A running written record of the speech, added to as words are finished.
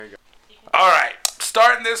All right,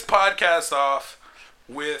 starting this podcast off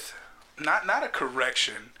with not a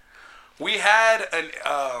correction. We had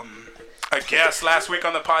a guest last week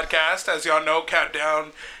on the podcast. As y'all know,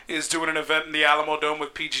 Countdown is doing an event in the Alamo Dome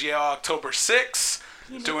with PGL October 6th,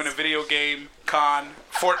 doing a video game con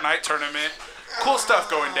Fortnite tournament. Cool stuff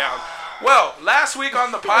going down. Well, last week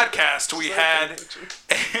on the podcast we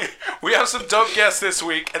have some dope guests this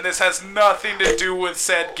week, and this has nothing to do with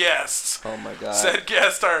said guests. Oh my god. Said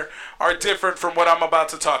guests are different from what I'm about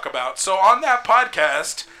to talk about. So on that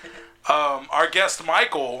podcast, our guest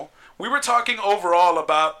Michael, we were talking overall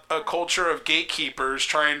about a culture of gatekeepers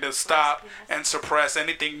trying to stop and suppress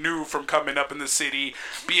anything new from coming up in the city,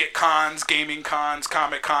 be it cons, gaming cons,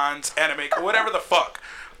 comic cons, anime, whatever the fuck.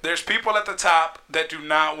 There's people at the top that do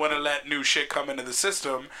not want to let new shit come into the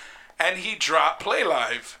system, and he dropped Play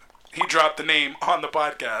Live. He dropped the name on the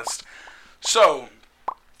podcast. So,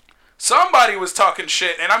 somebody was talking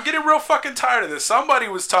shit, and I'm getting real fucking tired of this. Somebody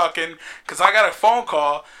was talking, because I got a phone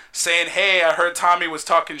call saying, hey, I heard Tommy was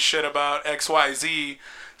talking shit about XYZ,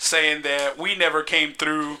 saying that we never came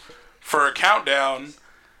through for a countdown.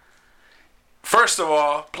 First of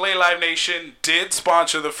all, Play Live Nation did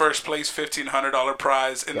sponsor the first place $1,500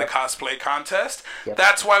 prize in the cosplay contest. Yep.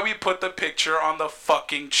 That's why we put the picture on the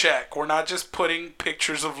fucking check. We're not just putting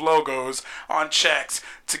pictures of logos on checks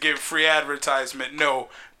to give free advertisement. No,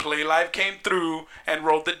 Play Live came through and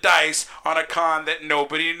rolled the dice on a con that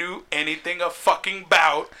nobody knew anything of fucking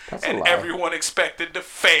about. And everyone expected to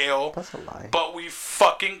fail. That's a lie. But we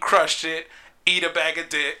fucking crushed it. Eat a bag of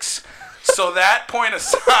dicks. So that point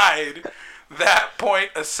aside...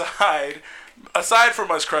 aside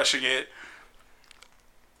from us crushing it,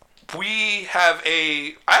 I have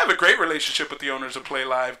a great relationship with the owners of Play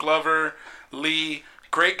Live. Glover, Lee,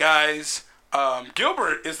 great guys.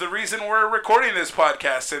 Gilbert is the reason we're recording this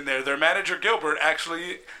podcast in there. Their manager, Gilbert,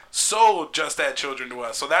 actually sold Just Add Children to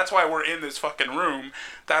us. So that's why we're in this fucking room.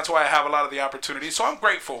 That's why I have a lot of the opportunities. So I'm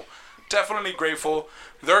grateful. Definitely grateful.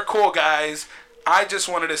 They're cool guys. I just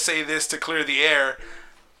wanted to say this to clear the air.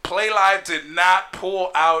 Play Live did not pull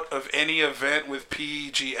out of any event with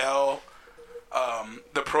PGL,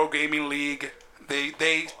 the Pro Gaming League.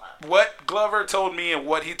 They what Glover told me and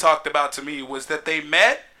what he talked about to me was that they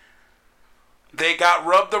met, they got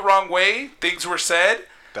rubbed the wrong way, things were said.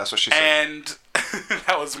 That's what she said. And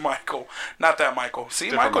that was Michael. Not that Michael. See,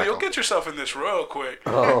 Michael, you'll get yourself in this real quick.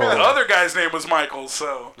 Oh. The other guy's name was Michael,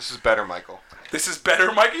 so. This is better, Michael. This is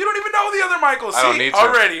better, Michael. You don't even know the other Michael. See, I don't need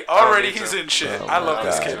to. Already he's in shit. Oh I love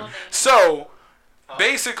this God. kid. So,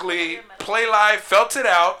 basically, Play Live felt it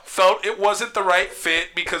out, felt it wasn't the right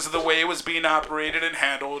fit because of the way it was being operated and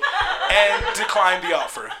handled, and declined the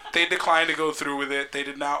offer. They declined to go through with it. They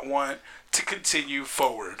did not want to continue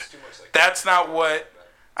forward. That's not what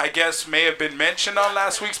I guess may have been mentioned on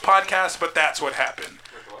last week's podcast, but that's what happened.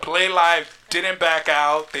 Play Live didn't back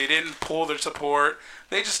out. They didn't pull their support.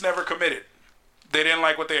 They just never committed. They didn't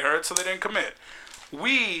like what they heard, so they didn't commit.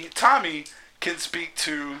 Tommy, can speak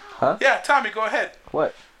to... Huh? Yeah, Tommy, go ahead.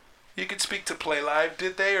 What? You can speak to Play Live.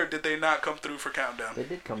 Did they or did they not come through for Countdown? They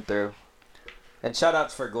did come through. And shout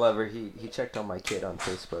outs for Glover. He checked on my kid on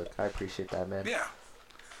Facebook. I appreciate that, man. Yeah.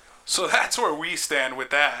 So that's where we stand with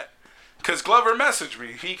that. Because Glover messaged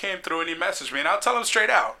me. He came through and he messaged me. And I'll tell him straight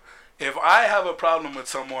out. If I have a problem with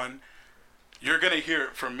someone, you're going to hear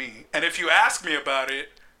it from me. And if you ask me about it,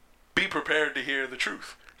 be prepared to hear the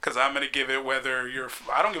truth. Because I'm going to give it whether you're...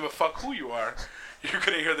 I don't give a fuck who you are. You're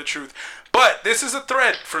going to hear the truth. But this is a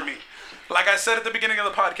thread for me. Like I said at the beginning of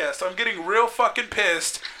the podcast, I'm getting real fucking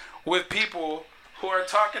pissed with people who are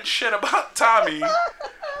talking shit about Tommy.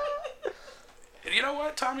 You know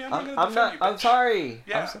what, Tommy? I'm not going to defend you, bitch. I'm sorry.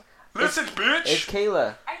 Yeah. Listen, bitch. It's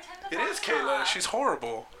Kayla. It is Kayla. She's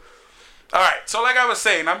horrible. Alright, so like I was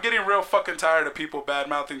saying, I'm getting real fucking tired of people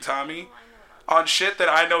bad-mouthing Tommy on shit that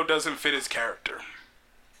I know doesn't fit his character.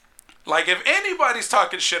 Like, if anybody's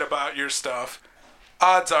talking shit about your stuff,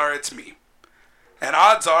 odds are it's me. And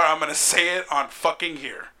odds are I'm going to say it on fucking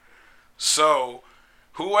here. So,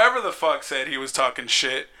 whoever the fuck said he was talking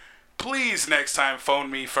shit, please next time phone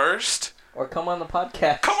me first. Or come on the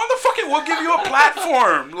podcast. Come on the fucking... We'll give you a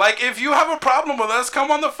platform. Like, if you have a problem with us, come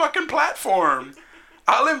on the fucking platform.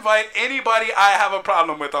 I'll invite anybody I have a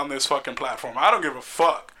problem with on this fucking platform. I don't give a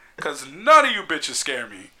fuck. Because none of you bitches scare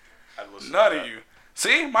me. None of you.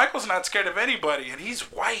 See? Michael's not scared of anybody, and he's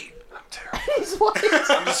white. I'm terrible. He's white.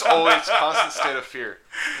 I'm just always constant state of fear.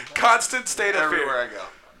 Constant state of fear. Everywhere I go.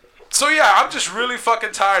 So yeah, I'm just really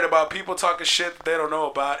fucking tired about people talking shit that they don't know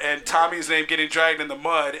about, and Tommy's name getting dragged in the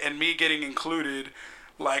mud, and me getting included.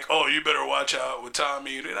 Like, oh, you better watch out with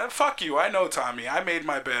Tommy. Fuck you. I know Tommy. I made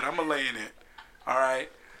my bed. I'm going to lay in it. All right?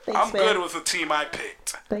 I'm man. good with the team I picked.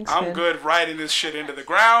 Thanks, I'm man. good riding this shit into the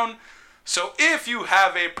ground. So if you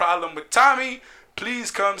have a problem with Tommy,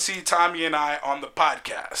 please come see Tommy and I on the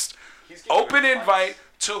podcast. Open invite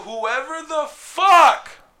to whoever the fuck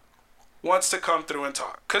wants to come through and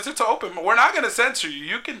talk. Because it's open. We're not going to censor you.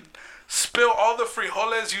 You can spill all the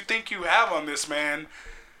frijoles you think you have on this man,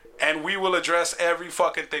 and we will address every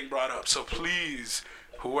fucking thing brought up. So please,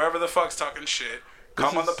 whoever the fuck's talking shit,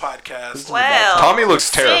 come on the podcast. Well, Tommy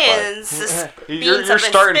looks terrified. since You're beans have been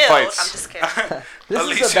starting spilled- fights. I'm just kidding. This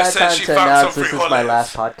Alicia is a bad said time she to found announce some this is my frijoles.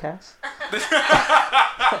 last podcast.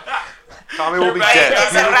 Tommy will be Right. dead.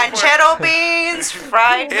 It's a ranchero beans,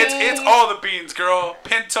 fried beans. It's all the beans, girl.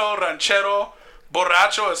 Pinto, ranchero,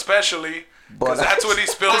 borracho especially, because that's when he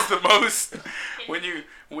spills the most. When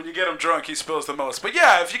you get him drunk, he spills the most. But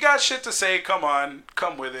yeah, if you got shit to say, come on,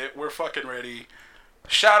 come with it. We're fucking ready.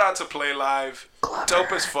 Shout out to Play Live,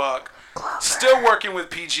 dope as fuck. Still working with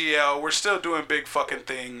PGL. We're still doing big fucking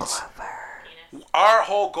things. Our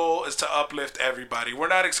whole goal is to uplift everybody. We're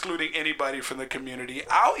not excluding anybody from the community.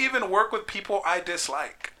 I'll even work with people I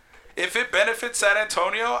dislike. If it benefits San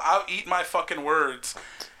Antonio, I'll eat my fucking words.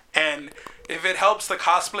 And if it helps the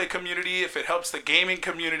cosplay community, if it helps the gaming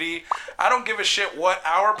community, I don't give a shit what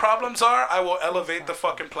our problems are. I will elevate the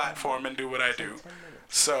fucking platform and do what I do.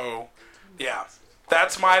 So, yeah.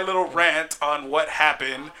 That's my little rant on what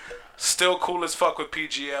happened. Still cool as fuck with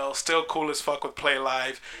PGL. Still cool as fuck with Play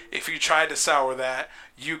Live. If you tried to sour that,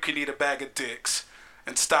 you can eat a bag of dicks.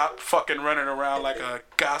 And stop fucking running around like a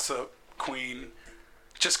gossip queen.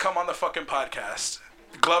 Just come on the fucking podcast.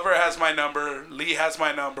 Glover has my number. Lee has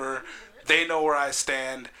my number. They know where I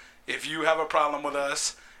stand. If you have a problem with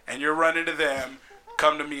us and you're running to them,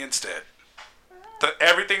 come to me instead.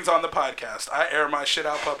 Everything's on the podcast. I air my shit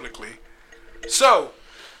out publicly. So,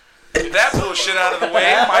 that bullshit out of the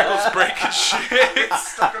way. Michael's breaking shit.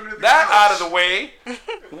 That out of the way.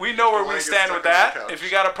 We know where we stand with that. If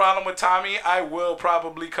you got a problem with Tommy, I will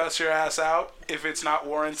probably cuss your ass out if it's not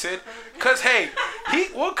warranted. Cause hey,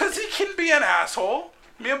 cause he can be an asshole.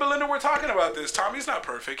 Me and Belinda were talking about this. Tommy's not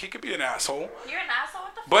perfect. He could be an asshole. You're an asshole?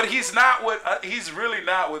 What the fuck? But he's not what he's really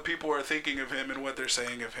not what people are thinking of him and what they're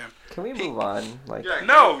saying of him. Can we move on? Like,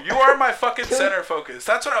 No, you are my fucking center focus.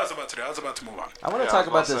 That's what I was about to do. I was about to move on. I want to Yeah, talk I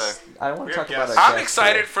about was about to this. say. I want to talk about. I'm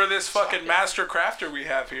excited for this fucking master crafter we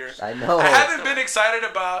have here. I know. I haven't been excited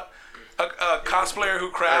about a cosplayer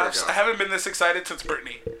who crafts. There we I haven't been this excited since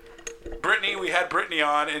Brittany. We had Brittany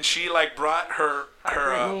on, and she like brought her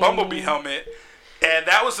Bumblebee helmet, and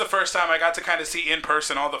that was the first time I got to kind of see in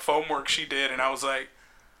person all the foam work she did, and I was like,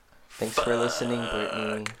 Thanks for listening,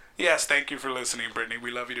 Brittany. yes, thank you for listening, Brittany. We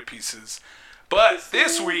love you to pieces. But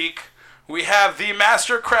this week we have the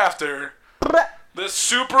master crafter, the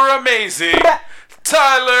super amazing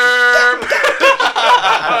Tyler.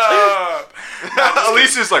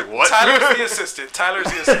 Alicia's like, what? Tyler's the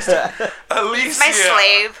assistant. Alicia. My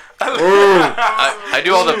slave. I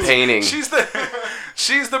do all the painting. She's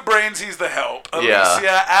the brains, he's the help. Yeah.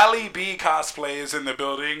 Alicia, Ali B cosplay is in the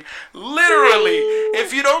building. Literally,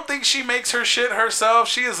 if you don't think she makes her shit herself,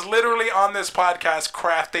 she is literally on this podcast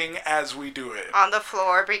crafting as we do it. On the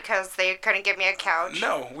floor because they couldn't give me a couch.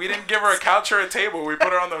 No, we didn't give her a couch or a table. We put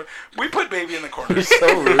her on we put baby in the corner. You're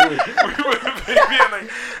so rude. We put baby in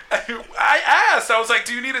the, I asked, I was like,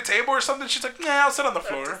 do you need a table or something? She's like, nah, I'll sit on the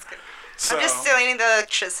floor. So, I'm just stealing the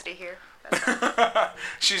electricity here.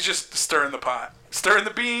 she's just stirring the pot. Stirring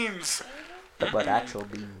the beans. But actual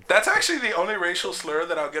beans. That's actually the only racial slur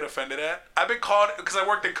that I'll get offended at. I've been called, because I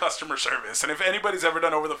worked in customer service, and if anybody's ever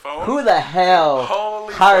done over the phone, Who the hell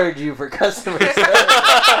Holy hired you for customer service?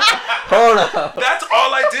 Hold up. that's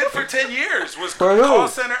all I did for 10 years was For who? call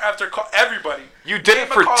center after call. Everybody. You did Name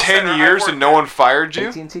it a for call 10 center, years I've and no worked one fired you?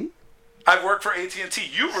 AT&T? I've worked for AT&T,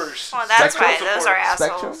 Ubers. Well, that's Spectrum why those are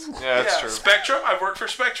Spectrum? assholes. Yeah, that's true. Spectrum, I've worked for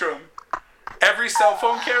Spectrum. Every cell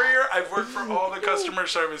phone carrier, I've worked for all the customer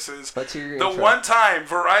services. Let's hear your The intro. one time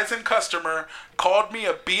Verizon customer called me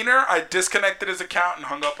a beaner, I disconnected his account and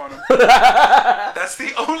hung up on him. That's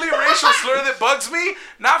the only racial slur that bugs me.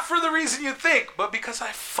 Not for the reason you think, but because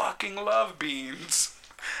I fucking love beans.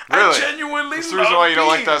 Really? I genuinely That's the love reason why you don't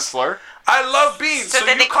like beans. that slur? I love beans. So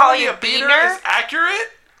did you they call me you a beaner beaner? is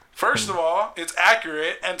accurate? First of all, it's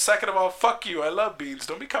accurate, and second of all, fuck you. I love beans.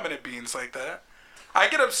 Don't be coming at beans like that. I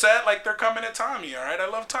get upset like they're coming at Tommy, alright? I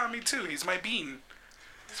love Tommy too. He's my bean.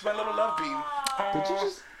 He's my little love bean. Did you Aw.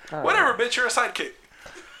 just... Whatever, bitch, you're a sidekick.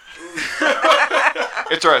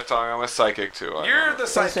 It's alright, Tommy. I'm a psychic too. You're the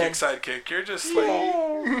Listen. sidekick. You're just like...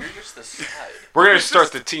 You're just the side. We're going to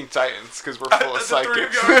start the Teen Titans because we're full of the three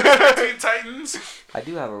of psychics. y'all are Teen Titans. I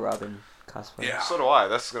do have a Robin cosplay. Yeah. So do I.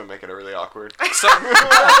 That's gonna make it really awkward. So,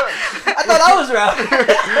 I thought I was Robin.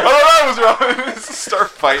 Oh, that was wrong. Start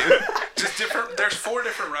fighting. just different. There's 4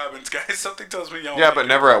 different Robins, guys. Something tells me y'all. Yeah, wanna but do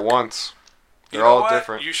never it. at once. You They're know all what?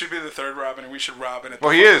 different. You should be the 3rd Robin, and we should Robin at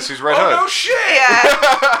Well, the he is. He's Red Oh Hood. no shit!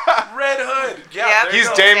 Yeah. Red Hood. Yeah. Yeah. there you He's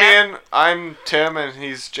go. Damien. I'm Tim, and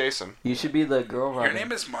he's Jason. You should be the girl Robin. Your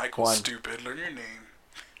name is Michael. Juan. Stupid. Learn your name.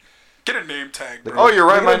 Get a name tag, bro. Oh, you're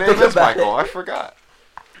right. My Think name is about Michael. it. I forgot.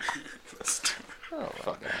 Stupid. Oh,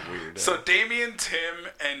 Fucking weird. So Damien, Tim,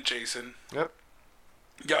 and Jason. Yep.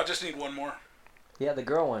 Y'all just need one more. yeah, the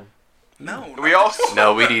girl one. No. We all.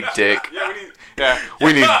 No, we need Dick. Yeah, we need. Yeah,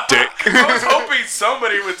 we need Dick. I was hoping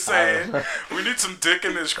somebody would say it. We need some dick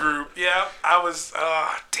in this group. Yeah, I was.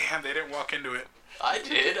 Damn, they didn't walk into it. I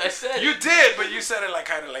did. I said You did, but you said it like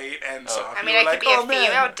kind of late and soft. I You mean, were I like, could be "Oh, a man."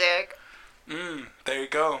 female dick. There you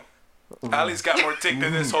go. Ali's got more dick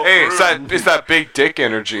than this whole Hey, group. it's that big dick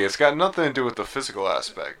energy. It's got nothing to do with the physical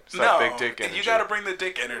aspect. It's No, that big dick energy. you gotta bring the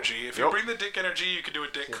dick energy. If you Yep. bring the dick energy, you can do a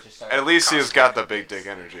dick. At least he's got the big dick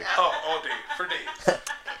energy. Oh, all day, for days.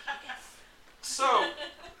 So,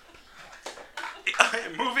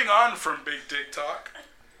 moving on from big dick talk,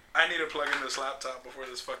 I need to plug in this laptop before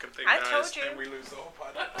this fucking thing I dies told you. and we lose the whole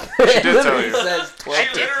podcast. She did tell you. Says 12.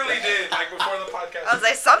 She literally did, like before the podcast. I was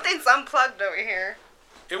like, something's unplugged over here.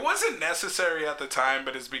 It wasn't necessary at the time,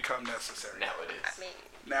 but it's become necessary. Now it is. I mean,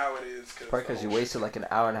 Now it is. Probably because you wasted like an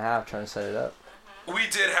hour and a half trying to set it up. We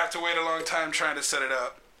did have to wait a long time trying to set it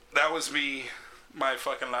up. That was me. My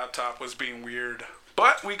fucking laptop was being weird.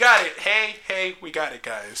 But we got it. Hey, we got it,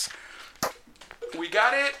 guys. We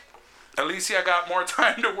got it. Alicia got more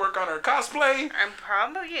time to work on her cosplay. I'm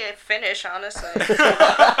probably finished, honestly.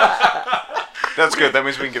 That's good. That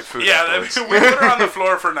means we can get food Yeah, afterwards. we put her on the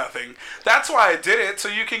floor for nothing. That's why I did it, so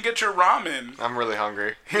you can get your ramen. I'm really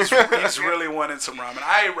hungry. He's really wanting some ramen.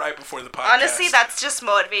 I ate right before the podcast. Honestly, that's just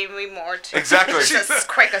motivating me more to Exactly. just as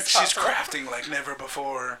quick as She's possible. crafting like never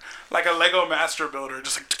before. Like a Lego master builder.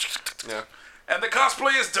 Just like... Yeah. And the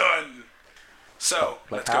cosplay is done. So,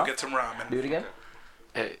 Like let's how? go get some ramen. Do it again?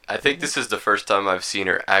 Hey, I think this is the first time I've seen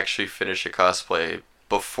her actually finish a cosplay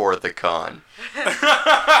before the con.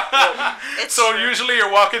 It's So true. usually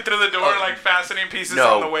you're walking through the door like fastening pieces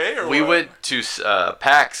on the way, or we what? went to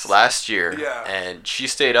PAX last year, Yeah. and she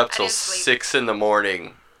stayed up till didn't sleep. 6 in the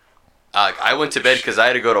morning. I went to bed because I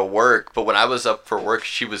had to go to work, but when I was up for work,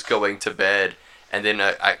 she was going to bed, and then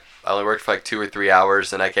I only worked for like 2 or 3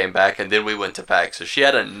 hours, and I came back, and then we went to PAX. So she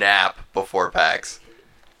had a nap before PAX.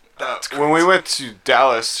 That's When we crazy. went to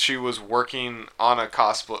Dallas, she was working on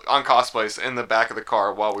cosplays in the back of the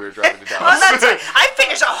car while we were driving to Oh, Dallas. that's right. I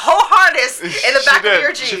finished a whole harness in the back she did. of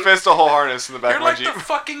your Jeep. She finished a whole harness in the back You're of my like Jeep. the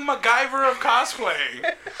fucking MacGyver of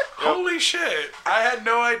cosplay. Holy shit. I had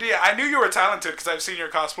no idea. I knew you were talented because I've seen your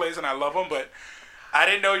cosplays and I love them, but I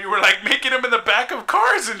didn't know you were like making them in the back of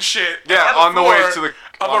cars and shit. Yeah, on the way Before to the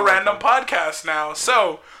of on a the- random podcast now.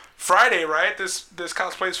 So, Friday, right? This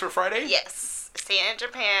cosplay's for Friday? Yes. See you in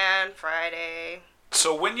Japan Friday.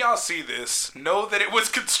 So when y'all see this, know that it was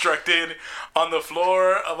constructed on the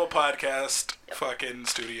floor of a podcast fucking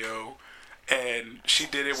studio. And she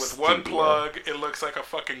did it with one Studio. plug. It looks like a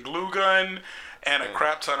fucking glue gun and a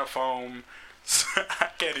crap ton of foam. So I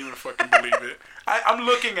can't even fucking believe it. I'm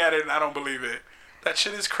looking at it and I don't believe it. That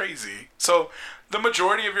shit is crazy. So the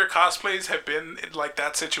majority of your cosplays have been in like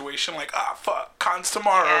that situation, like, fuck, cons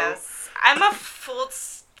tomorrow. Yes. I'm a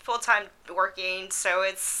full-time working, so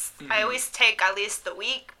it's I always take at least the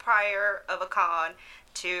week prior of a con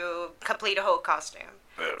to complete a whole costume.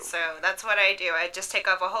 Oh. So that's what I do. I just take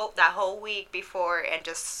off that whole week before and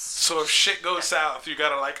just So if shit goes south, you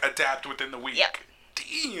gotta like adapt within the week. Yep.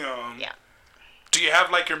 Damn. Yeah. Do you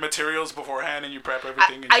have like your materials beforehand and you prep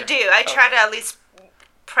everything? I do. I try to at least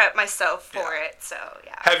prep myself for Yeah. it. So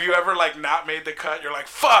yeah. Have you ever like not made the cut? You're like,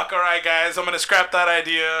 fuck, all right, guys, I'm gonna scrap that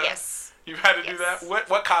idea. Yes. You've had to do Yes. that.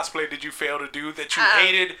 What cosplay did you fail to do that you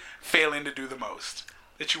hated failing to do the most?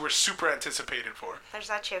 That you were super anticipated for?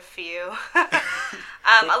 There's actually a few.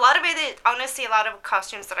 A lot of it, honestly, a lot of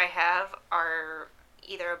costumes that I have are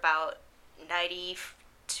either about 90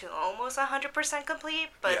 to almost 100% complete,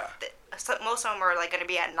 but Yeah. so most of them are like going to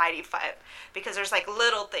be at 95 because there's like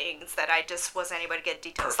little things that I just wasn't able to get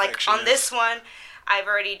details. Like on this one, I've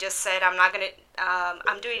already just said I'm not gonna.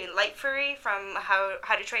 I'm doing Light Fury from How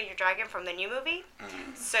to Train Your Dragon from the new movie.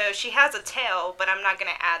 So she has a tail, but I'm not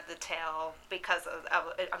gonna add the tail because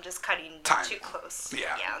I'm just cutting Time. too close.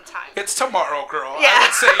 Yeah. on time. It's tomorrow, girl. Yeah. I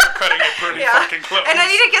would say you're cutting it pretty fucking close. And I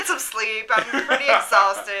need to get some sleep. I'm pretty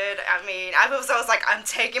exhausted. I mean, I was like, I'm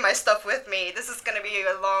taking my stuff with me. This is gonna be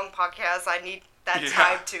a long podcast. I need that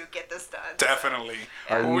time to get this done. Definitely.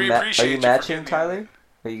 Are Well, we you, appreciate are you you matching, for Tyler?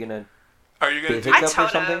 Are you gonna Are you gonna get do I hiccup or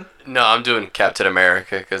told something? him. No, I'm doing Captain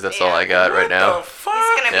America because that's all I got right What now. the fuck?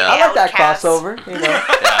 He's gonna be Yeah. the I like that outcast. crossover. You know, Yeah.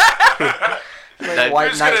 like That- You're White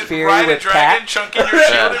just Knight gonna Fury ride a with dragon, Cap. chunking your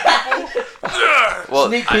shield at people. Ugh. Well,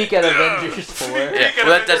 Sneak peek at Avengers 4. Yeah,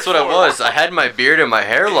 well, that's what it was. I had my beard and my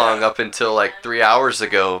hair long up until like 3 hours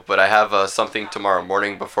ago, but I have something tomorrow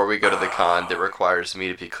morning before we go to the con that requires me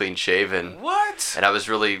to be clean shaven. What? And I was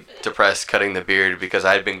really depressed cutting the beard because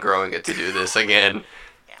I had been growing it to do this again.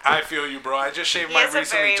 I feel you, bro. I just shaved He mine has a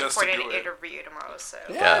recently very just to important do it. interview tomorrow, so.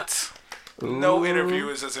 What? No Ooh. interview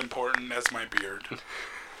is as important as my beard.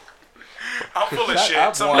 I'm full of Shut shit.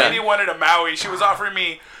 up, Some Juan. lady wanted a Maui. She was offering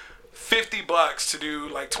me $50 to do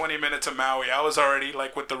like 20 minutes of Maui. I was already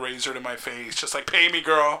like with the razor to my face, just like, pay me,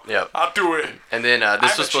 girl. Yep. I'll do it. And then I'm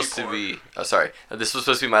this a was supposed cheap to be. Oh, sorry. This was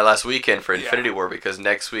supposed to be my last weekend for Yeah. Infinity War because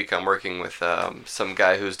next week I'm working with some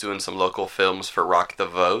guy who's doing some local films for Rock the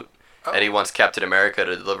Vote, Oh. and he wants Captain America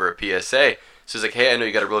to deliver a PSA. So he's like, "Hey, I know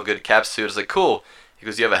you got a real good cap suit." I was like, "Cool." He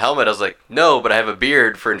goes, "You have a helmet?" I was like, "No, but I have a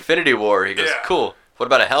beard for Infinity War." He goes, Yeah. "Cool. What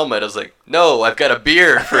about a helmet?" I was like, "No, I've got a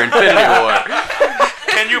beard for Infinity War."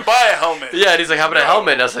 Can you buy a helmet? Yeah, and he's like, "How about a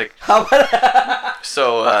helmet?" And I was like, How about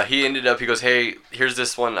so he ended up, he goes, "Hey, here's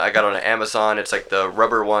this one I got on Amazon. It's like the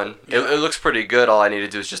rubber one. It looks pretty good. All I need to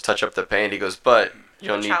do is just touch up the paint." He goes, "But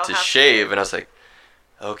you'll need Child to have to- shave." And I was like,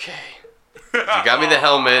 "Okay. You got me the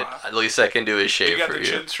helmet. At least I can do is shave You got for the you."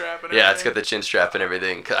 chin strap and Yeah, it's got everything? the chin strap and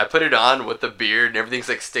everything. 'Cause I put it on with the beard and everything's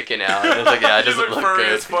like sticking out. And I was like, yeah, it You doesn't look furry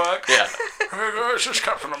good. as fuck. Yeah. Hey guys, it's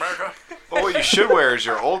Captain America. Well, what you should wear is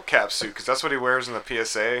your old cap suit, because that's what he wears in the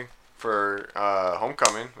PSA for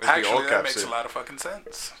Homecoming. Is the Actually, old that cap makes suit. a lot of fucking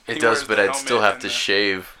sense. It He does, wears but the I'd still helmet have to and the-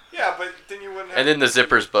 shave. Yeah, but then you wouldn't have. And then the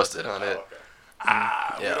zipper's busted on it. Oh,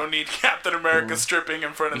 okay. We Yeah. don't need Captain America stripping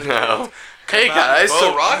in front of the No. kids. Hey Come out guys, and so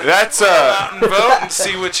vote. Rock. That's Come out and vote and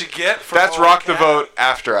see what you get. From that's old Rock the Cap. Vote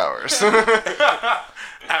after hours.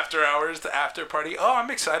 After hours, the after party. Oh, I'm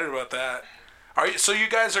excited about that. So you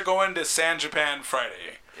guys are going to San Japan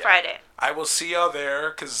Friday. Friday. I will see y'all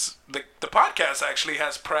there because the podcast actually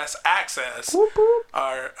has press access.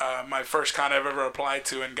 My first con I've ever applied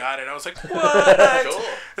to and got it. I was like, what? Cool.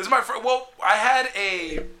 This is my first. Well, I had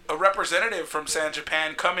a representative from San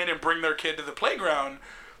Japan come in and bring their kid to the playground,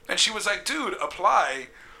 and she was like, dude, apply.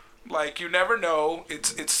 Like, you never know.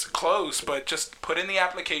 It's close, but just put in the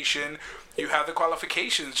application. You have the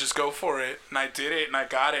qualifications. Just go for it. And I did it, and I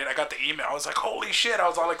got it. I got the email. I was like, holy shit. I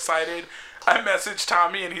was all excited. I messaged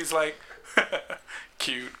Tommy, and he's like,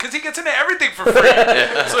 cute. Because he gets into everything for free.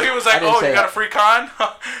 So he was like, didn't oh, say you got that. a free con?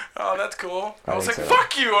 Oh, that's cool. I was like, didn't say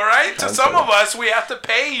fuck you, all right? To didn't some say of us, we have to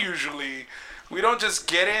pay usually. We don't just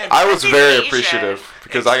get in. I was He's very Asian. appreciative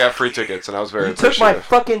because I got free tickets and I was very you took my appreciative.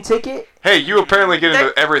 fucking ticket? Hey, you apparently get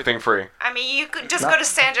into everything free. I mean, you could just Not- go to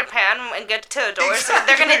San Japan and get to a door. So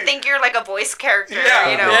Exactly. they're gonna think you're like a voice character,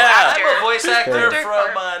 Yeah. you know, Yeah. actor. I'm a voice actor Character.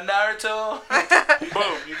 from Naruto.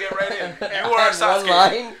 Boom, you get right in. You are One Sasuke.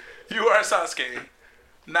 line? You are Sasuke.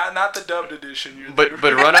 Not the dubbed edition. You're But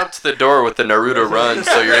run up to the door with the Naruto run,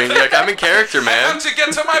 so you're like, I'm in character, man. to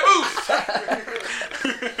get to my booth.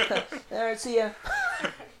 Alright, see ya.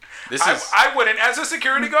 This is I wouldn't, as a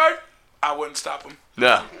security guard, I wouldn't stop him.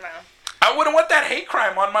 no. No. I wouldn't want that hate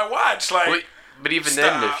crime on my watch. Like, But, but even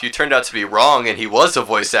then, Stop. if you turned out to be wrong and he was a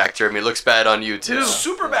voice actor, I mean, it looks bad on you too.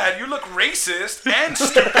 super bad. You look racist and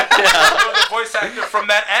stupid. You're the voice actor from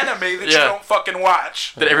that anime that you Yeah. don't fucking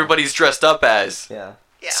watch. That everybody's dressed up as. Yeah.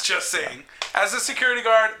 Yeah. It's just saying. As a security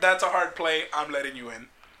guard, that's a hard play. I'm letting you in.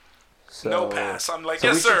 So, No pass. I'm like, So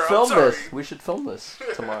yes, we sir. should I'm film sorry. this. We should film this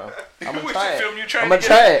tomorrow. I'm We gonna try should it. film you trying I'm to gonna get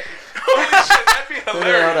try in. it. Holy shit, that'd be Hold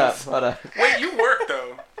hilarious. up. Hold up. Wait, you work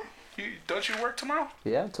though? Don't you work tomorrow?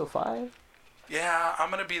 Yeah, until 5. Yeah, I'm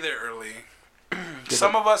gonna be there early.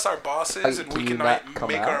 Some of us are bosses, and Can we you can not like come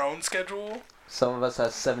make out? our own schedule. Some of us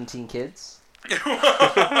have 17 kids.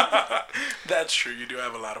 That's true. You do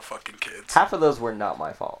have a lot of fucking kids. Half of those were not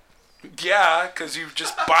my fault. Yeah, because you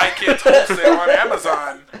just buy kids wholesale on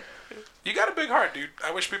Amazon. You got a big heart, dude.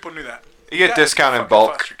 I wish people knew that. You get got discount in fucking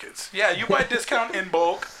bulk. foster kids. Yeah, you buy discount in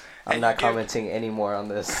bulk. I'm and not you give- commenting anymore on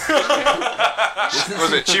this.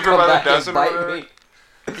 Was it cheaper Come by the back and dozen or bite whatever? me.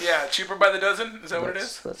 Yeah, cheaper by the dozen. Is that what it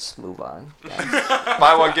is? Let's move on.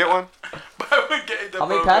 Buy one, get one? I would get the How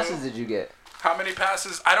many BOGO. passes did you get? How many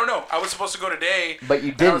passes? I don't know. I was supposed to go today. But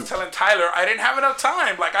you And I was didn't. telling Tyler I didn't have enough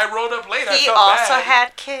time. Like I rolled up late. I He felt also bad.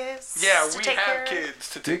 had kids. Yeah, to we take care have of. kids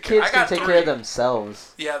to Your take care. kids I can got take 3. care of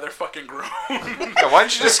themselves. Yeah, they're fucking grown. Yeah, why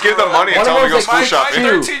don't you just give them money and One tell of them to go them's school like shopping?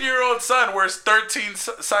 two. 13-year-old 6-year-old son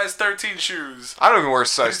wears size 13 shoes. I don't even wear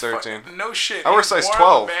size He's 13. No shit. I wear He's size more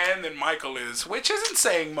 12. of a man than Michael is, which isn't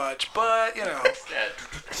saying much, but you know,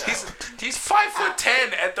 he's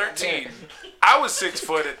 5'10" at 13. I was 6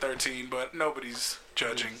 foot at 13, but nobody's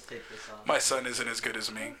judging. My son isn't as good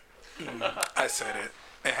as me. I said it.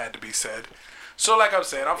 It had to be said. So like I'm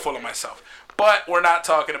saying, I'm full of myself. But we're not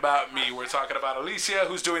talking about me. We're talking about Alicia,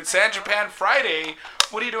 who's doing San Japan Friday.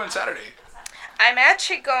 What are you doing Saturday? I'm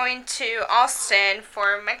actually going to Austin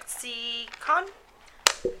for Mexicon.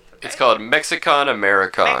 It's called Mexicon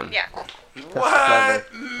Americon. Yeah. What? clever.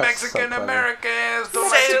 Mexican That's so Americans don't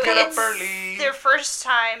So like to get up it's early. their first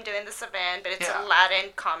time doing this event, but it's Yeah. a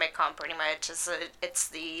Latin Comic Con pretty much. It's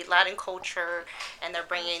the Latin culture, and they're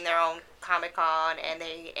bringing their own Comic Con, and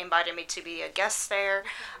they invited me to be a guest there.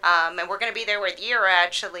 And we're going to be there with Yira,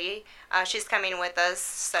 actually. She's coming with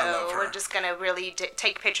us, I love so her. we're just going to really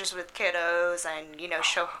take pictures with kiddos and,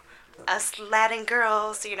 show us Latin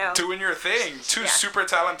girls, Doing your thing. Two Yeah. super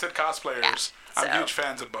talented cosplayers. Yeah, I'm so- huge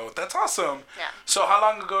fans of both. That's awesome. Yeah. So how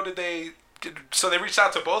long ago did they reached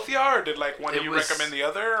out to both y'all, or did like one of It you was- recommend the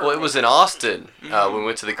other? Or Well, it was in Austin. We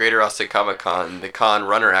went to the Greater Austin Comic Con. The con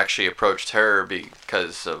runner actually approached her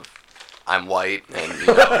because of I'm white and she's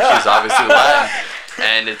obviously Latin,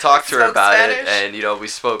 and to talk to her Spoke about it. Spanish. And we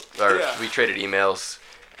spoke, or Yeah. we traded emails,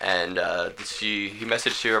 and he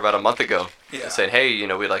messaged her about a month ago, Yeah. saying, "Hey,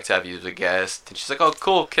 we'd like to have you as a guest." And she's like, "Oh,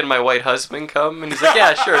 cool. Can my white husband come?" And he's like,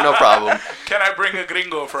 "Yeah, sure, no problem." Can I bring a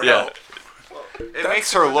gringo for Yeah. help? It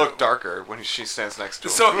makes her look darker when she stands next to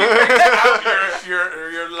him. So you bring out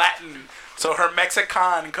your Latin. So her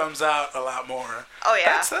Mexican comes out a lot more. Oh,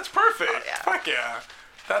 yeah. That's perfect. Oh, yeah. Fuck yeah.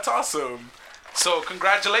 That's awesome. So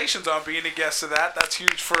congratulations on being a guest of that. That's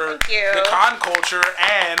huge for Thank you. the con culture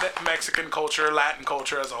and Mexican culture, Latin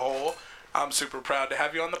culture as a whole. I'm super proud to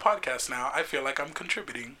have you on the podcast now. I feel like I'm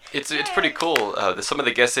contributing. It's pretty cool. Some of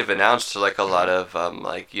the guests they've announced are like a lot of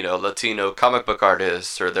Latino comic book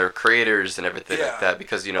artists or their creators and everything Yeah. like that,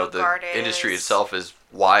 because Book the artists. industry itself is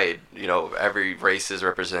wide. Every race is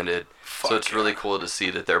represented, so Fuck it's really yeah. cool to see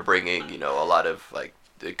that they're bringing a lot of like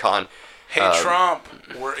the con. Hey Trump,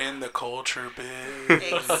 we're in the culture biz.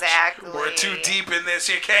 Exactly. We're too deep in this.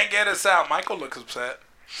 You can't get us out. Michael looks upset.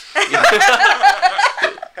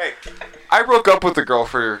 Hey, I broke up with the girl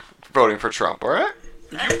for voting for Trump, alright?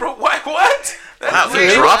 You bro, what? That Wow, makes we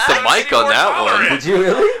you dropped the sound mic on more that one. tolerant. Did you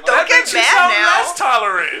really? That get makes you mad sound now. less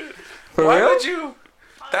tolerant. For Why real? would you?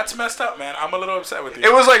 That's messed up, man. I'm a little upset with you.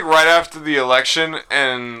 It was like right after the election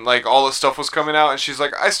and like all the stuff was coming out and she's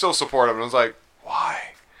like, I still support him. And I was like, why?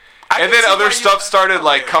 I And can then see why other you- stuff started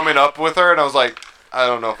like Okay. coming up with her and I was like, I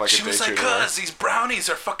don't know if I She can was date like, you anymore. cuz these brownies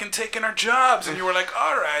are fucking taking our jobs. And you were like,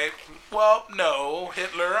 all right, well, no,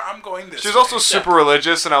 Hitler, I'm going this She was way. also super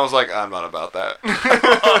religious and I was like, I'm not about that.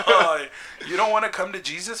 You don't want to come to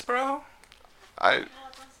Jesus, bro? I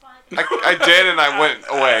did and I went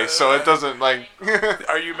away, so it doesn't like.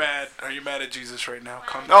 Are you mad? Are you mad at Jesus right now?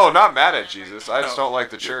 Come No, not mad at Jesus. I just No. don't like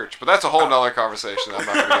the church. But that's a whole nother conversation I'm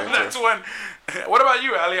not going to get That's into. one. What about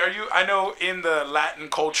you, Ali? I know in the Latin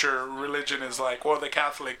culture, religion is like, well, the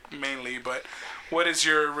Catholic mainly, but what is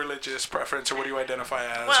your religious preference, or what do you identify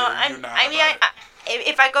as? Well, or you not I about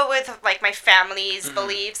if I go with like my family's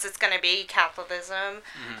beliefs, it's gonna be Catholicism.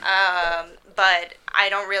 But I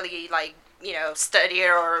don't really study it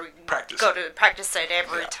or Practice go it. to practice it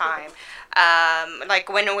every Yeah. time. Like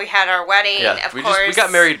when we had our wedding, Yeah, of we course.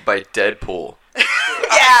 got married by Deadpool.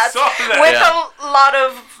 Yeah, saw that. with Yeah. a lot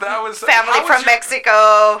of That was family how was from your-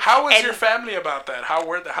 Mexico. How was and your family about that? How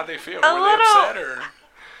they feel? A Were they little- upset or?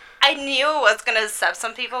 I knew it was gonna upset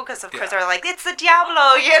some people because, of course, Yeah. they're like, "It's the Diablo,"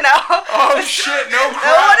 Oh shit! No crap!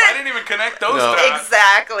 one- I didn't even connect those No. dots.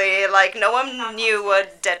 Exactly. Like, no one knew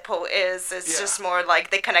what Deadpool is. It's Yeah. just more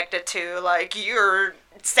like they connected to, like, your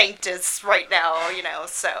saint is right now,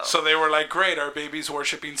 so. So they were like, "Great, our baby's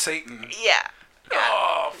worshiping Satan." Yeah.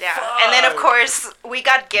 Oh, Yeah. fuck. And then, of course, we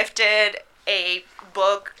got gifted a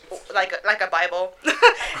book, like a Bible,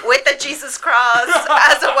 with the Jesus cross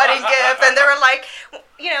as a wedding gift. And they were like,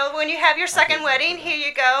 when you have your second wedding, here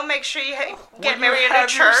you go. Make sure you get When married you in a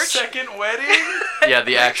have your church. second wedding. Yeah,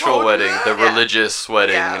 the actual told wedding, you the that? religious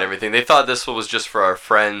wedding Yeah. and everything. They thought this one was just for our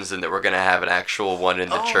friends and that we're gonna have an actual one in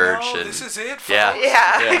the Oh, church. no, and this is it. Yeah. folks.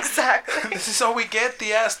 Yeah, Yeah. exactly. This is all we get.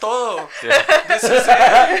 The ass todo. Yeah. This is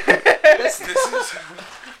it. This is.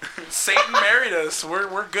 Satan married us.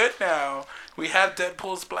 We're good now. We have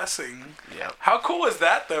Deadpool's blessing. Yeah. How cool is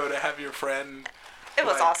that though to have your friend? It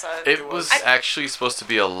was Like, awesome. It was actually supposed to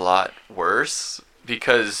be a lot worse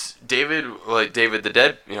because David,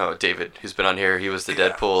 David, who's been on here, he was the Yeah.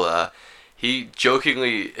 Deadpool. he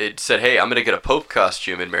jokingly said, "Hey, I'm gonna get a Pope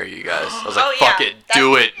costume and marry you guys." I was like, Oh, "Fuck yeah. it,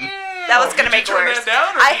 do it." That was gonna Did you make it turn worse. that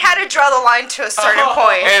down, or I did had to draw the line to a certain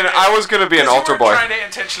point. And I was gonna be an altar boy. You weren't trying to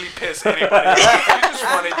intentionally piss anybody off. You just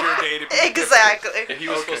wanted your day to be Exactly. And he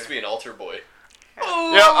was Okay. supposed to be an altar boy.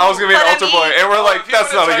 Yeah, I was gonna be an But I altar mean- boy, and we're like, If he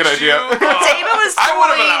that's not a would've good touched idea. you, David was I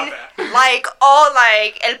would've allowed doing that. like all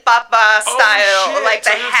like El Papa style, shit, like the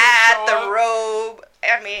so he was gonna hat, show the up? robe.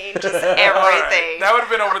 I mean, just All right, everything. that would have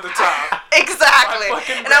been over the top. Exactly. My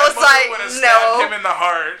fucking And I was grandmother would've like, stabbed him no, in the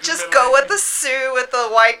heart. and just been go like, with the suit with the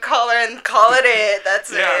white collar and call it it.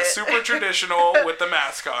 That's Yeah, it. super traditional with the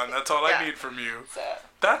mask on. That's all I Yeah. need from you. So,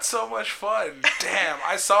 That's so much fun. Damn,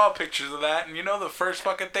 I saw pictures of that, and you know the first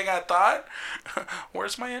fucking thing I thought?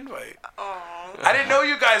 Where's my invite? aw. I didn't know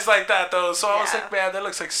you guys like that, though, so I was Yeah. like, man, that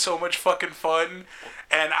looks like so much fucking fun.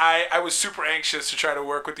 And I was super anxious to try to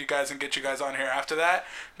work with you guys and get you guys on here after that,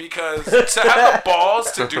 because to have the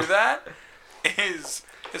balls to do that is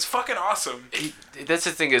fucking awesome. That's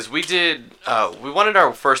the thing is we did we wanted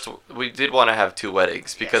our first we did want to have 2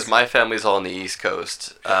 weddings because Yes. my family's all on the East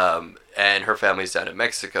Coast and her family's down in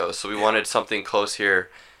Mexico, so we wanted something close here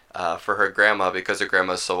for her grandma because her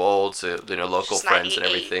grandma's so old, so local She's friends and 98.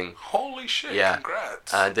 everything. Holy shit, Yeah.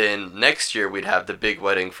 congrats. And then next year we'd have the big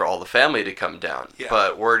wedding for all the family to come down. Yeah.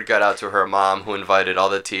 But word got out to her mom, who invited all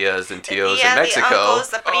the tias and tios Yeah, in Mexico. the uncles,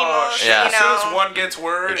 the primos, Oh, shit. Yeah. As you soon as know. one gets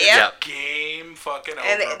word, Yep. it's game fucking over.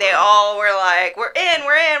 And they bro. all were like, we're in,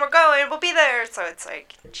 we're going, we'll be there. So it's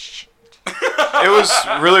like, shh. It was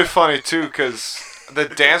really funny too, because the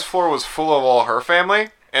dance floor was full of all her family,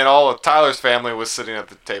 and all of Tyler's family was sitting at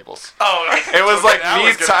the tables. Oh, It was like that me,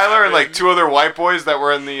 was gonna Tyler, and like happen. 2 other white boys that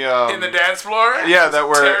were in the in the dance floor. yeah, that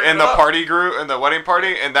were Tearing in it the up. party group, in the wedding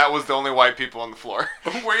party, and that was the only white people on the floor.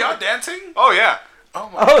 Were y'all dancing? Oh yeah. Oh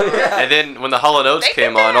my. Oh yeah. And then when the Hall & Oates They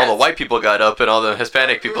came can on, all the dance. white people got up and all the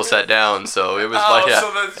Hispanic people sat down. So it was Oh, like, yeah.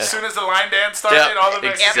 so as soon as the line dance started, Yeah, all the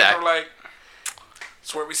Mexicans exactly. were like,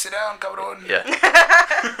 "It's where we sit down, cabron." Yeah.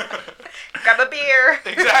 Grab a beer.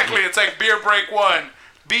 Exactly. It's like beer break 1.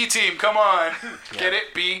 B team, come on. Get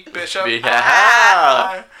it? B Bishop.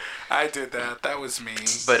 Yeah. I did that. That was me.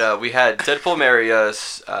 But we had Deadpool marry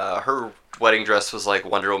us. Her wedding dress was like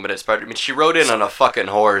Wonder Woman inspired. I mean, she rode in on a fucking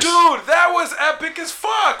horse. Dude, that was epic as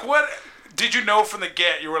fuck. What did you know from the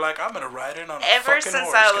get? You were like, I'm gonna ride in on a Ever fucking since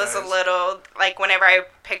horse, I was guys. a little, like whenever I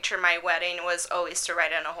picture my wedding, it was always to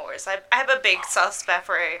ride on a horse. I have a big soft spot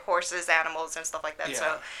for horses, animals, and stuff like that. Yeah.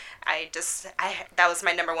 So that was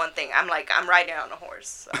my number 1 thing. I'm like, I'm riding on a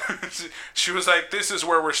horse. So. She was like, this is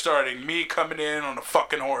where we're starting. Me coming in on a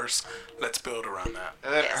fucking horse. Let's build around that.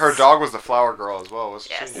 And then Yes. her dog was the flower girl as well,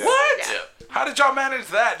 wasn't Yes. she? What? Yeah. How did y'all manage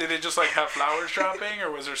that? Did it just like have flowers dropping,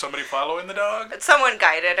 or was there somebody following the dog? But someone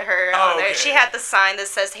guided her Oh, on there. okay. She had the sign that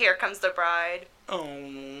says, "Here comes the bride."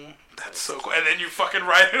 Oh, that's so cool. And then you fucking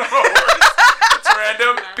ride it on a horse. It's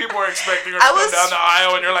random. People were expecting her to I come was- down the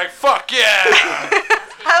aisle, and you're like, fuck yeah.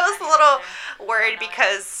 I was a little worried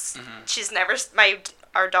because she's never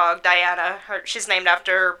our dog Diana. She's named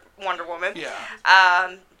after Wonder Woman.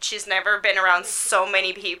 Yeah. She's never been around so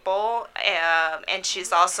many people, and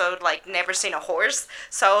she's also like never seen a horse.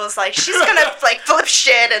 So I was like, she's gonna like flip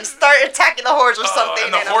shit and start attacking the horse or something.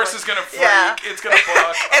 And the I'm horse like, is gonna freak. Yeah. It's gonna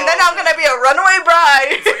fuck. And then I'm gonna be a runaway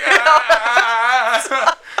bride.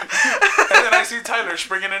 And then I see Tyler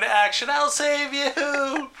springing into action. I'll save you.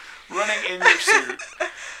 Running in your suit.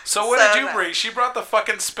 So what So did you nice. bring? She brought the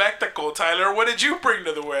fucking spectacle, Tyler. What did you bring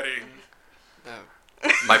to the wedding?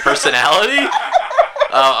 My personality?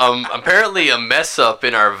 Apparently a mess up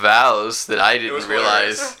in our vows that I was didn't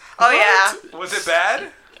realize. Oh yeah. Was it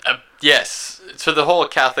bad? Yes. So the whole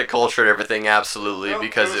Catholic culture and everything, absolutely,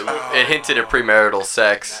 because it hinted at premarital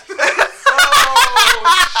sex.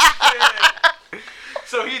 Oh, shit.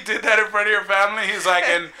 So he did that in front of your family? He's like,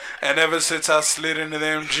 and ever since I slid into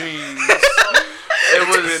them jeans, It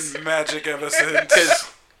was been magic ever since.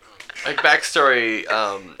 because, like, backstory.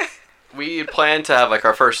 We had planned to have like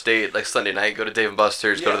our first date like Sunday night, go to Dave and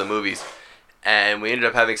Buster's, go to the movies, and we ended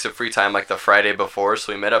up having some free time like the Friday before,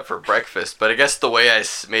 so we met up for breakfast. But I guess the way I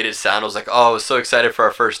made it sound was like, oh, I was so excited for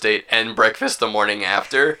our first date and breakfast the morning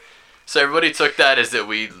after. So everybody took that as that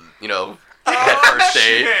we, had first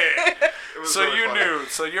date. Shit. was So really you funny. knew.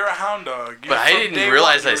 So you're a hound dog. But I From day didn't one,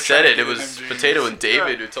 realize you I were said trying it. to It get was them Potato jeans. and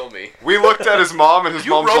David who told me. We looked at his mom, and his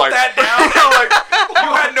You mom's wrote like, that down?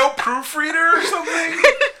 You had no proofreader or something?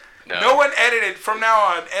 No one edited. From now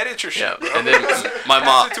on, edit your shit, Yeah, bro. and then my Pass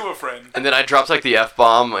mom. it to a friend. And then I dropped like the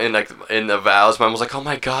F-bomb in the vows. Mom was like, "Oh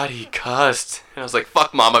my god, he cussed." And I was like,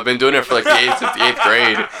 "Fuck, Mom, I've been doing it for like the eighth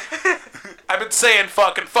grade." I've been saying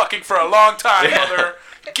fucking for a long time, mother.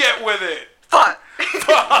 Get with it. Fuck.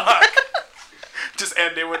 Fuck. Just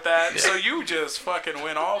end it with that. So you just fucking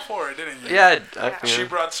went all for it, didn't you? Yeah, She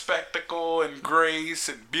brought spectacle and grace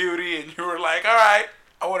and beauty, and you were like, all right,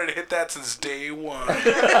 I wanted to hit that since day one.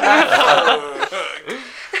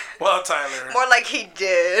 Well, Tyler. More like he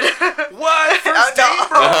did. What? First No. date,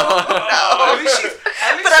 bro? No. At least But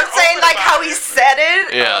I'm you're saying open like about how he it. said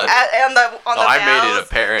it. Yeah. On the I made it vows.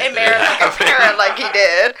 apparent. It made it like apparent like he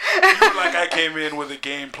did. You were like, I came in with a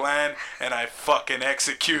game plan, and I fucking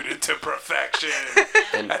executed to perfection.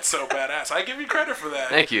 And- That's so badass. I give you credit for that.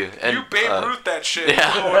 Thank you. And, You Babe Ruth that shit.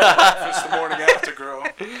 yeah. Going to breakfast the morning after, girl.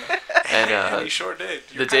 And And you sure did.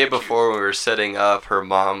 the You're day kinda before when we were setting up, her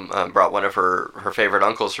mom brought one of her favorite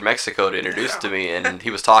uncles from Mexico to introduce to me, and he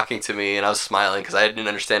was talking to me, and I was smiling because I didn't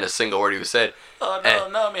understand a single word he was said. Oh,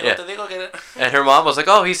 mijo, te digo que... And her mom was like,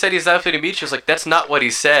 "Oh, he said he's happy to meet you." She was like, "That's not what he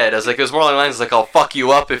said." I was like, "It was more along the lines like, I'll fuck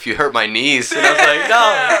you up if you hurt my knees." And I was like,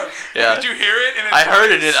 "No." Yeah. Did you hear it? In his I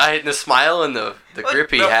heard it. voice? I had the smile and the grip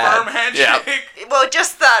he The had. firm handshake. Yeah. Well,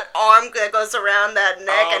 just that arm that goes around that neck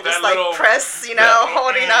Oh, and just that like little- press, you know, Yeah.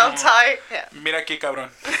 holding on tight. Yeah. Mira aquí, cabrón.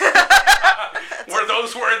 Were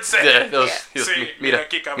those words said? Yeah, those. Yeah. He was, Sí, mira,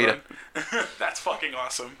 aquí, mira. cabrón. That's fucking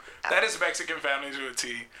awesome. That is Mexican families with a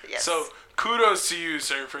T. Yes. So kudos to you,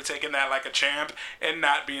 sir, for taking that like a champ and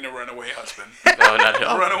not being a runaway husband. No, not at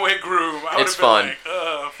all. Runaway groom. I It's would've been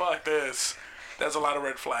fun. like, fuck this. That's a lot of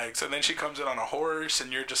red flags. And then she comes in on a horse,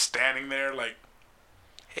 and you're just standing there like,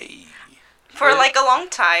 hey. For like a long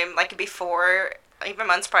time, like before, even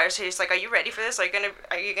months prior, so he's like, "Are you ready for this? Are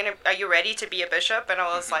you ready to be a bishop?" And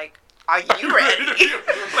I was like, "Are you ready?"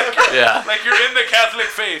 Yeah. Like you're in the Catholic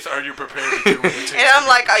faith. Are you prepared to do what it takes And to I'm be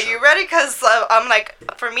like, a "Are bishop?" you ready?" Because I'm like,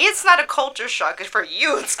 for me, it's not a culture shock. For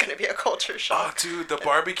you, it's gonna be a culture Oh, shock. dude, the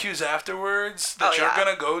barbecues afterwards that Oh, you're yeah.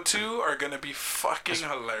 gonna go to are gonna be fucking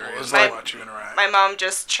hilarious was to like- watch you interact. My mom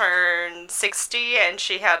just turned 60, and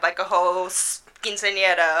she had like a whole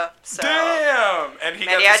quinceañera. So Damn! And he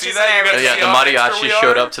got to Mariachis see and that. You got to Yeah, see the how extra mariachi we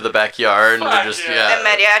showed are? up to the backyard and Fuck they're just yeah. the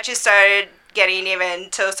mariachi started getting even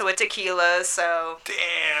toasted with tequila. So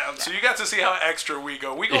Damn! So you got to see how extra we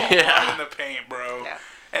go. We go Yeah. hard in the paint, bro. Yeah.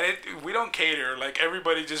 And we don't cater. Like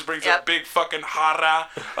everybody just brings a Yep. big fucking jarra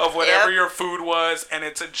of whatever Yep. your food was, and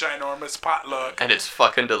it's a ginormous potluck. and it's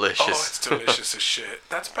fucking Oh, delicious. it's delicious as shit.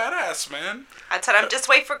 That's badass, man. I told him, just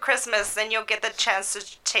wait for Christmas, then you'll get the chance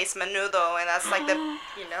to taste menudo, and that's like the,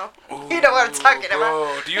 you know what I'm talking about.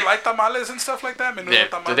 Bro, do you like tamales and stuff like that? Menudo Yeah,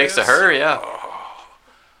 tamales? thanks to her, yeah.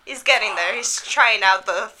 He's getting there. He's trying out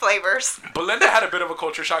the flavors. Belinda had a bit of a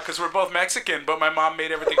culture shock because we're both Mexican, but my mom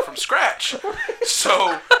made everything from scratch.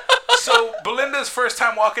 So Belinda's first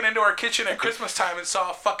time walking into our kitchen at Christmas time and saw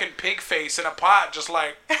a fucking pig face in a pot, just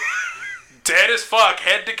like dead as fuck,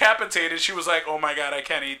 head decapitated. She was like, "Oh my god, I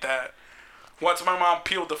can't eat that." Once my mom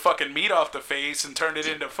peeled the fucking meat off the face and turned it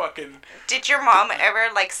into fucking Did your mom ever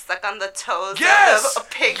like suck on the toes yes, of a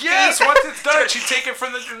pig? yes. feet? Once it's done, she'd take it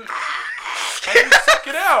from the and you suck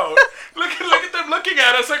it out. Look at them looking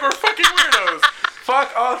at us like we're fucking weirdos.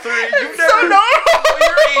 Fuck all three. You've never. So normal. Well,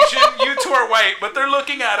 you're Asian, you two are white, but they're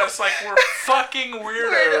looking at us like we're fucking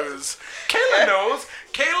weirdos. Kayla knows.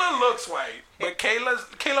 Kayla looks white, but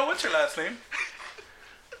Kayla, what's your last name?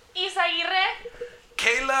 Isaguirre.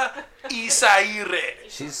 Kayla Isaire.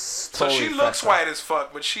 She's So totally she looks fucked up. white as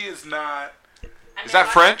fuck, but she is not. Is that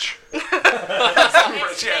French?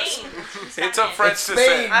 French, yes. It's a French It's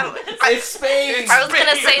descent. Spain. It's Spain. I was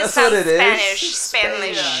gonna say That's some what it is. Spanish, Spain.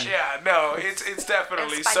 Spanish. Yeah, no, it's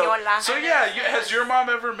definitely so. Española. So yeah, has your mom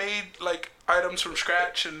ever made like items from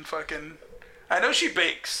scratch and fucking? I know she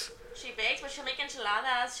bakes. She bakes, but she'll make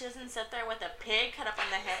enchiladas. She doesn't sit there with a pig cut up on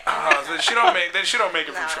the head. Then she don't make. Then she don't make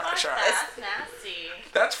it from No. scratch. All right. That's nasty.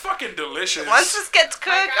 That's fucking delicious. Once this gets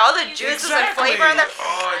cooked, all the juices and flavor in there.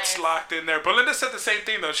 Oh, it's locked in there. Belinda said the same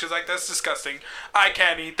thing though. She's like, "That's disgusting. I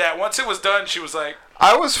can't eat that." Once it was done, she was like,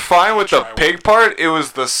 I was fine with the Try one. pig part. It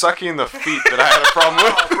was the sucking the feet that I had a problem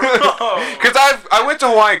Oh, with. Because I went to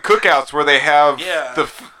Hawaiian cookouts where they have Yeah. the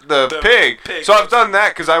pig. pig, So yes. I've done that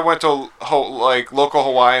because I went to like local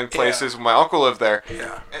Hawaiian places when my uncle lived there.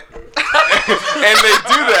 "Yeah." And they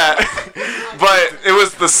do that. But it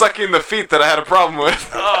was the sucking the feet that I had a problem with.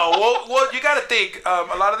 Oh well, you gotta think.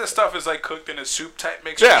 A lot of this stuff is like cooked in a soup type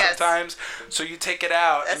mixture Yeah. Yes. sometimes. So you take it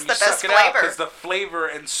out That's and you the suck best it out flavor. because the flavor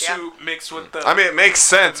and soup mixed with the. I mean, it makes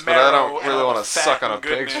sense, but I marrow don't really and want to fat suck on a and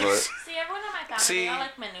pig's goodness. foot. See, everyone in my family, See- they all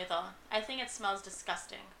like menudo. I think it smells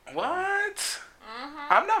disgusting. What?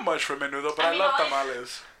 I'm not much for menudo, but I, I mean, love all I-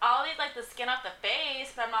 tamales. I'll eat like the skin off the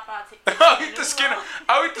face, but I'm not about to eat I'll eat the skin. menudo.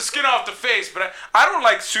 I'll eat the skin off the face, but I don't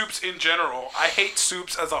like soups in general. I hate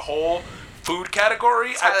soups as a whole food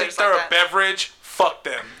category. I think Tyler's they're like a that. beverage. Fuck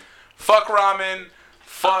them. Fuck ramen.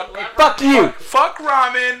 Fuck. Fuck you. Fuck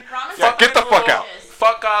ramen. Ramen's Yeah, get the fuck out.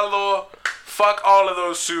 Fuck alo. Fuck all of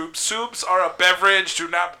those soups. Soups are a beverage. Do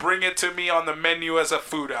not bring it to me on the menu as a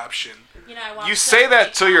food option. You know, I want You some say that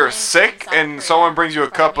like till you're ramen sick from South and Korea. someone brings you a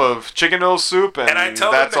cup Friday. of chicken noodle soup and And I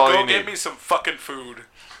tell them that's to all go you get need. me some fucking food.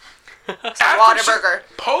 Whataburger.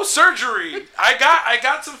 Post surgery, I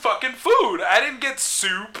got some fucking food. I didn't get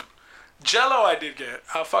soup. Jello, I did get.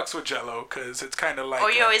 I fucks with Jello because it's kind of like.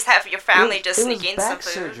 Or you always have your family just it was sneak in some back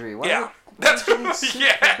food. surgery. Why Yeah. would That's you need soup for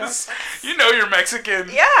yes. back? You know you're Mexican.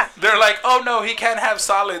 Yeah. They're like, oh no, he can't have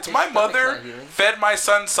solids. His My stomach's mother not healing. fed my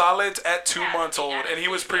son solids at 2 Yeah, months old, yeah, and he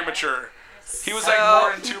was yeah. premature. He was like So-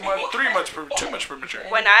 more than 2 months, 3 months, too much premature.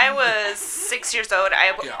 When I was 6 years old,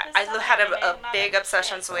 Yeah. I had a big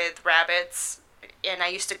obsession with rabbits, and I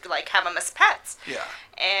used to like have them as pets. Yeah.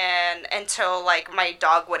 And until like my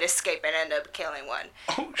dog would escape and end up killing one.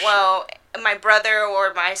 Oh shit. Well, my brother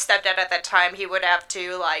or my stepdad at that time, he would have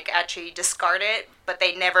to like actually discard it, but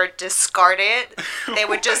they never discard it. They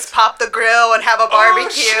would just pop the grill and have a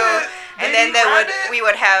barbecue, shit. and They then rabbit? we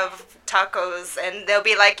would have tacos, and they'll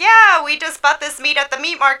be like, "Yeah, we just bought this meat at the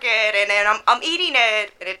meat market, and then I'm eating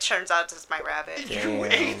it," and it turns out it's my rabbit. You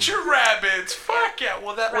Damn. ate your rabbits. Fuck yeah.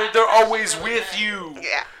 Well, that way Rabbits they're are always really with good. you.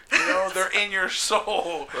 Yeah. You know, they're in your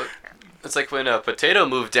soul. It's like when Potato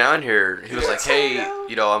moved down here. He was like, "Hey,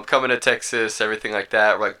 you know, I'm coming to Texas, everything like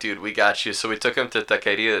that." We're like, "Dude, we got you." So we took him to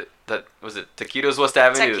Taqueria. That was it. Taquitos West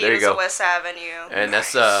Avenue. There you Taquitos go. West Avenue. And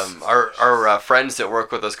that's our friends that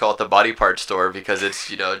work with us call it the body part store because it's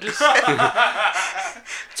just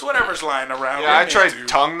It's whatever's lying around. Yeah, I We tried do.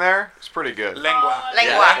 tongue there. It's pretty good. Lengua.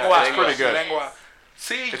 Lengua. Lengua. It's pretty good. Lengua.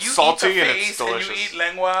 See, It's you salty eat the and it's face and you delicious. eat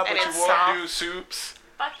lengua, but And you it's won't soft. do soups.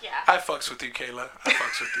 Fuck yeah. I fucks with you, Kayla. I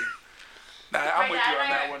fucks with you. Nah, I'm with you on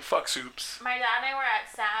that one. Fuck soups. My dad and I were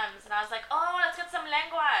at Sam's, and I was like, "Oh, let's get some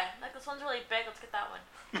lengua. Like this one's really big. Let's get that one."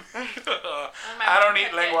 my I don't mom eat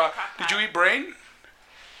cooked it in lengua. a crock Did you pot. eat brain?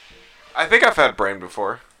 I think I've had brain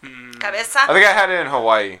before. Cabeza. I think I had it in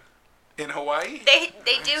Hawaii. In Hawaii? They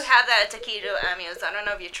do have that at Taquito Amigos. I don't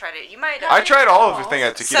know if you tried it. You might have. I tried all of the thing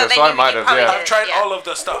at So Taquito, then so I you might have, probably yeah. I've tried Yeah. all of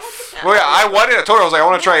the stuff. Well, yeah, I wanted. I told her I was like, I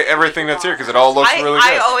want to try everything that's here because it all looks really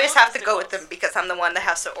I good. always have to go with them because I'm the one that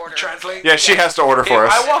has to order. Translate? Yeah, she has to order for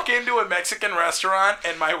If us. I walk into a Mexican restaurant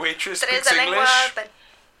and my waitress Tres speaks de lengua, English, then-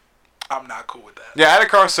 I'm not cool with that. Yeah, I had a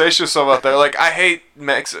conversation with someone out there. Like, I hate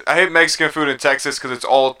Mexican food in Texas because it's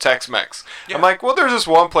all Tex-Mex. Yeah. I'm like, well, there's this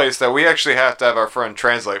one place that we actually have to have our friend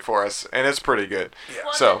translate for us, and it's pretty good. Yeah.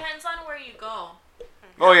 Well, So- it depends on where you go.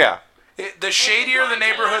 Oh yeah, The shadier the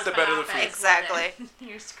neighborhood, the better the food. Exactly.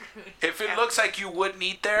 You're screwed. If it looks like you wouldn't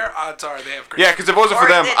eat there, odds are they have great yeah. Because if it wasn't for Or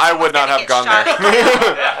them, that I would someone's not gonna have get gone shot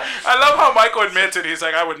there. I love how Michael admits it. He's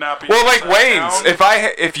like, I would not be. Well, like inside Wayne's.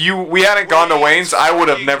 town. We hadn't gone to Wayne's, I would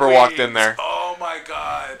have fucking never walked in Wayne's. there. Oh my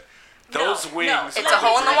god. Those No, wings. It's a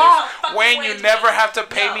hole in the wall. Wayne, you never have to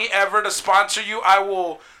pay me ever to sponsor you. I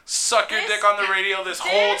will suck your This- dick on the radio this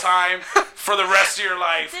whole time for the rest of your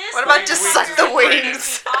life. What about Wayne's just wings suck is the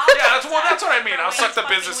greatest. wings? Yeah, that's what I mean. I'll suck the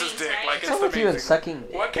business's dick. Like What's it's up with you and amazing. sucking?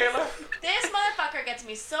 What, Kayla? This motherfucker gets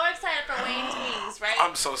me so excited for Wayne's wings, right?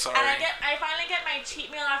 I'm so sorry. And I finally get my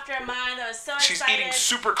cheat meal after a month. I was so She's excited. eating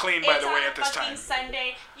super clean, by It's the way, on at this fucking time.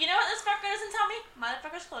 Sunday. You know what this fucker doesn't tell me?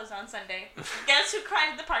 Motherfucker's closed on Sunday. Guess who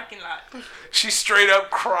cried in the parking lot? She straight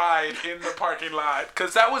up cried in the parking lot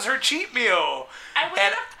because that was her cheat meal. I waited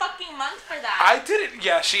And a fucking month for that. I didn't.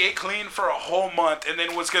 Yeah, she ate clean for a whole month and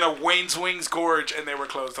then was gonna Wayne's Wings Gorge, and they were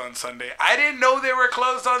closed on Sunday. I didn't know they were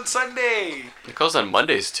closed on Sunday. it goes on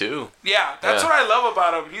Mondays too. Yeah, that's Yeah. what I love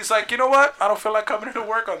about him. He's like, you know what? I don't feel like coming into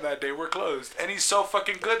work on that day. We're closed, and he's so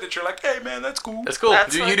fucking good that you're like, hey man, that's cool. That's cool.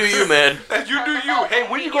 That's You what- do you, man. And you do you. Hey,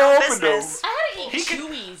 when you Your go open business. though, I had to He eat can-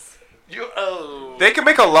 Chewies. you They can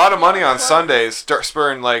make a lot of money on Sundays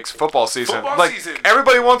during like football season. Football like season.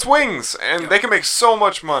 everybody wants wings, and they can make so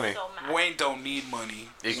much money. So mad. Wayne don't need money.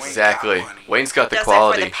 Wayne got Exactly. money. Wayne's got the Does it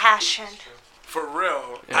quality. for the passion. For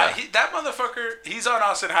real. Yeah. That motherfucker, he's on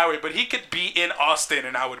Austin Highway, but he could be in Austin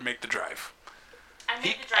and I would make the drive. I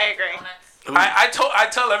made the I drive agree. donuts. I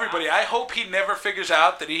tell everybody, I hope he never figures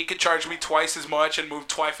out that he could charge me twice as much and move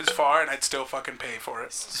twice as far and I'd still fucking pay for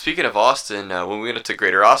it. Speaking of Austin, when we went to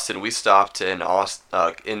Greater Austin, we stopped in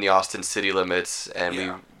the Austin city limits, and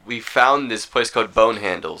Yeah. we found this place called Bone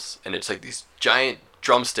Handles, and it's like these giant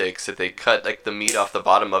drumsticks that they cut like the meat off the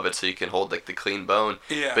bottom of it so you can hold like the clean bone.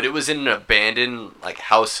 Yeah. But it was in an abandoned like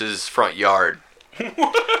house's front yard.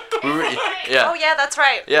 Yeah. Oh yeah, that's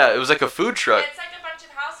right. Yeah, it was like a food truck. It's like a bunch of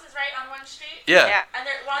houses right on one street. Yeah. Yeah. And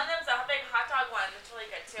one of them's a big hot dog one. It's really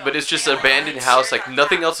good too. but it's just an abandoned house. Like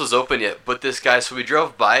nothing else was open yet. But this guy, so we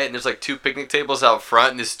drove by it, and there's like 2 picnic tables out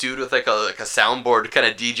front, and this dude with like a soundboard kind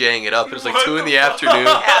of DJing it up. It was like 2 in the afternoon,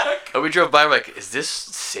 and we drove by. We're like, is this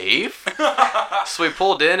safe? So we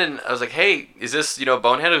pulled in, and I was like, hey, is this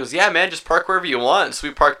Bonehead? He goes, yeah, man, just park wherever you want. So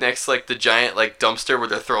we parked next to like the giant like dumpster where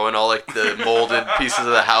they're throwing all like the molded pieces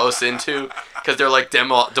of the house into, because they're like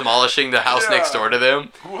demolishing the house next door to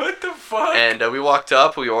them. What the fuck? And we walked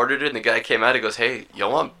up, we ordered it, and the guy came out. He goes, hey,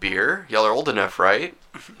 y'all want beer? Y'all are old enough, right?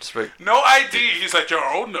 Like, no ID. He's like, you're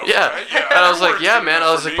old enough, yeah. right? Yeah. And I was like, yeah, man.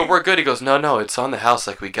 I was like, but we're good. He goes, no, it's on the house.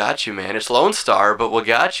 Like, we got you, man. It's Lone Star, but we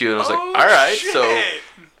got you. And I was like, all right. Shit. So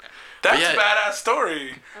that's a badass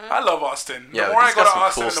story. I love Austin. Yeah, The more I he's go got to some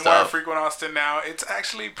Austin, cool the more I stuff. frequent Austin now, it's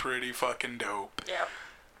actually pretty fucking dope. Yeah.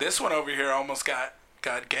 This one over here almost got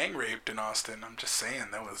gang raped in Austin. I'm just saying,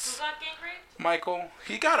 that Who was got gang raped? Michael.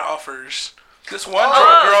 He got offers. This one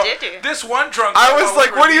drunk girl. did you? This one drunk girl. I was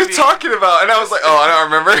like, what are you talking about? And I was like, oh, I don't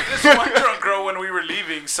remember. This one drunk girl, when we were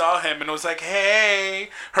leaving, saw him and was like, hey.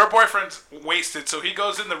 Her boyfriend's wasted, so he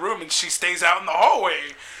goes in the room and she stays out in the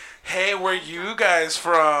hallway. Hey, where you guys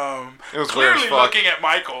from? It was weird Clearly as fuck. looking at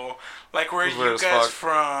Michael. Like, where It was weird you as guys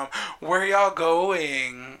fuck. from? Where y'all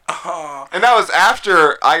going? And that was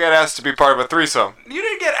after I got asked to be part of a threesome. You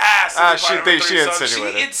didn't get asked to be she- part of a she threesome.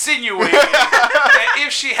 insinuated. She insinuated that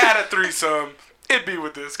if she had a threesome, it'd be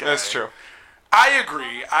with this guy. That's true. I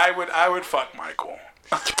agree. I would fuck Michael.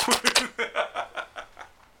 That's like the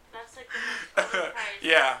most overpriced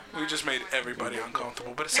Yeah, we just made everybody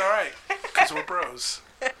uncomfortable, but it's alright, because we're bros.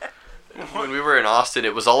 when we were in Austin,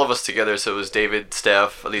 it was all of us together. So it was David,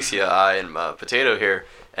 Steph, Alicia, I, and Potato here.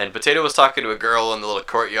 And Potato was talking to a girl in the little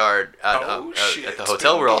courtyard at the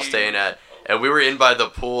hotel we're all staying at. And we were in by the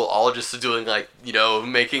pool, all just doing like,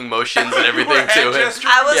 making motions and everything Hand to it. gestures.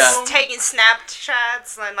 I was Yeah. taking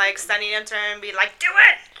Snapchats and like sending them to him and be like, do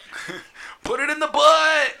it! Put it in the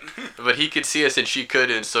butt. But he could see us and she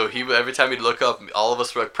couldn't. So every time he'd look up, all of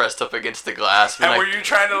us were like pressed up against the glass. And like, were you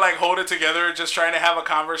trying to like hold it together, just trying to have a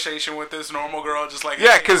conversation with this normal girl, just like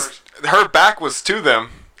Yeah, because her back was to them.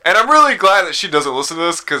 And I'm really glad that she doesn't listen to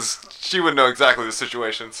this, because she would know exactly the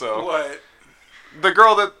situation. So what? the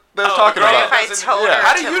girl that they're Oh, talking the girl about. that If I told her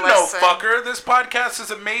How do to you know, listen. fucker? This podcast is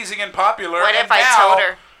amazing and popular. What and if I now told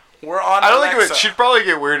her? We're on I don't think Alexa. she'd probably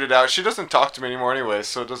get weirded out. She doesn't talk to me anymore anyway,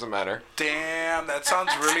 so it doesn't matter. Damn, that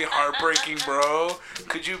sounds really heartbreaking, bro.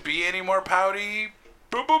 Could you be any more pouty?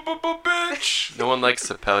 Boop, boop, boop, boop, bitch. no one likes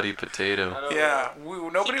a pouty potato. Yeah,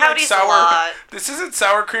 nobody He likes pouties a sour. lot. This isn't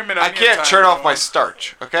sour cream and I onion can't time, turn off bro. my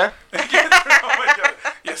starch, okay? Oh my god,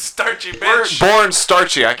 you starchy We're bitch. born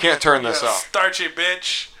starchy. I can't turn this You off. starchy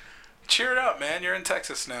bitch. Cheer it up, man. You're in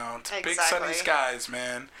Texas now. It's big sunny Exactly. skies,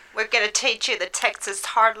 man. We're gonna teach you the Texas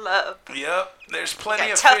hard love. Yep, there's plenty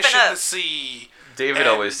gotta of toughen fish in up. the sea. David And-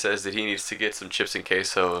 always says that he needs to get some chips and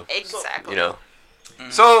queso. Exactly.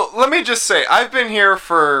 So let me just say, I've been here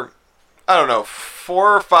for, I don't know,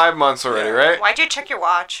 4 or 5 months already, Yeah. right? Why'd you check your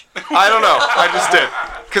watch? I don't know. I just did.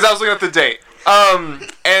 Because I was looking at the date.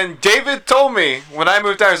 And David told me when I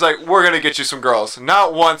moved down, he's like, we're going to get you some girls.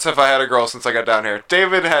 Not once have I had a girl since I got down here.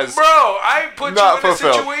 David has... Bro, I put Not you in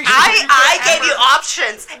fulfilled. a situation. I gave you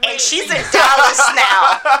options, and she's in Dallas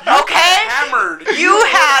now. Okay? Hammered. You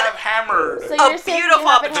had have hammered. So A you're saying you beautiful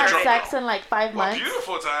haven't had opportunity. sex in like 5 A months?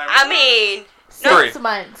 beautiful time. I mean, 6 3.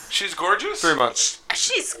 months. She's gorgeous. 3 months.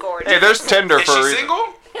 she's gorgeous. Hey, there's Tinder Is for a she reason. single?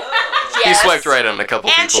 He Yes. swiped right on a couple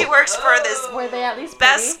And people. she works for this Were they at least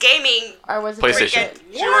best pretty? gaming. Or was it PlayStation.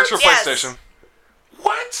 freaking- She works for Yes. PlayStation.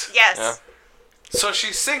 What? Yes. Yeah. So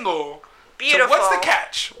she's single. Beautiful. So what's the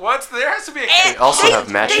catch? There has to be a And catch. They also have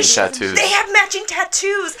matching they- tattoos. They have matching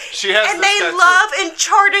tattoos. She has and this they tattoo. love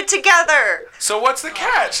Uncharted together. So what's the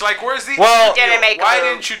catch? Like, where's the? Well- Didn't make a Why move.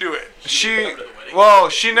 didn't you do it?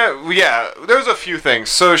 There's a few things.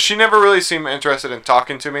 So she never really seemed interested in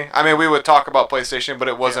talking to me. I mean, we would talk about PlayStation, but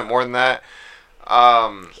it wasn't more than that.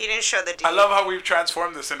 He didn't show the D. I love how we've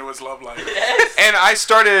transformed this into his love life. And I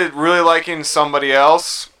started really liking somebody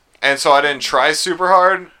else, and so I didn't try super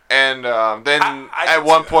hard. And then I at can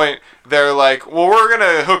one see that. point, they're like, well, we're going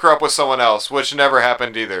to hook her up with someone else, which never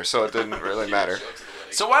happened either, so it didn't really matter.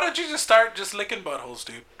 So why don't you just start just licking buttholes,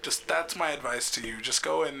 dude? That's my advice to you. Just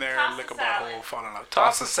go in there, Toss lick a a salad. butthole, fall in love.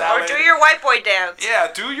 Toss a salad. Or do your white boy dance.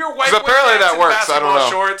 Yeah, do your white 'Cause boy apparently dance that in works, I don't basketball know.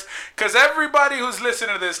 shorts. Because everybody who's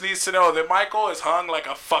listening to this needs to know that Michael is hung like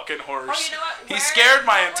a fucking horse. Oh, you know what? He Wear- scared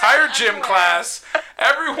my wear entire gym underwear. class.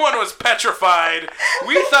 Everyone was petrified.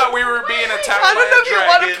 We thought we were being attacked I by don't know a if you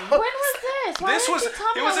wanna dragon. When was this? Why This didn't was you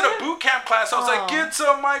tell me it was in I a would've- boot camp class. I was Oh. like, "Get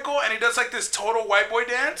some, Michael," and he does like this total white boy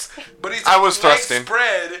dance, but he's I was legs thrusting.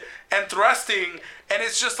 spread and thrusting, and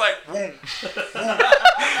it's just like, boom.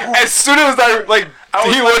 As soon as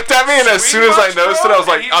he looked at me, and as soon as I noticed it, I was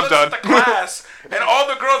like, I'm done. At the class, and all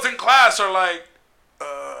the girls in class are like,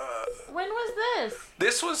 When was this?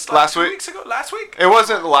 This was like Last 2 week. weeks ago. Last week? It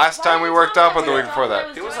wasn't the last time we worked out, but the week before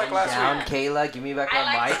that. It was like last Down, week. Kayla. Give me back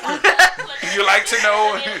my mic. You like to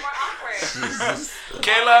know?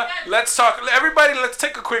 Kayla, let's talk. Everybody, let's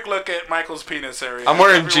take a quick look at Michael's penis area. I'm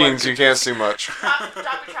wearing Everyone jeans. can You can't see much. Drop your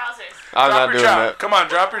trousers. I'm drop not your doing drop. that. Come on,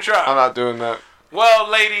 drop your drop. I'm not doing that. Well,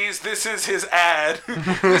 ladies, this is his ad.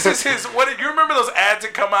 This is his. What? You remember those ads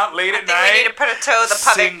that come out late at night? We need to put it to the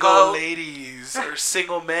public Single vote. ladies or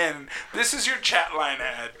single men. This is your chat line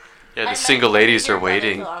ad. Yeah, the single ladies are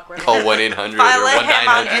waiting. Call 1-800 or Follow him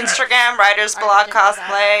on 1-900. Instagram, Writer's Block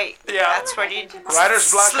Cosplay. Yeah. That's where you Writer's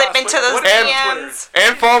Block slip Cosplay. into those What is your DMs.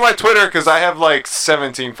 And follow my Twitter because I have like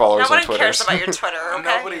 17 followers Nobody on Twitter. cares about your Twitter,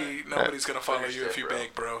 okay? Nobody's gonna follow you if you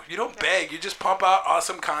beg, bro. You don't beg. You just pump out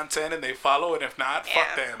awesome content and they follow. And if not, fuck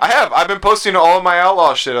Yeah. them. I've been posting all of my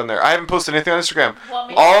outlaw shit on there. I haven't posted anything on Instagram. Well,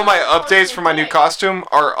 maybe All of my I'll post updates it for my new today. costume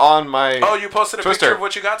are on my. Oh, you posted a Twister. picture of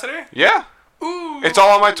what you got today? Yeah. Ooh. It's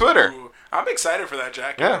all on my Twitter. I'm excited for that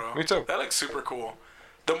jacket, Yeah, bro. me too. That looks super cool.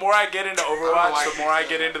 The more I get into Overwatch, the more I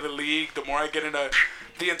get into the league, the more I get into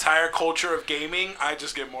the entire culture of gaming, I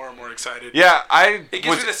just get more and more excited. Yeah, It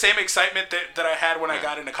gives me the same excitement that I had when I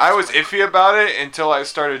got into I was cosplay. iffy about it until I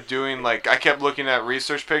started doing, like, I kept looking at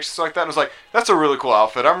research pictures like that, and I was like, that's a really cool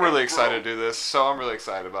outfit. I'm really excited to do this, so I'm really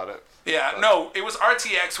excited about it. Yeah, no, it was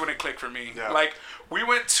RTX when it clicked for me. Yeah. Like, we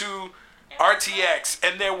went to RTX,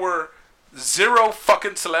 and there were 0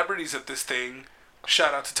 fucking celebrities at this thing.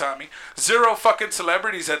 Shout out to Tommy. 0 fucking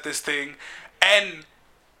celebrities at this thing, and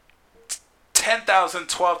 10,000,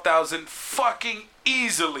 12,000 fucking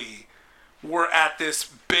easily were at this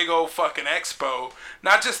big old fucking expo.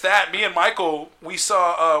 Not just that, me and Michael, we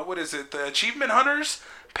saw the Achievement Hunters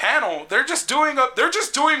panel. They're just doing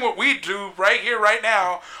what we do right here, right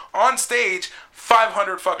now, on stage.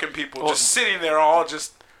 500 fucking people just sitting there, all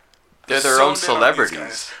just. They're their own zoned in on these celebrities.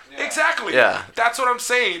 guys. Exactly. Yeah. That's what I'm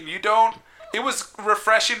saying. It was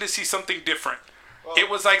refreshing to see something different. It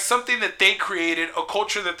was like something that they created, a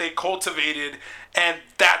culture that they cultivated, and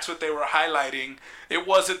that's what they were highlighting. It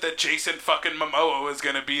wasn't that Jason fucking Momoa was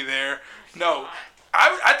going to be there. No.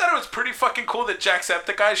 I thought it was pretty fucking cool that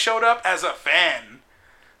Jacksepticeye showed up as a fan.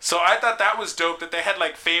 So I thought that was dope that they had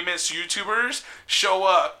like famous YouTubers show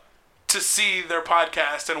up to see their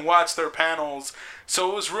podcast and watch their panels. So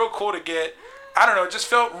it was real cool to get, I don't know, it just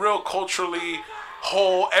felt real culturally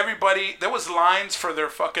whole. Everybody, there was lines for their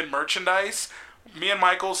fucking merchandise. Me and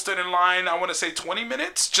Michael stood in line, I want to say 20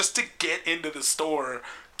 minutes just to get into the store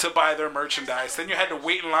to buy their merchandise. Then you had to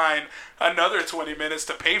wait in line another 20 minutes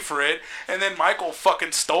to pay for it. And then Michael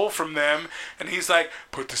fucking stole from them. And he's like,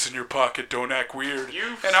 put this in your pocket, don't act weird.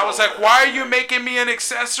 And I was like, why are you making me an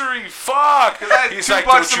accessory? Fuck. He's like,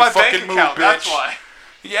 don't you fucking move, bitch. That's why.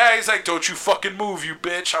 Yeah, he's like, don't you fucking move, you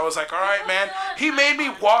bitch. I was like, all right, man. He made me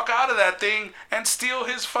walk out of that thing and steal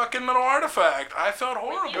his fucking little artifact. I felt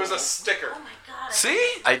horrible. It was a sticker. Oh my god.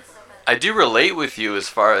 See? I do relate with you as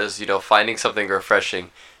far as, finding something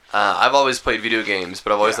refreshing. I've always played video games,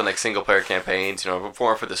 but I've always done like single player campaigns,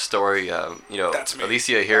 more for the story. That's me.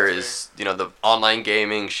 Alicia here is, the online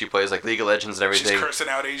gaming. She plays like League of Legends and everything. She's cursing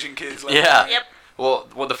out Asian kids. Like Yeah. Yep.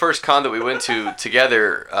 Well, the first con that we went to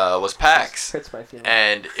together was PAX, Hurts my feelings.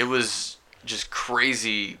 and it was just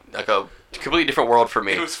crazy, like a completely different world for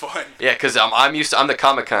me. It was fun. Yeah, because I'm the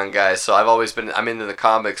Comic-Con guy, so I'm into the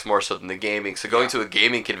comics more so than the gaming. So going to a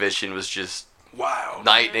gaming convention was just Wow.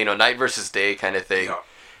 night versus day kind of thing.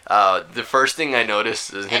 Yeah. The first thing I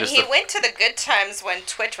noticed is And he went to the good times when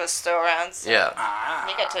Twitch was still around. So yeah.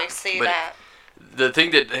 you got to see But- that. The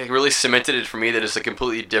thing that really cemented it for me that is a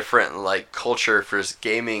completely different like culture for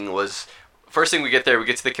gaming was first thing we get to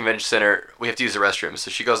the convention center, we have to use the restroom.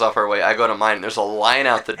 So she goes off our way, I go to mine, and there's a line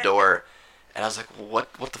out the door. And I was like,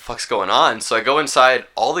 what the fuck's going on? So I go inside,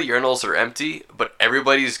 all the urinals are empty, but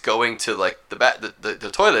everybody's going to like the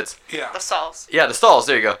toilets. Yeah. The stalls. Yeah, the stalls,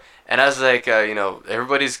 there you go. And I was like,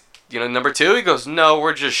 everybody's number 2? He goes, no,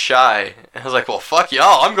 we're just shy. And I was like, well, fuck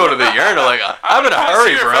y'all. I'm going to the urinal. Like, I'm in a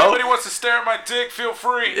hurry, If bro. anybody wants to stare at my dick, feel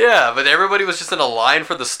free. Yeah, but everybody was just in a line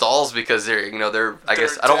for the stalls because they're I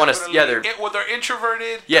guess, I don't want to, yeah, they're, They're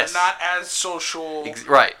introverted. Yes. They're not as social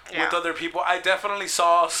right. with other people. I definitely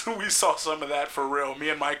we saw some of that for real. Me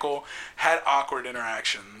and Michael had awkward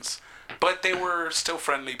interactions, but they were still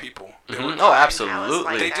friendly people. They were Oh, kind.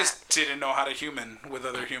 absolutely. They that. just didn't know how to human with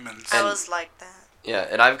other humans. I was like that. Yeah,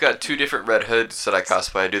 and I've got 2 different Red Hoods that I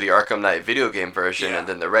cosplay. I do the Arkham Knight video game version and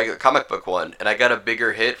then the regular comic book one. And I got a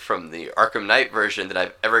bigger hit from the Arkham Knight version than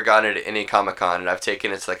I've ever gotten at any Comic-Con. And I've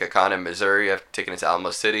taken it to like a con in Missouri. I've taken it to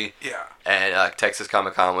Alamo City. Yeah. And Texas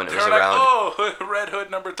Comic-Con when it was They're like, around. oh, Red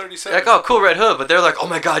Hood number 37. Like, oh, cool Red Hood. But they're like, oh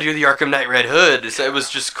my god, you're the Arkham Knight Red Hood. So it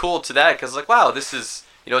was just cool to that because like, wow, this is...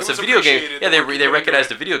 it's a video game. Yeah, they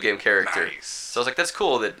recognized a video game character. Nice. So I was like, that's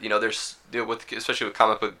cool that there's especially with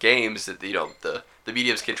comic book games that the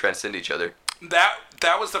mediums can transcend each other.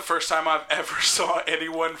 That was the first time I've ever saw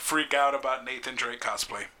anyone freak out about Nathan Drake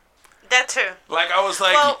cosplay. That too. Like I was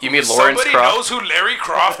like, you mean Lawrence somebody Croft? knows who Larry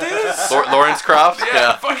Croft is? Lawrence Croft?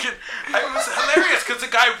 Yeah. Fucking, it was hilarious because the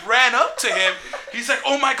guy ran up to him. He's like,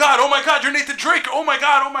 oh my god, you're Nathan Drake. Oh my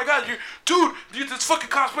god, dude, this fucking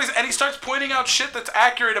cosplay. And he starts pointing out shit that's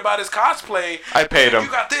accurate about his cosplay. I paid him. You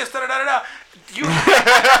got this, da da da da. You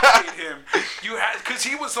had to pay him. Because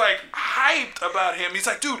he was like hyped about him. He's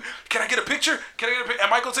like, dude, can I get a picture? And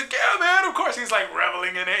Michael's like, yeah, man, of course. He's like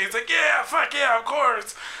reveling in it. He's like, yeah, fuck yeah, of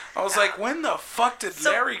course. I was like, when the fuck did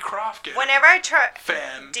Larry Croft get whenever I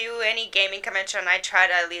do any gaming convention, I try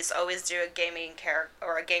to at least always do a gaming character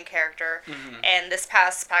or a game character. Mm-hmm. And this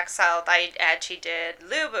past PAX South, I actually did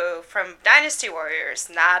Lubu from Dynasty Warriors.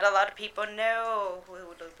 Not a lot of people know who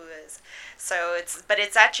Lubu is. So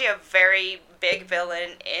it's actually a very big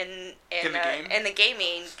villain in the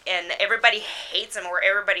gaming, and everybody hates him or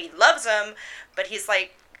everybody loves him, but he's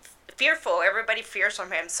like fearful. Everybody fears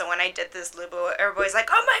from him. So when I did this Lubu, everybody's like,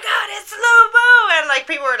 "Oh my God, it's Lubu!" And like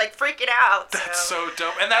people were like freaking out. That's so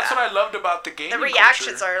dope, and that's what I loved about the gaming. The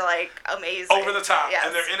reactions are like amazing, over the top, yes.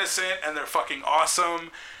 And they're innocent and they're fucking awesome.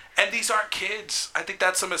 And these aren't kids. I think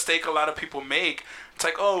that's a mistake a lot of people make. It's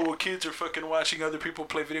like, oh, well, kids are fucking watching other people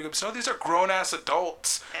play video games. No, these are grown-ass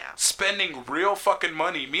adults spending real fucking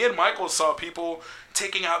money. Me and Michael saw people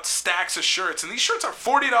taking out stacks of shirts, and these shirts are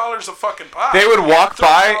 $40 a fucking pop. They would walk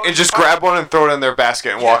by and just grab one and throw it in their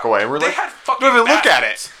basket and walk away. And we're like, had fucking don't even baskets. look at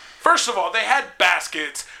it. First of all, they had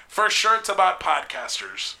baskets for shirts about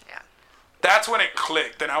podcasters. Yeah. That's when it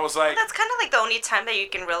clicked, and I was like... That's kind of like the only time that you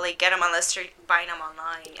can really get them unless you're buying them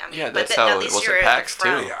online. I mean, yeah, that's how it was at PAX,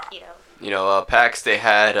 too. PAX, they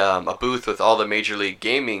had a booth with all the Major League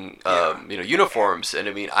Gaming, uniforms. And,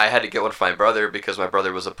 I mean, I had to get one for my brother because my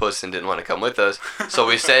brother was a puss and didn't want to come with us. So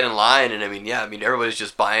we sat in line, and, everybody's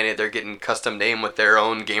just buying it. They're getting custom name with their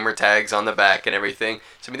own gamer tags on the back and everything.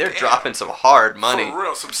 So, they're dropping some hard money. For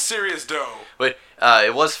real, some serious dough. But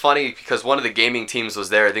it was funny because one of the gaming teams was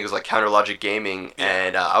there. I think it was like Counter Logic Gaming. Yeah.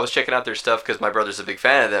 And I was checking out their stuff because my brother's a big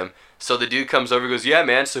fan of them. So the dude comes over and goes, yeah,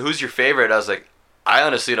 man, so who's your favorite? I was like, I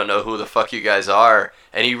honestly don't know who the fuck you guys are.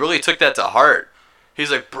 And he really took that to heart.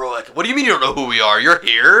 He's like, bro, like, what do you mean you don't know who we are? You're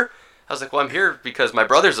here? I was like, well, I'm here because my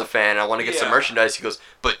brother's a fan. I want to get some merchandise. He goes,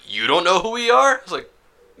 but you don't know who we are? I was like,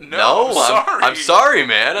 no, I'm sorry,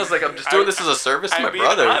 man. I was like, I'm just doing this as a service to my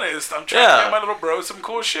brother. I'm being honest. I'm trying to get my little bro some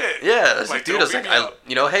cool shit. Yeah, I was like, dude, I was like,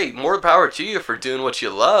 hey, more power to you for doing what you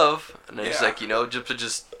love. And I was like,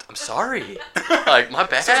 just, I'm sorry. Like, my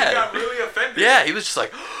bad. So he got really offended. Yeah, he was just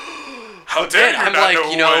like, how dare you I'm not like,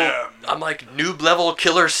 know who I am? I'm like noob level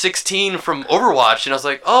killer 16 from Overwatch, and I was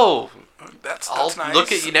like, oh, that's I'll nice.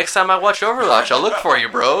 look at you next time I watch Overwatch. I'll look for you,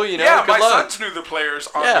 bro. Good my luck. sons knew the players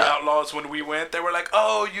on the Outlaws when we went. They were like,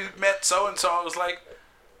 oh, you met so and so. I was like,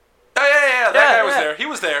 oh yeah, that guy was there. He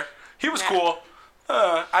was there. He was cool.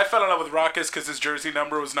 I fell in love with Raucus because his jersey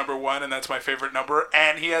number was number 1, and that's my favorite number.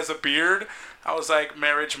 And he has a beard. I was like,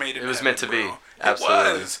 marriage made in It was heaven, meant to bro. be.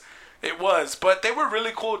 Absolutely. It was, but they were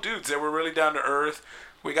really cool dudes. They were really down to earth.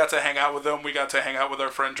 We got to hang out with them. We got to hang out with our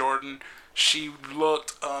friend Jordan. She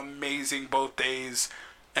looked amazing both days.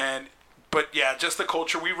 But yeah, just the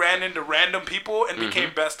culture. We ran into random people and became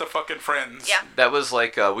best of fucking friends. Yeah. That was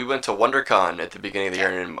like, we went to WonderCon at the beginning of the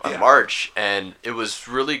year in March, and it was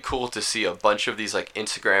really cool to see a bunch of these like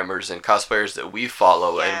Instagrammers and cosplayers that we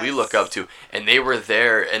follow and we look up to, and they were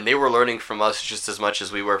there, and they were learning from us just as much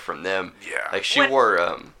as we were from them. Yeah. Like she wore...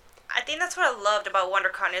 I think that's what I loved about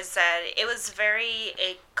WonderCon is that it was very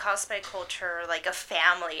a cosplay culture, like a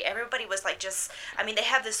family. Everybody was like they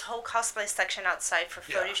have this whole cosplay section outside for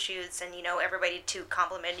photo shoots and, everybody to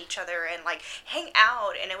compliment each other and like hang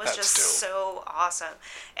out. And it was so awesome.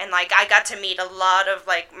 And like I got to meet a lot of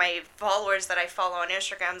like my followers that I follow on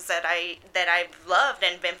Instagrams that I've loved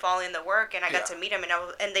and been following the work. And I got to meet them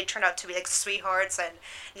and they turned out to be like sweethearts. And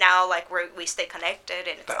now like we stay connected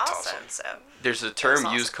and it's awesome. So there's a term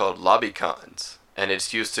used called lobby cons, and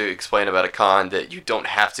it's used to explain about a con that you don't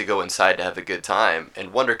have to go inside to have a good time,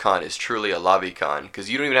 and WonderCon is truly a lobby con because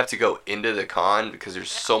you don't even have to go into the con because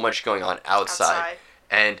there's so much going on outside.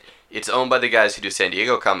 and it's owned by the guys who do San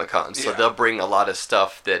Diego Comic-Con, so Yeah. they'll bring a lot of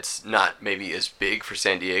stuff that's not maybe as big for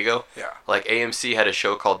San Diego. Yeah. Like AMC had a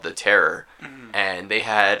show called The Terror, and they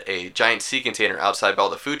had a giant sea container outside by all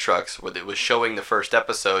the food trucks where it was showing the first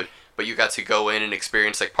episode, but you got to go in and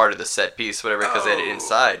experience like part of the set piece, whatever, because they had it Oh.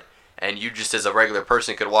 inside. And you just as a regular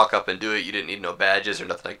person could walk up and do it. You didn't need no badges or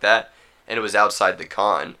nothing like that. And it was outside the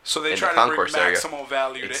con. So they in try the to bring concourse area. maximal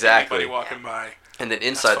value Exactly. to anybody walking by. And then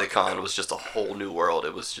inside the fucking con dope. was just a whole new world.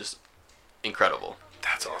 It was just incredible.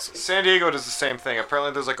 That's awesome. San Diego does the same thing.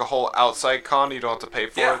 Apparently, there's like a whole outside con you don't have to pay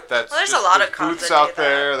for Yeah. it. That's Well, there's just, a lot of cons booths that out do that.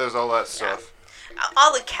 there. There's all that stuff.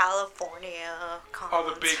 All the California cons. All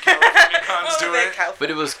the big California cons All the do big it. California- But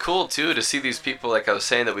it was cool too to see these people, like I was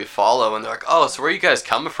saying, that we follow, and they're like, "Oh, so where are you guys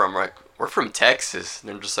coming from?" We're like, "We're from Texas." And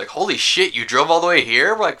they're just like, "Holy shit, you drove all the way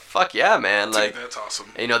here?" We're like, "Fuck yeah, man!" Like, Dude, that's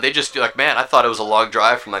awesome. you know, they just like, "Man, I thought it was a long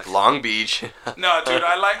drive from like Long Beach." No, dude,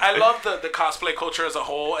 I love the cosplay culture as a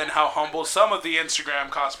whole and how humble some of the Instagram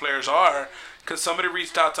cosplayers are. Because somebody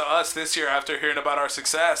reached out to us this year after hearing about our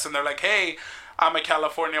success, and they're like, "Hey, I'm a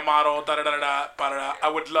California model. Da da da da da. I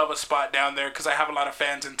would love a spot down there because I have a lot of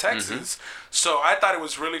fans in Texas." So I thought it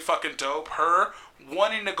was really fucking dope. Her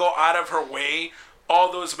wanting to go out of her way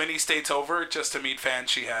all those many states over just to meet fans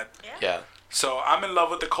she had. Yeah. So I'm in love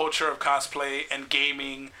with the culture of cosplay and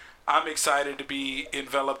gaming. I'm excited to be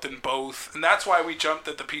enveloped in both. And that's why we jumped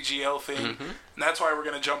at the PGL thing. And that's why we're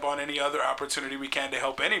going to jump on any other opportunity we can to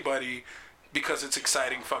help anybody because it's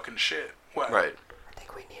exciting fucking shit. What? Right. I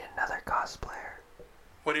think we need another cosplayer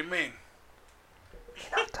What do you mean?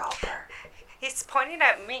 in October He's pointing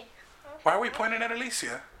at me. Why are we pointing at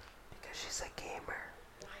Alicia? because she's a gamer.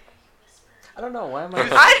 I don't know. Why am I?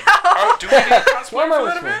 I know. Do we need a cosplay Why am I for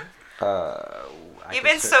that whispering? event? I You've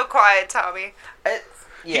can been say- so quiet, Tommy.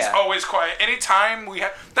 He's Yeah. always quiet. Anytime we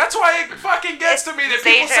have... That's why it fucking gets to me that He's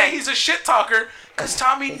people say Asian. he's a shit talker. Because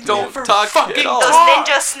Tommy Don't never talk fucking at all. Those talks.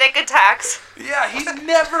 ninja sneak attacks. Yeah, he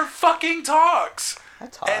never fucking talks. I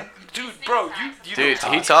talk. And dude, bro, you Dude,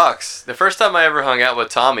 don't he talk. talks. The first time I ever hung out with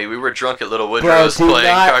Tommy, we were drunk at Little Bro, Woodrow's do playing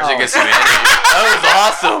not- Cards oh. Against Humanity. That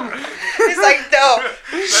was awesome. He's like, no,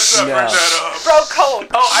 Let's not No. bring that up. bro, cold.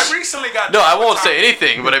 Oh, I recently got. No, drunk I with won't Tommy. say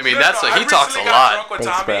anything, but I mean, that's what he I talks a recently got lot. drunk with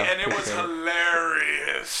Thanks, Tommy, bro. and it was Appreciate it.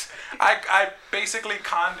 hilarious. I basically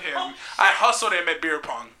conned him. I hustled him at beer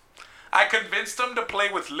pong. I convinced him to play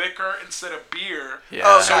with liquor instead of beer.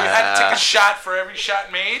 Yeah. So you had to take a shot for every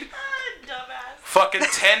shot made. Dumbass. Fucking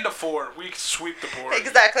 10-4. We sweep the board.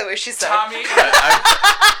 Exactly what she said. Tommy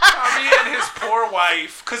and his poor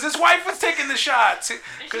wife, because his wife was taking the shots.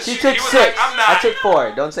 'Cause She he took was 6. like, I'm not. I took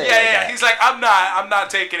 4. Don't say it Yeah, like yeah. that. He's like, I'm not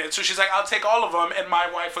taking it. So she's like, I'll take all of them. And my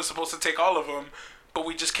wife was supposed to take all of them, but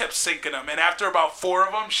we just kept sinking them. And after about 4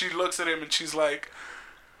 of them, she looks at him and she's like,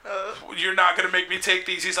 "You're not gonna make me take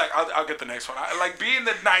these." He's like, "I'll get the next one." Like being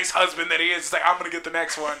the nice husband that he is, it's like, I'm gonna get the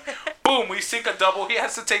next one. Boom, we sink a double. He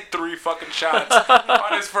has to take 3 fucking shots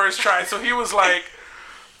on his first try. So he was like,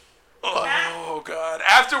 oh god.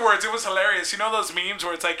 Afterwards, it was hilarious. You know those memes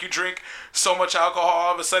where it's like you drink so much alcohol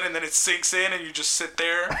all of a sudden, then it sinks in, and you just sit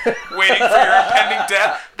there waiting for your impending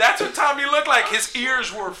death. That's what Tommy looked like. His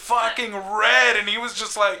ears were fucking red, and he was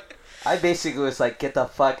just like. I basically was like, get the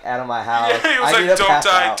fuck out of my house. Yeah, he was I need like, to don't pass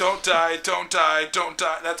die, out." don't die, don't die, don't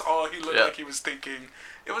die. That's all he looked Yeah. like he was thinking.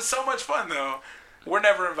 It was so much fun, though. We're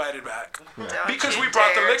never invited back. Don't Because you we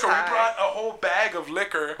brought the dare liquor. tie. We brought a whole bag of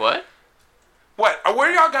liquor. What? What?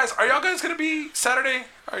 Where y'all guys? Are y'all guys going to be Saturday?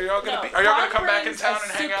 Are y'all going to be? Are y'all going to come back in town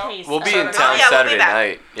and hang out? We'll be in Saturday town night? yeah, we'll be Saturday back.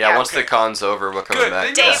 night. Yeah, Yeah. once the con's over, we're coming Good.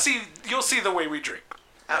 back. Then Yeah. you'll see the way we drink.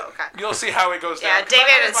 Oh, okay. You'll see how it goes down. Yeah, 'Cause I'm David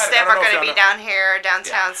not and invited. I Steph don't are know if going to y'all be know. down here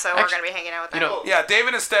downtown, Yeah. so we're going to be hanging out with them. You know, Yeah,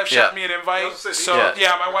 David and Steph Yeah. shot me an invite. So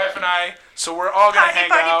Yeah. my wife and I. So we're all gonna Party, hang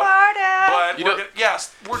party, out. party. But You we're know- gonna,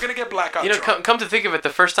 yes, we're gonna get blackout you know, drunk. come to think of it, the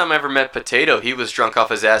first time I ever met Potato, he was drunk off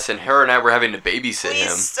his ass, and her and I were having to babysit him.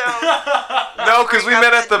 Please don't. No, because we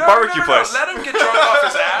met at the No, barbecue no. place. Let him get drunk off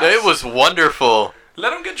his ass. It was wonderful.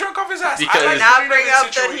 Let him get drunk off his ass. Because- I like Now putting bring him in up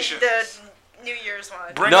the situations. New Year's one.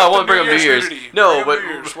 Bring No, up I the won't bring up New Year's. nudity. No, Bring but up New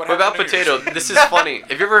Year's. What about happened to New Potato, Year's? this is funny.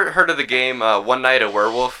 Have you ever heard of the game One Night a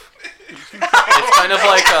Werewolf? It's kind of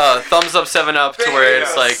like Thumbs Up 7 Up, to where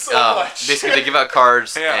it's Yeah, like so much. basically they give out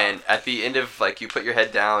cards, Yeah. and at the end of like you put your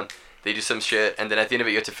head down, they do some shit, and then at the end of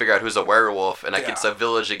it you have to figure out who's a werewolf, and like Yeah. it's a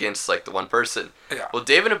village against like the one person. Yeah. Well,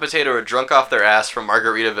 David and Potato are drunk off their ass from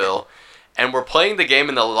Margaritaville, and we're playing the game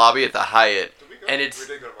in the lobby at the Hyatt. And it's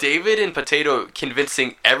David and Potato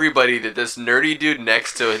convincing everybody that this nerdy dude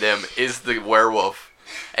next to them is the werewolf.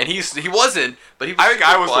 And he wasn't, but he was I think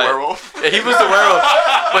super I was the quiet. werewolf. Yeah, he was the werewolf.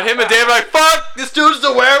 But him and David are like, fuck, this dude's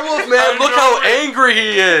the werewolf, man. I Look know how it. angry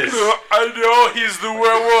he is. I know he's the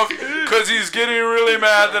werewolf. Because he's getting really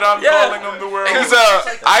mad that I'm calling him the werewolf.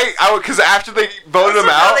 Because after they voted him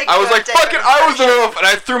out, I was like, fuck it, I was the werewolf. And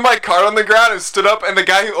I threw my card on the ground and stood up, and the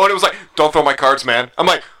guy who owned it was like, don't throw my cards, man. I'm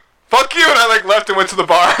like, fuck you, and I like left and went to the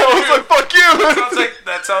bar. I was like, fuck you.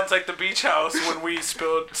 That sounds like the beach house when we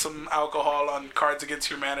spilled some alcohol on Cards Against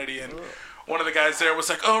Humanity, and one of the guys there was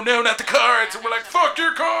like, oh no, not the cards, and we're like, fuck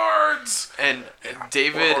your cards. And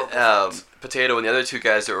David, Potato, and the other two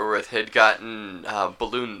guys that were with had gotten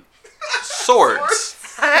balloon swords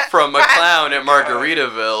from a clown at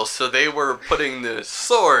Margaritaville, so they were putting the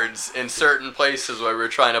swords in certain places while we were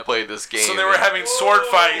trying to play this game. So they were having sword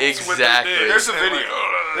fights. Exactly. There's a video.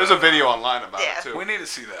 There's a video online about it too. We need to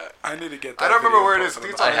see that. I need to get that. I don't remember where it video is. I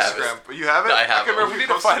think it's posted on I have Instagram. it. But you have it? No, I have it. We need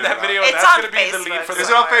to find that video. It's That's on going to be the lead for Facebook. this. Is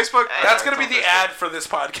it on Facebook? That's going to Yeah, be the ad for this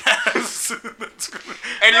podcast.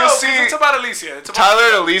 And you'll see it's about Alicia. It's about Tyler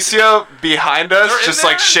and Alicia behind us, They're in just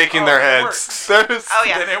there? like shaking Oh, their it heads. works. Oh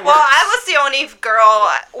yeah. Then it Well, works. I was the only girl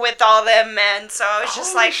with all them men, so I was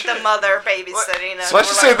just Holy like shit. the mother babysitting them. So let's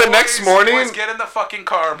just say the next morning. Boys, get in the fucking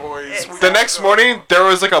car, boys. Exactly. The next morning, there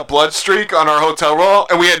was like a blood streak on our hotel wall,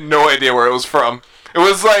 and we had no idea where it was from. It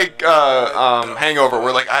was like Hangover.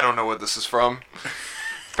 We're like, I don't know what this is from.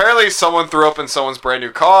 Apparently, someone threw up in someone's brand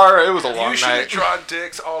new car. It was a long You should have night. drawn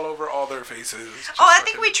dicks all over all their faces. Oh, I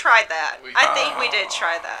think we tried that. I think we did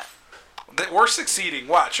try that. We're succeeding.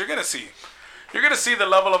 Watch, you're gonna see. You're gonna see the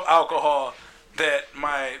level of alcohol that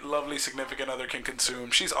my lovely significant other can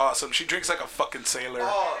consume. She's awesome. She drinks like a fucking sailor.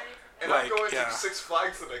 And I'm going to Six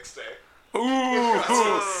Flags the next day. Ooh,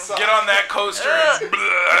 get on that coaster.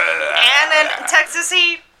 And in Texas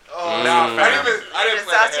Heat, Nah, fam. I he didn't was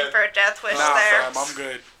play asking ahead. for a death wish Nah, there. fam. I'm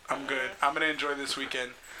good. I'm good. I'm gonna enjoy this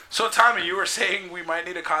weekend. So, Tommy, you were saying we might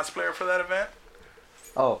need a cosplayer for that event?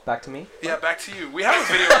 Oh, back to me? Yeah, back to you. We have a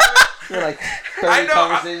video. You're like I 30 know.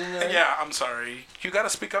 conversations already? Yeah, I'm sorry. You gotta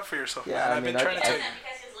speak up for yourself, Yeah, man. I I've mean, been trying to tell you.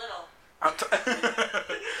 Because he's little.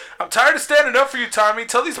 I'm tired of standing up for you, Tommy.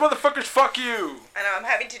 Tell these motherfuckers, fuck you. I know, I'm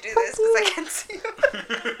having to do this because I can't see you.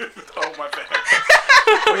 Oh, my bad.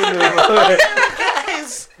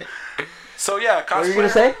 What So, yeah, cosplayer. were you gonna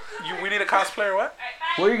say? We need a cosplayer, what?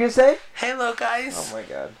 What were you gonna say? Hello, guys. Oh my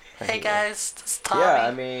god. I Hey, hate that. guys. This is Tommy. Yeah,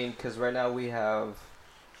 I mean, because right now we have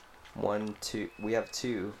we have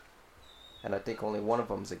two, and I think only one of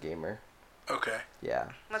them's a gamer. Okay. Yeah.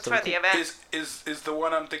 That's So for we the can- event. Is the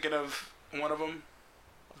one I'm thinking of one of them?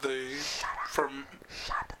 From...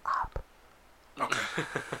 Shut up. Okay.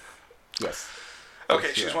 Yes. Okay,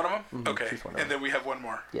 Yes, she's yeah. one of them? Mhm, Okay. she's one of And them. then we have one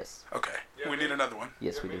more. Yes. Okay. We need another one.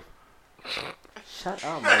 Yes, we do. Shut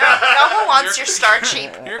up. No, Man. no one wants your star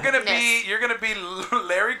cheap. You're gonna be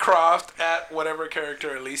Larry Croft at whatever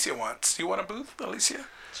character Alicia wants. You want a booth, Alicia?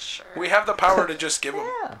 Sure. We have the power to just give them.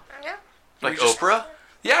 Yeah. Yeah. Like We just- Oprah?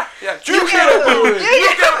 Yeah. You get a booth.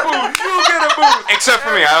 You get a booth. You get a booth. Except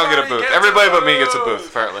for me, I don't get a booth. Gets Everybody a but me gets a booth. booth,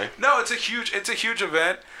 apparently. No, it's a huge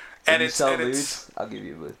event, and If you it's sell and it's. nudes, I'll give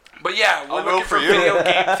you a booth. But yeah, we're I'll go looking for for you. video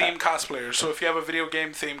game themed cosplayers. So if you have a video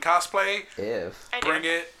game themed cosplay, If. I do. bring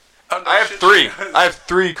it. Oh, no, I have shit, three. she does. I have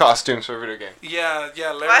 3 costumes for a video game. Yeah,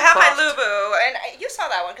 Larry Well, I have Croft. my Lubu, and you saw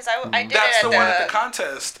that one because I did That's it the at one at the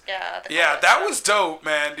contest. Yeah. The Yeah, contest. that was dope,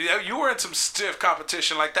 man. You were in some stiff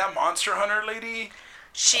competition, like that Monster Hunter lady.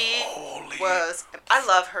 She Holy. was. I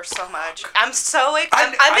love her so much. I'm so I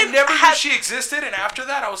excited. I've never knew she existed, and after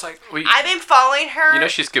that, I was like, I've been following her. You know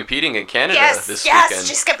she's competing in Canada yes, this yes, weekend.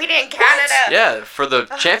 she's competing in Canada. Yeah, for the Oh,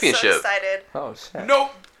 I'm championship. so excited. Oh shit.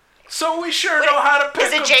 no. So we sure know how to pick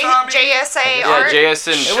Is it them, Tommy. JSA Yeah, art?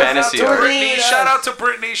 JSN was Fantasy not Art. Brittany, Yes. shout out to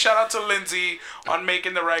Brittany, shout out to Lindsay on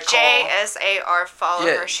making the right call. JSAR. Follow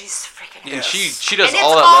Yeah. her. She's freaking. Yeah. And she Yes. does And it's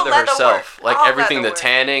all that all leather leather herself. work. Like All everything, leather the work.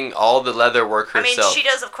 tanning, all the leather work I mean, herself. she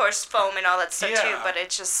does, of course, foam and all that stuff Yeah. too. But it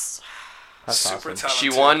just. That's Super awesome. talented. She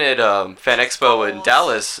won at Fan Expo in Balls.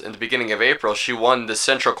 Dallas in the beginning of April. She won the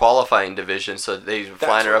Central qualifying division, so they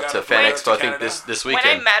flying her what up got to her Fan brought up Expo. to I think Canada. this When I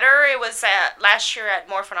weekend. met her, it was at last year at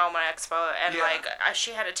Morphinoma Expo, and Yeah.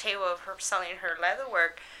 she had a table of her selling her leather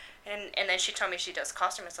work, and then she told me she does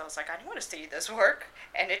costumes. So I was like, I want to see this work,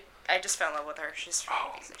 and I just fell in love with her. She's.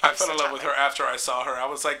 I fell in love with her after I saw her. I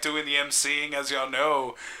was like doing the emceeing, as y'all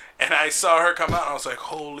know, and I saw her come out, and I was like,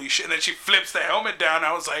 holy shit. And then she flips the helmet down,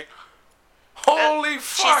 I was like, holy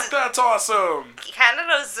fuck, that's awesome.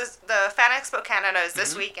 Canada's the Fan Expo Canada is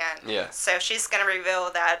this weekend. Yeah. So she's gonna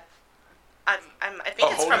reveal that. I think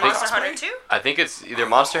Oh, it's holy from Monster cosplay? Hunter too. I think it's either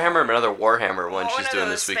Monster Hammer or another Warhammer one One she's of doing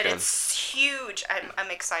those, this weekend. But it's huge.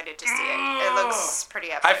 I'm excited to see it. It looks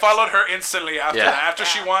pretty epic. I followed her instantly after Yeah. that. After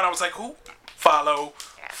she Yeah. won, I was like, follow.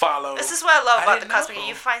 Yeah. Follow. This is what I love I about the didn't cosplay. know.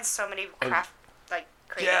 You find so many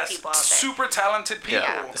creative people out there. Super talented people.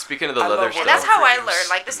 Yeah. Speaking of the leather stuff. And that's how I learned.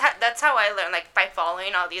 Like that's how I learned. Like by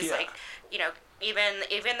following all these like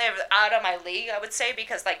even they're out of my league, I would say,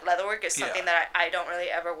 because like leatherwork is something that I don't really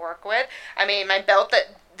ever work with. I mean, my belt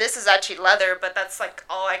this is actually leather, but that's like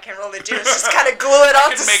all I can really do is just kind of glue it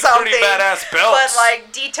onto something. I can make pretty badass belts. But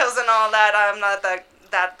like details and all that, I'm not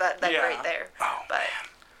that great there. Oh, but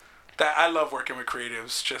I love working with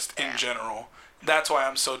creatives just in general. That's why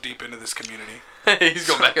I'm so deep into this community. He's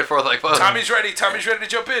going back and forth like, whoa. Tommy's ready to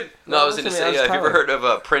jump in. No, I was going to say, have you ever heard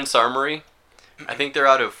of Prince Armory? I think they're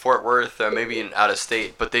out of Fort Worth, or maybe out of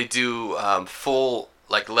state, but they do full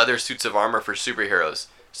like leather suits of armor for superheroes.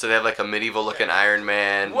 So they have like a medieval looking Iron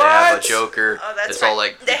Man. What? They have a Joker. Oh, that's it's right. all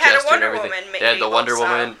like they had a and Wonder everything. Woman. They had the Wonder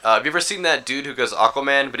Woman. Have you ever seen that dude who goes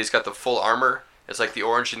Aquaman, but he's got the full armor? It's like the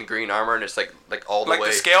orange and green armor, and it's like all the way.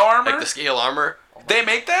 Like the scale armor? Like the scale armor. They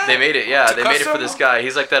make that? They made it, yeah. It's a They made it for custom? this guy.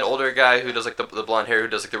 He's like that older guy who does like the blonde hair, who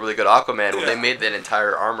does like the really good Aquaman. Well, they made that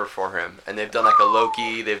entire armor for him, and they've done like a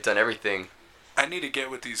Loki. They've done everything. I need to get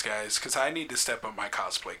with these guys because I need to step up my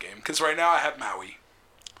cosplay game. Because right now I have Maui.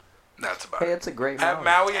 That's about it. Hey, it's a great I have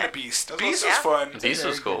Maui and a Beast. Beast was fun. Beast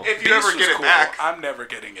was cool. If you ever get it back. I'm never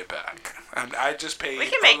getting it back. And I just paid We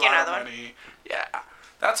can make a lot another of one. money. Yeah.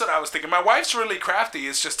 That's what I was thinking. My wife's really crafty.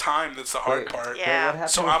 It's just time that's the hard part. Yeah.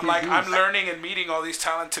 So I'm like, I'm learning and meeting all these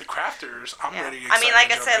talented crafters. I'm ready to I mean,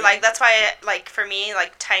 like I jump said, in. like that's why, like for me,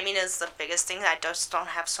 like timing is the biggest thing. I just don't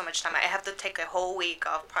have so much time. I have to take a whole week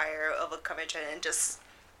off prior of a convention and just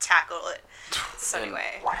tackle it. So And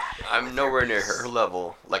anyway, I'm nowhere near her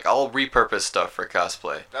level. Like, I'll repurpose stuff for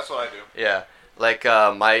cosplay. That's what I do. Yeah. Like,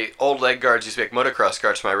 my old leg guards used to make motocross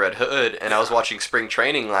guards for my Red Hood, and I was watching spring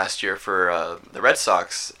training last year for the Red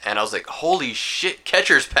Sox, and I was like, holy shit,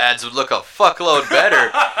 catcher's pads would look a fuckload better.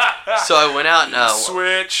 So I went out and...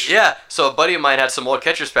 Switch. Yeah, so a buddy of mine had some old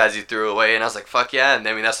catcher's pads he threw away, and I was like, fuck yeah, and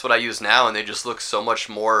I mean, that's what I use now, and they just look so much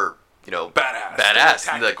more, badass,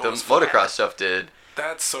 like the motocross stuff did.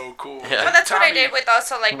 That's so cool. Yeah. well, that's what I did with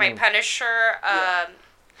also like my Punisher.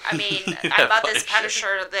 I mean, I bought this Punisher.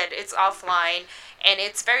 Punisher that it's offline, and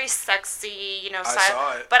it's very sexy, I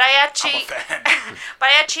saw it. But I I'm actually, a fan. but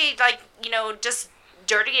I actually like just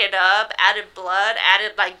dirtied it up, added blood,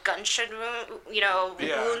 added like gunshot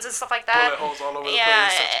wounds and stuff like that. Bullet holes all over the place.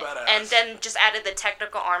 That's badass. And then just added the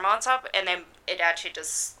technical armor on top, and then it actually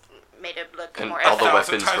just made it look And more. all the epic.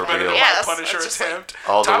 weapons times were better real. than Yeah, my that's Punisher just like- attempt.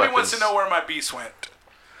 All the Tommy wants to weapons. know where my beast went.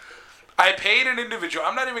 I paid an individual.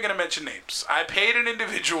 I'm not even gonna mention names. I paid an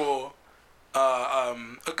individual a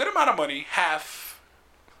good amount of money, half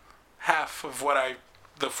of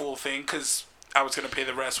the full thing, because I was gonna pay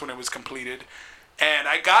the rest when it was completed. And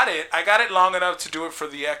I got it long enough to do it for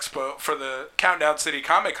the expo, for the Countdown City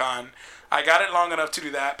Comic Con. I got it long enough to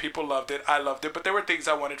do that. People loved it. I loved it. But there were things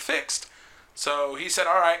I wanted fixed. So he said,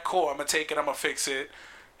 all right, cool. I'm going to take it. I'm going to fix it.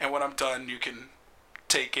 And when I'm done, you can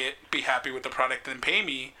take it, be happy with the product, and pay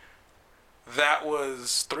me. That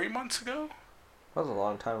was 3 months ago. That was a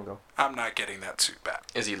long time ago. I'm not getting that suit back.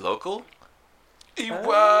 Is he local?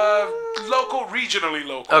 Local, regionally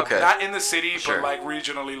local. Okay. Not in the city, Sure. but like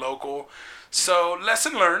regionally local. So,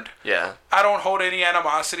 lesson learned. Yeah. I don't hold any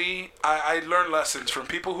animosity. I learn lessons from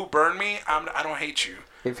people who burn me. I don't hate you.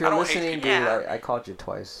 If I you're don't hate listening, people. dude, Yeah. I called you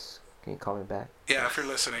twice. Can you call me back? Yeah, if you're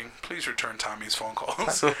listening, please return Tommy's phone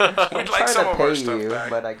calls. I'm We'd like trying some to of our pay stuff you, back.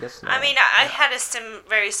 but I guess not. I mean, I had a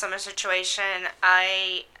very similar situation.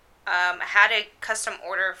 I had a custom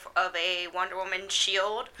order of a Wonder Woman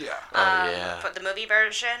shield. Yeah. For the movie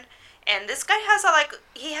version. And this guy has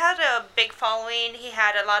he had a big following. He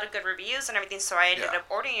had a lot of good reviews and everything. So I ended up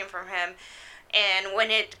ordering it from him. And when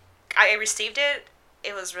I received it,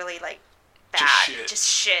 it was really like bad, just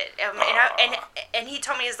shit. And he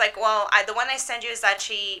told me, he's like, well, the one I send you is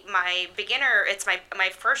actually my beginner. It's my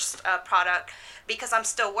first product because I'm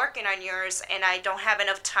still working on yours and I don't have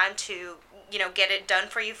enough time to get it done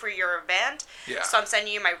for you for your event. Yeah. So I'm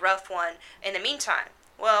sending you my rough one in the meantime.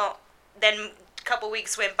 Well, then a couple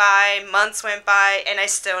weeks went by, months went by, and I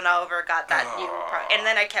still never got that new product. And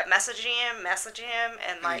then I kept messaging him,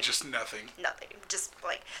 and like just nothing. Just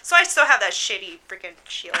like, so I still have that shitty freaking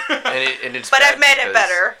shield. And it's But bad I've made it because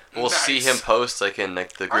better. We'll see him post like in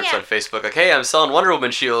like the groups yeah. on Facebook, like, "Hey, I'm selling Wonder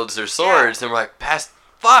Woman shields or swords," and we're like,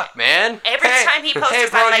 fuck, man." Every time he posts, hey,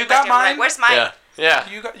 bro, I'm like, you got mine? "Where's mine?" Yeah.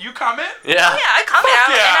 You comment? Yeah. Yeah, I comment out,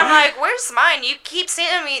 yeah. and I'm like, "Where's mine?" You keep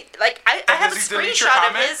sending me like I have a does he delete your screenshot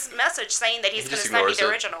of comment? his message saying that he's He gonna just send me ignores the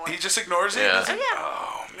it. original one. He just ignores it? Yeah. Does he? Oh, yeah.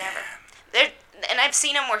 Oh, man. Never. And I've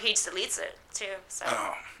seen him where he deletes it too. So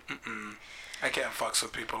Oh, I can't fucks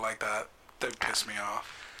with people like that. They piss me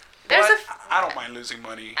off. there's But I don't mind losing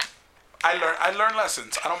money. I learn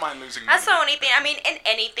lessons. I don't mind losing That's money. the only thing. I mean, in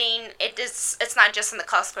anything, it's not just in the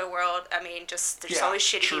cosplay world. I mean, just there's always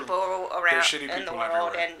shitty people around in the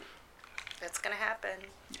world, and it's gonna happen.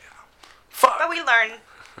 Yeah. Fuck. But we learn.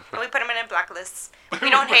 And we put them in blacklists. We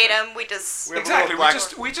don't hate them. We just exactly.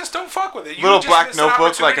 We just don't fuck with it. You little just black miss an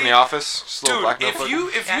notebook like in opportunity. The Office. Just a little Dude, black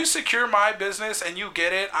notebook. if you secure my business and you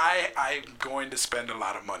get it, I'm going to spend a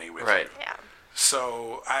lot of money with Right. you. Yeah.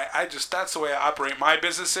 So I just that's the way I operate my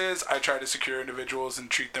businesses. I try to secure individuals and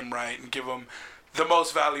treat them right and give them the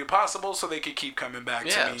most value possible so they can keep coming back to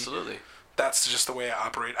me. Yeah, absolutely. That's just the way I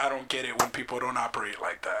operate. I don't get it when people don't operate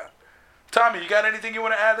like that. Tommy, you got anything you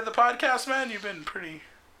want to add to the podcast, man? You've been pretty...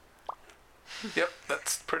 Yep,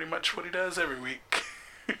 that's pretty much what he does every week.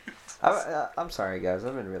 I'm sorry, guys.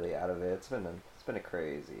 I've been really out of it. It's been a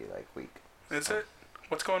crazy week. Is it?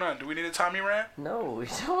 What's going on? Do we need a Tommy rant? No, we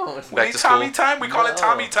don't. We Back need to Tommy school? time? We call it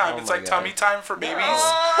Tommy No. time. Oh It's my like God. Tommy time for babies.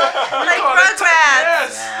 Oh, We like call it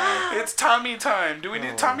Rugrats. Yes. It's Tommy time. Do we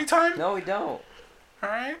need Tommy time? No, we don't. All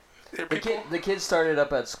right. There The kid started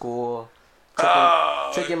up at school.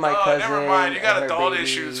 Taking my never cousin mind. You got and her adult baby.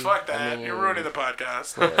 issues. Fuck that. I mean, You're ruining the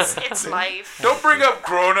podcast. Yeah. It's life. Don't bring up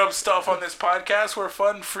grown-up stuff on this podcast. We're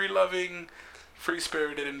fun, free-loving,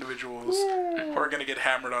 free-spirited individuals who are going to get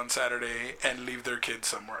hammered on Saturday and leave their kids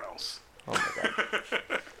somewhere else. Oh my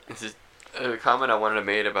God. A comment I wanted to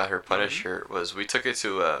make about her Punisher was we took it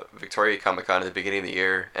to Victoria Comic Con at the beginning of the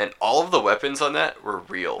year, and all of the weapons on that were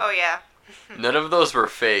real. Oh yeah. None of those were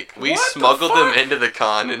fake. We What the smuggled them fuck? into the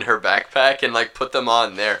con in her backpack and put them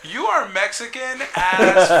on there. You are Mexican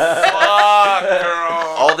as fuck,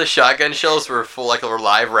 girl. All the shotgun shells were full, were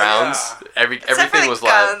live rounds. Yeah. Everything was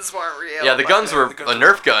live. Guns weren't real. Yeah, the guns were the guns were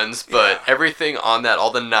Nerf guns, but Yeah. everything on that,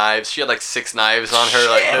 all the knives, she had 6 knives on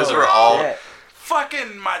her. Shit, Those were bro. all. Yeah.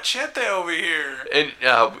 Fucking machete over here. And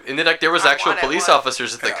then there was I actual wanted police one.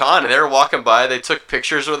 officers at the con, and they were walking by. They took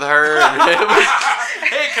pictures with her. And it was,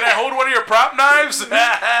 Hey, can I hold one of your prop knives?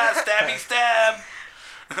 Stabby stab.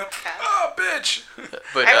 Oh, bitch.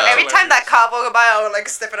 but Every time that cop will go by, I would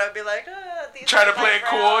step it up and be like, these Try are to play it my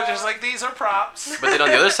cool, bros. just like these are props. But then on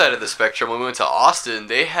the other side of the spectrum, when we went to Austin,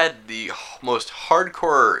 they had the most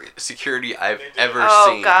hardcore security I've ever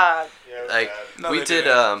Oh seen. God. No, We they did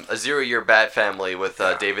didn't. a 0-year bat family with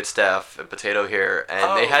David Staff and Potato here,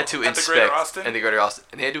 and they had to at the Greater inspect Austin? in the Greater Austin,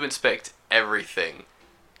 and they had to inspect everything.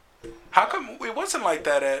 How come it wasn't like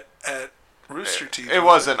that at Rooster Teeth? It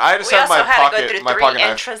wasn't. I just We had also my had to go pocket, through my 3 pocket knife.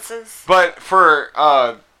 entrances. But for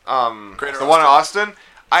Greater the one in Austin,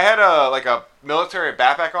 I had a military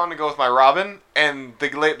backpack on to go with my Robin, and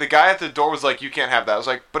the guy at the door was like, "You can't have that." I was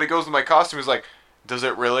like, "But it goes with my costume." He's like, "Does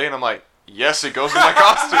it really?" And I'm like, "Yes, it goes with my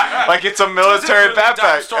costume. It's a military really,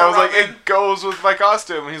 backpack." Dr. I was like, Robin? "It goes with my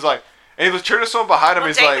costume." And he's like, and he was turning to someone behind him. Well,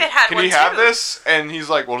 He's David like, had "Can one he have too." this?" And he's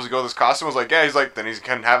like, "Well, does it go with his costume?" I was like, "Yeah." He's like, "Then he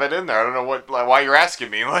can have it in there." I don't know why you're asking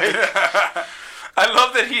me. I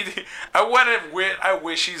love that I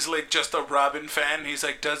wish he's just a Robin fan. He's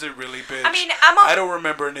like, does it really, bitch? I mean, I don't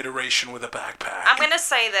remember an iteration with a backpack. I'm gonna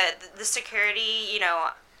say that the security,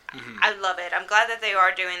 I love it. I'm glad that they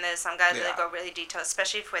are doing this. I'm glad that Yeah. they go really detailed,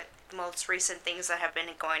 especially with most recent things that have been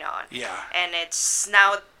going on. Yeah. And it's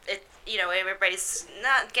now everybody's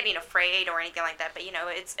not getting afraid or anything like that, but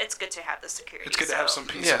it's good to have the security. It's good to have some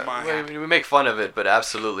peace of Yeah, mind. we make fun of it, but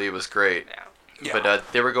absolutely it was great. Yeah. Yeah.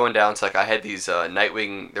 But they were going down to I had these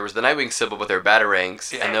Nightwing. There was the Nightwing symbol with their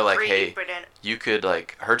batarangs, Yeah. and they're like, Really "Hey, brilliant. you could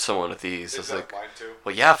hurt someone with these." I was like, mine too?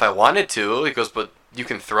 "Well, yeah, if I wanted to." He goes, "But you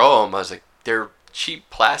can throw them." I was like, "They're cheap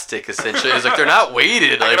plastic, essentially." He's like, "They're not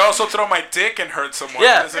weighted." I Like, could also throw my dick and hurt someone.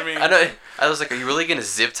 yeah, Doesn't mean... I know. I was like, "Are you really gonna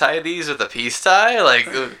zip tie these with a peace tie?"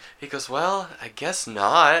 He goes, "Well, I guess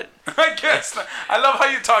not." I guess not. I love how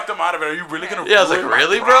you talked them out of it. Are you really gonna? Yeah, I was like, ruin my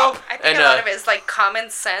 "Really, bro?" prop? I think a lot of it is common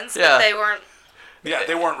sense, yeah. but they weren't. Yeah,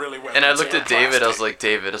 they weren't really weapons. And I looked they were at David. I was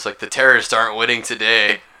plastic. like, "The terrorists aren't winning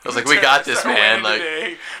today." I was like, "We got this, Terrorists man!" are winning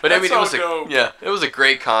today. But I That's mean, it was so dope. it was a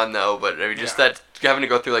great con though. But I mean, just Yeah. that having to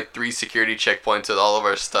go through 3 security checkpoints with all of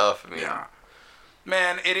our stuff. I mean, Yeah,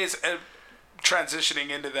 man, it is transitioning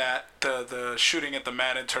into that the shooting at the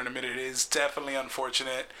Madden tournament. It is definitely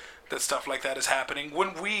unfortunate that stuff like that is happening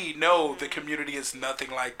when we know the community is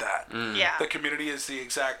nothing like that. Yeah. The community is the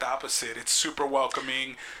exact opposite. It's super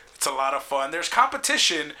welcoming. It's a lot of fun. There's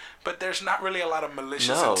competition, but there's not really a lot of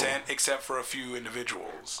malicious No. intent except for a few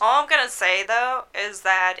individuals. All I'm gonna say though is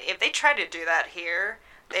that if they try to do that here,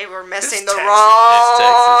 they were missing It's the Texas.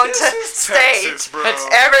 wrong This is state. Texas, bro.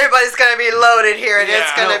 Everybody's gonna be loaded here, and it's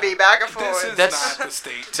Yeah. gonna be back and This forth. is That's- not the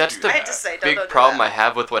state. That's to the do I hate that. to say, don't big do problem that. I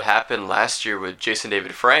have with what happened last year with Jason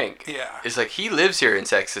David Frank. Yeah. Is like he lives here in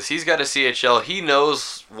Texas. He's got a CHL. He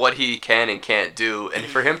knows what he can and can't do. And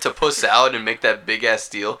for him to puss out and make that big ass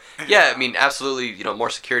deal, yeah, I mean, absolutely, more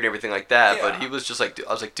security and everything like that. Yeah. But he was just like,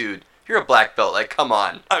 I was like, dude, you're a black belt. Like, come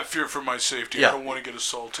on. I fear for my safety. Yeah. I don't want to get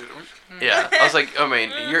assaulted. Yeah. I was like, I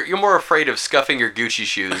mean, you're more afraid of scuffing your Gucci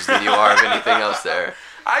shoes than you are of anything else there.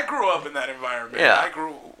 I grew up in that environment. Yeah. We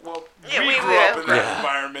grew we up in that Yeah.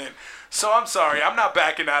 environment. So I'm sorry. I'm not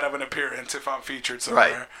backing out of an appearance if I'm featured somewhere.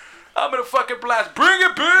 Right. I'm gonna fucking blast. Bring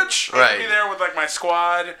it, bitch. Right. I'll be there with like my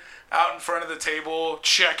squad out in front of the table,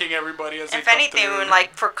 checking everybody as they If come anything, through.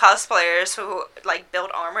 like for cosplayers who like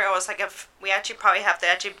build armor, I was like, if we actually probably have to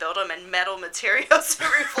actually build them in metal materials to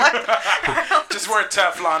reflect. just wear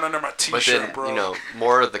Teflon under my But t-shirt, then, bro.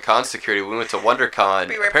 more of the con security. We went to WonderCon.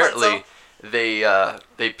 Be Apparently,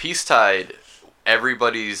 they peace tied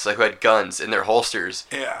everybody's who had guns in their holsters,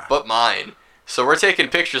 Yeah. but mine. So we're taking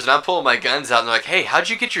pictures, and I'm pulling my guns out, and they're like, "Hey, how'd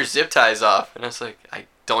you get your zip ties off?" And I was like, "I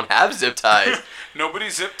don't have zip ties." Nobody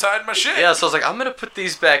zip tied my shit. Yeah, so I was like, "I'm gonna put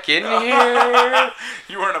these back in here."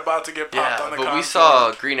 You weren't about to get popped Yeah, on the but we con saw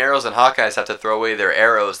floor. Green Arrows and Hawkeyes have to throw away their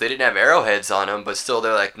arrows. They didn't have arrowheads on them, but still,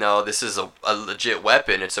 they're like, "No, this is a legit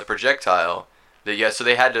weapon. It's a projectile." So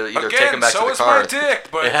they had to either Again, take them back so to the is car. my dick,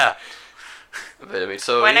 but Yeah. But I mean,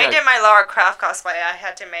 so When yeah, I did my Lara Croft cosplay, I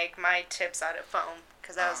had to make my tips out of foam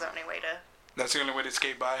because that was the only way to. that's the only way to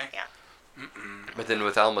skate by. Yeah. But then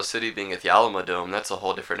with Alamo City being at the Alamo Dome, that's a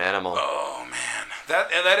whole different animal. Oh man,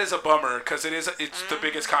 that is a bummer because it's the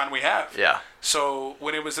biggest con we have. Yeah. So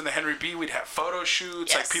when it was in the Henry B, we'd have photo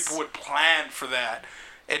shoots. Like Yes. people would plan for that,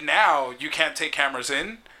 and now you can't take cameras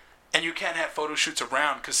in, and you can't have photo shoots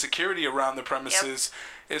around because security around the premises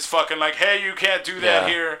is fucking like, hey, you can't do that Yeah.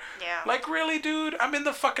 here. Yeah. Like really, dude? I'm in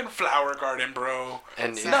the fucking flower garden, bro.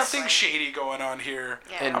 And Exactly. Nothing shady going on here.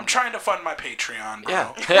 Yeah. And- I'm trying to fund my Patreon, bro.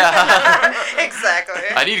 Yeah. Yeah. Exactly.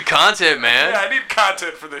 I need content, man. Yeah, I need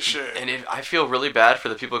content for this shit. And I feel really bad for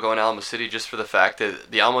the people going to Alamo City just for the fact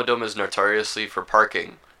that the Alamo Dome is notoriously for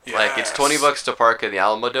parking. Like, it's Yes. $20 to park in the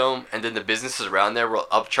Alamo Dome, and then the businesses around there will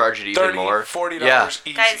upcharge it even $30, more. $40 Yeah.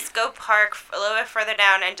 easy. Guys, go park a little bit further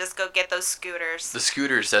down and just go get those scooters. The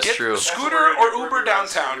scooters, that's Get true. Scooter or Uber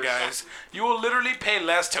downtown, guys. You will literally pay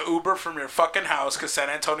less to Uber from your fucking house because San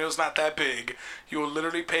Antonio's not that big. You will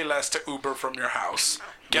literally pay less to Uber from your house.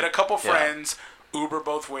 Get a couple Yeah. friends, Uber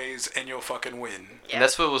both ways, and you'll fucking win. Yeah. And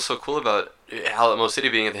that's what was so cool about Alamo City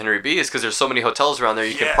being at the Henry B is because there's so many hotels around there.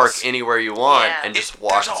 You can Yes. park anywhere you want Yeah. and just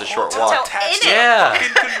walk. There's It's a short hotel walk. attached in to it. the Yeah.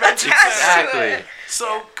 fucking convention Attached to center. Exactly. it.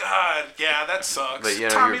 So, God, yeah, that sucks. But,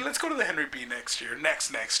 Tommy, you're- let's go to the Henry B next year.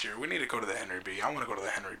 Next year. We need to go to the Henry B. I want to go to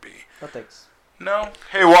the Henry B. No thanks. No?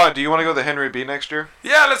 Hey Juan, do you want to go to the Henry B next year?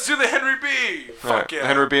 Yeah, let's do the Henry B. Fuck Alright, yeah. the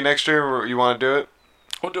Henry B next year. You want to do it?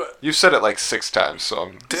 We'll do it. You've said it like 6 times, so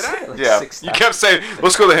I'm. Did I? Like Yeah, 6 you times. kept saying,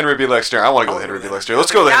 "Let's go to the Henry B next year." I want to go to the Henry B next year.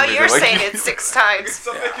 Let's go to the Now Henry B. you're Like, saying it 6 times.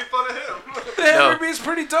 Stop making fun of him. The Henry B is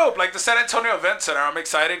pretty dope. Like the San Antonio Event Center, I'm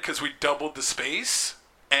excited because we doubled the space,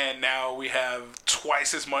 and now we have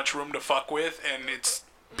twice as much room to fuck with, and it's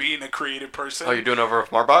being a creative person. Oh, you're doing over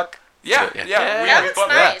with Marbach? Yeah. Yeah. We That's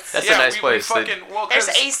fucking- nice. That's a nice place. We fucking, well, There's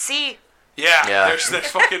 'cause- AC. Yeah, Yeah. there's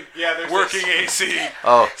fucking working AC.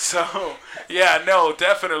 Oh, So, yeah, no,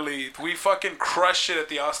 definitely. We fucking crushed it at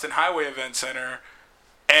the Austin Highway Event Center.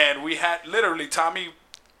 And we had, literally, Tommy,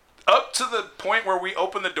 up to the point where we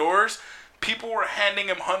opened the doors, people were handing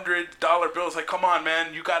him $100 bills. Like, come on,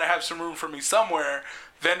 man, you got to have some room for me somewhere.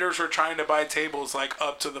 Vendors were trying to buy tables, like,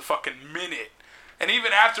 up to the fucking minute. And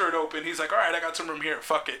even after it opened, he's like, all right, I got some room here.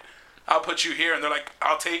 Fuck it. I'll put you here. And they're like,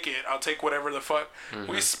 I'll take it. I'll take whatever the fuck.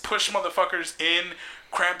 We push motherfuckers in,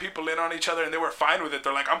 cram people in on each other, and they were fine with it.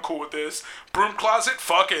 They're like, I'm cool with this. Broom closet?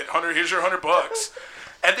 Fuck it. Here's your $100.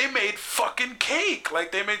 And they made fucking cake.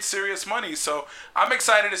 Like, they made serious money. So I'm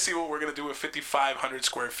excited to see what we're going to do with 5,500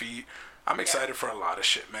 square feet. I'm excited for a lot of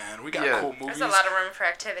shit, man. We got Yeah. cool movies. There's a lot of room for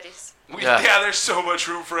activities. Yeah. There's so much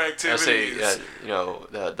room for I activities. say,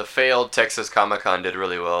 the failed Texas Comic Con did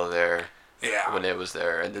really well there Yeah. when it was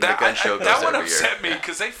there, and then the gun show goes that one every year. upset me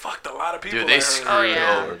because they fucked a lot of people. Dude, they there. screwed Oh,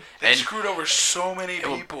 yeah. over. They And screwed over so many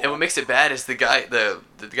people. And what makes it bad is the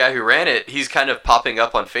guy who ran it. He's kind of popping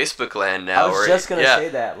up on Facebook land now. I was just gonna say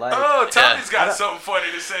that. Like, Oh, Tommy's Yeah. got something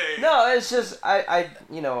funny to say. no, it's just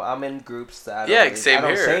I'm in groups that I don't, Yeah, really, same I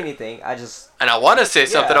don't here. say anything. I just And I want to say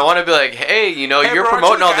something. Yeah. I want to be like, hey, Hey, you're bro, aren't you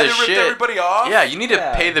promoting the all guy this that ripped shit. everybody off? Yeah, you need to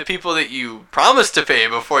Yeah. pay the people that you promised to pay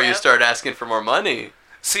before you Yep. start asking for more money.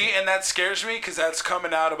 See, and that scares me because that's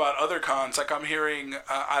coming out about other cons. Like I'm hearing,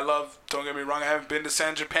 don't get me wrong, I haven't been to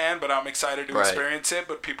San Japan, but I'm excited to experience it.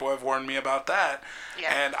 But people have warned me about that.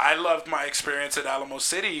 Yeah. And I loved my experience at Alamo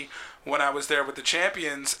City when I was there with the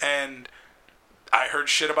champions, and I heard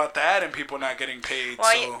shit about that and people not getting paid.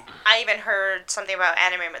 Well, so I even heard something about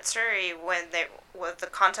Anime Matsuri with the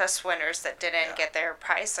contest winners that didn't get their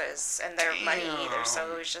prizes and their money either.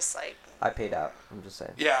 So it was just like... I paid out. I'm just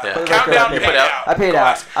saying. Yeah. Countdown paid out. I paid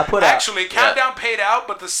out. I put out. Actually, Countdown paid out,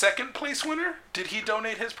 but the second place winner, did he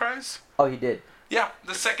donate his prize? Oh, he did. Yeah,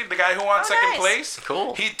 the guy who won second place.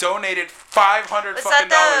 Cool. He donated $500 fucking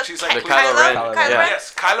dollars. He's like, Kylo Ren.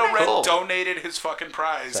 Yes, Kylo Ren donated his fucking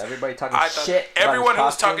prize. So everybody talking shit. Everyone who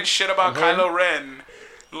was talking shit about Kylo Ren,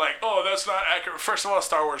 like, oh, that's not accurate. First of all,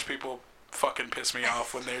 Star Wars people fucking piss me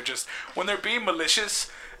off when they're being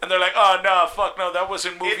malicious. And they're like, oh, no, fuck no, that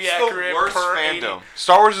wasn't movie accurate. It's the worst fandom.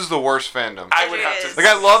 Star Wars is the worst fandom. I would have to. Like,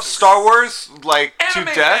 I love Star Wars, like, to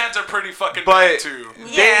death. Anime fans are pretty fucking bad, too.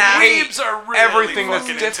 Yeah. Weebs are really everything that's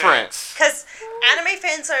different. Because anime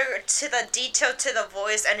fans are to the detail, to the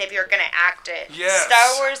voice, and if you're going to act it. Yes.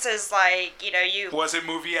 Star Wars is like, you... Was it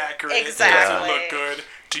movie accurate? Exactly. Does it look good?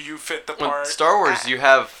 Do you fit the part? Star Wars, you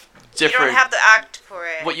have... different. You don't have to act for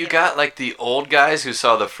it. What you got, like the old guys who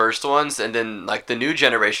saw the first ones, and then like the new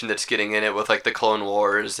generation that's getting in it with like the Clone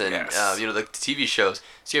Wars and the TV shows.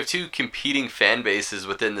 So you have two competing fan bases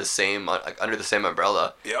within the same under the same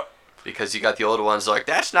umbrella. Yep. Because you got the older ones like,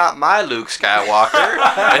 that's not my Luke Skywalker,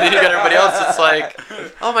 and then you got everybody else that's like,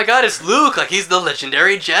 oh my God, it's Luke, like he's the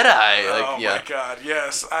legendary Jedi. Like, my God,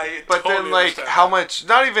 yes, But then, like, how much?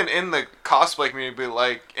 Not even in the cosplay community, but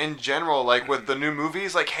like in general, like with the new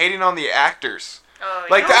movies, like hating on the actors. Oh,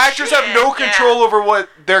 like the actors have no control over what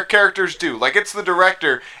their characters do. Like it's the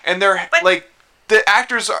director, and they're like the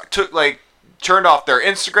actors turned off their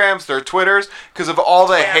Instagrams, their Twitters, because of all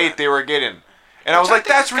the hate they were getting. And I was like,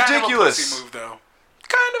 that's ridiculous. Kind of a pussy move, though.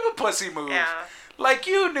 Kind of a pussy move. Yeah. Like,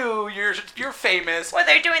 you knew you're famous. Well,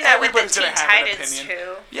 they're doing that with the Teen Titans,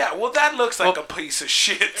 too. Yeah, well, that looks like a piece of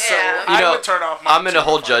shit, so Yeah. I would turn off my I'm going to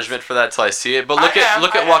hold judgment for that till I see it, but look at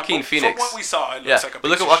Joaquin Phoenix. From what we saw, it looks like a piece but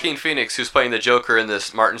look at of Joaquin shit. Phoenix, who's playing the Joker in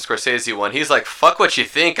this Martin Scorsese one. He's like, fuck what you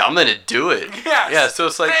think, I'm going to do it. Yes. Yeah, so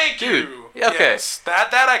it's like, dude. Yeah, okay. Yes.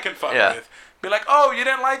 That I can fuck with. Be like, oh, you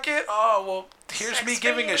didn't like it? Oh, well, here's me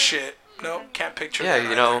giving a shit. No, can't picture that.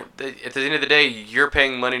 Yeah, at the end of the day, you're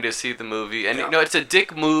paying money to see the movie, and it's a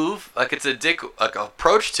dick move, like it's a dick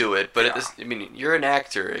approach to it. But you're an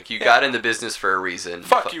actor, like you got in the business for a reason.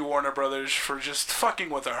 Fuck you, Warner Brothers, for just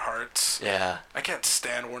fucking with our hearts. Yeah, I can't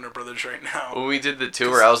stand Warner Brothers right now. When we did the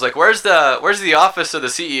tour, I was like, "Where's the office of the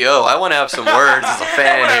CEO? I want to have some words as a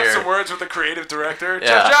fan I want to here." have some words with the creative director,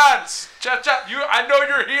 Yeah. Jeff Johns. I know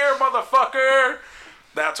you're here, motherfucker.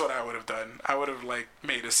 That's what I would have done. I would have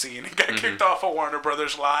made a scene and got kicked off a Warner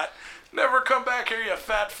Brothers lot. Never come back here, you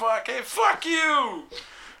fat fuck. Hey, fuck you.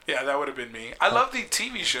 Yeah, that would have been me. I love the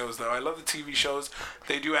TV shows, though. I love the TV shows.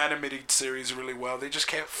 They do animated series really well. They just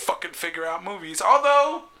can't fucking figure out movies.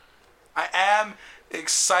 Although, I am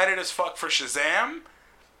excited as fuck for Shazam.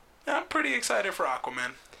 I'm pretty excited for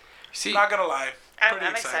Aquaman. See, not gonna lie.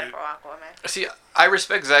 I'm excited for Aquaman. See, I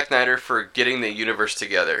respect Zack Snyder for getting the universe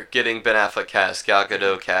together, getting Ben Affleck cast, Gal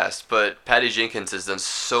Gadot cast, but Patty Jenkins has done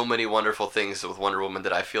so many wonderful things with Wonder Woman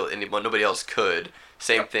that I feel nobody else could.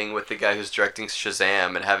 Same thing with the guy who's directing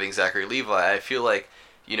Shazam and having Zachary Levi. I feel like,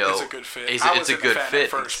 it's a good fit. It's a good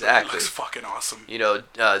fit, first, exactly. It looks fucking awesome.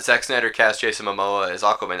 Zack Snyder cast Jason Momoa as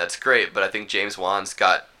Aquaman. That's great, but I think James Wan's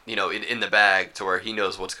got in the bag to where he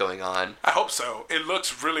knows what's going on. I hope so. It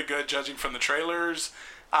looks really good judging from the trailers.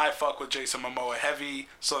 I fuck with Jason Momoa heavy,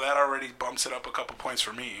 so that already bumps it up a couple points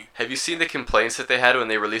for me. Have you seen the complaints that they had when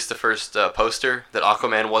they released the first poster that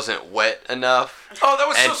Aquaman wasn't wet enough? Oh, that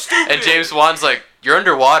was so stupid. And James Wan's like, you're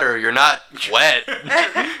underwater, you're not wet.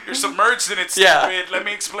 You're submerged in it, stupid. Yeah. Let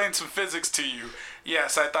me explain some physics to you.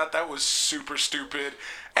 Yes, I thought that was super stupid.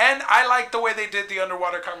 And I like the way they did the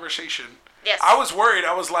underwater conversation. Yes. I was worried.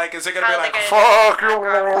 I was like, is it going to be like, fuck you?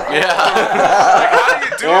 Yeah. Like, how do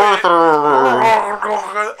you do it? Or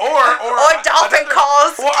dolphin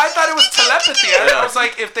calls. Well, I thought it was telepathy. I was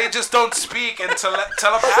like, if they just don't speak and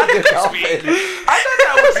telepathically speak, I thought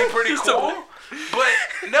that would be pretty cool.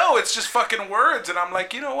 But no, it's just fucking words. And I'm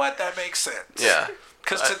like, you know what? That makes sense. Yeah.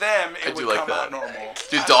 Because to them, it would come out normal.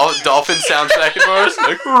 Dude, dolphin sounds back and forth.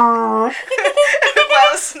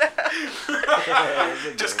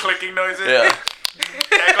 Just clicking noises. Yeah.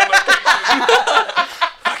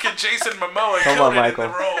 Fucking Jason Momoa Come killed on, it Michael.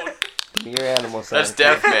 in the role. Your animal sound. That's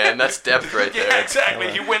depth, man. That's depth right there. Yeah,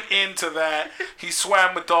 exactly. He went into that. He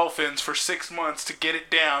swam with dolphins for 6 months to get it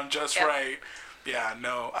down just right. Yeah,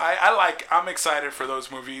 no. I'm excited for those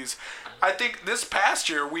movies. I think this past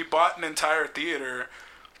year we bought an entire theater,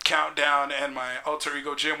 Countdown and my alter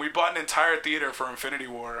ego Jim, we bought an entire theater for Infinity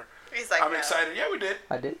War. He's like, I'm excited. Yeah, we did.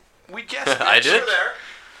 I did. We guessed. I did. There.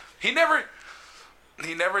 He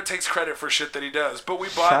never takes credit for shit that he does. But we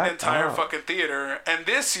bought an entire fucking theater, and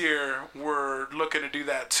this year we're looking to do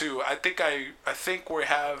that too. I think we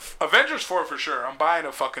have Avengers 4 for sure. I'm buying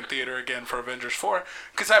a fucking theater again for Avengers 4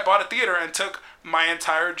 because I bought a theater and took my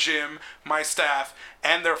entire gym, my staff,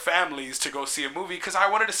 and their families to go see a movie because I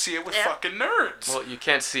wanted to see it with fucking nerds. Well, you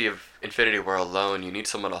can't see Infinity War alone. You need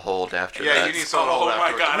someone to hold after that. Yeah, you need someone to hold my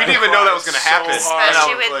afterwards. God, We didn't even know that was going to happen.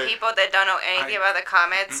 Especially with people that don't know anything about the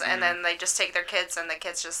comics, and then they just take their kids, and the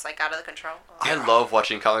kids just like out of the control. I love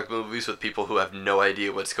watching comic movies with people who have no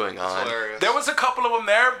idea what's going on. There was a couple of them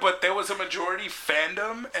there, but there was a majority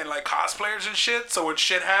fandom and like cosplayers and shit. So when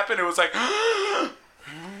shit happened, it was like,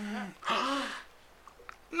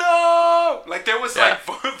 no! Like there was like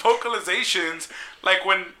vocalizations, like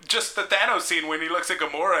when just the Thanos scene when he looks at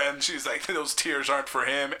Gamora and she's like, those tears aren't for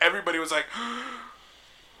him. Everybody was like,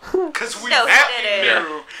 because we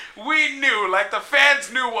knew, like the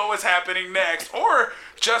fans knew what was happening next. Or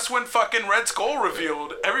just when fucking Red Skull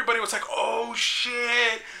revealed, everybody was like, oh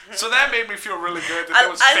shit. So that made me feel really good that there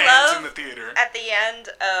was fans in the theater. At the end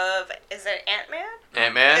of, is it Ant-Man?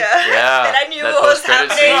 Ant-Man? Yeah. Yeah. That I knew what was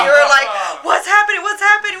happening. You were like, what's happening? What's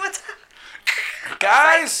happening? What's happening?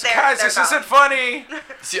 Guys, they're this gone. isn't funny.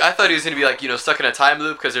 See, I thought he was going to be like, stuck in a time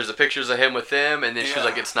loop because there's the pictures of him with them, and then she was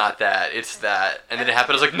like, it's not that, it's that. And then it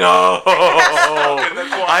happened, I was like, no!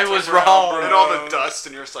 I was wrong. And all the dust,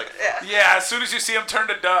 and you're just like... Yeah, as soon as you see him turn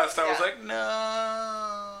to dust, I was like, no.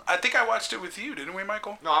 I think I watched it with you, didn't we,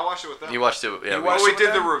 Michael? No, I watched it with them. You watched it, yeah. We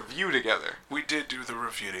did the review together. We did do the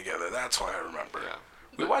review together, that's why I remember. Yeah.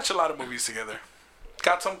 We watch a lot of movies together.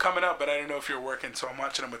 Got some coming up, but I didn't know if you were working, so I'm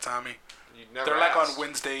watching them with Tommy. They're like on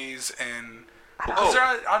Wednesdays and because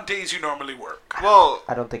they're on days you normally work. Well,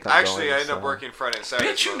 I don't think I'm actually going, I end up working Friday and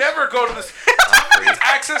Saturday. Bitch, you never go to this. Tommy has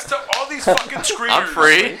access to all these fucking screeners. I'm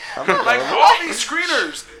free. Like all these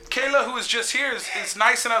screeners. Kayla, who is just here, is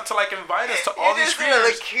nice enough to like invite us to all these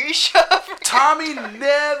screeners. Tommy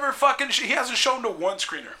never fucking. He hasn't shown to one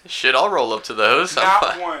screener. Shit, I'll roll up to those.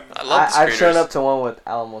 Not one. I love the screeners. I've shown up to one with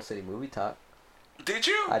Alamo City Movie Talk. Did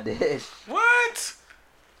you? I did. What?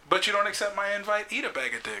 But you don't accept my invite? Eat a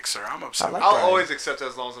bag of dicks, sir. I'm upset. like I'll always accept it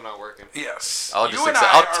as long as I'm not working. Yes. I'll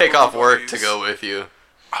take off work to go with you.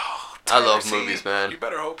 Oh, I love movies, man. You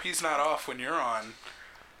better hope he's not off when you're on.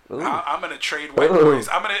 Ooh. I'm gonna trade white boys.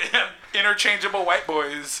 I'm gonna interchangeable white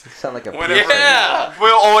boys. You sound like a Yeah.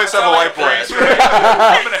 We'll always have a white boy.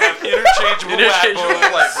 I'm gonna have interchangeable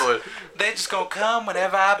white boy. They just gonna come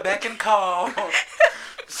whenever I beck and call.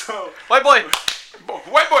 So White boy.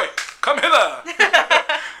 White boy, come hither.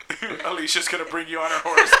 Alicia's gonna bring you on her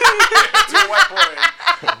horse to a white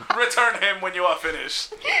boy. Return him when you are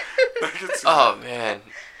finished. Oh man,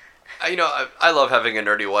 I love having a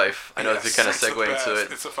nerdy wife. I know it's kind of segue into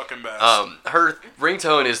it. It's a fucking best. Her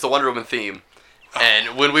ringtone is the Wonder Woman theme.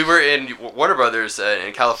 And when we were in Warner Brothers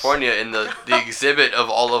in California, in the exhibit of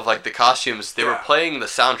all of like the costumes, they were playing the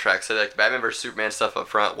soundtrack. So like Batman vs Superman stuff up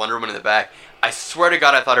front, Wonder Woman in the back. I swear to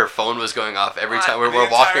God, I thought her phone was going off every time we were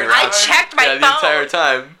walking around. I checked my phone the entire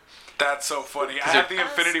time. That's so funny. I have the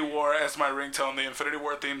Infinity War as my ringtone, the Infinity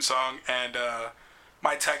War theme song, and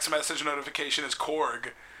my text message notification is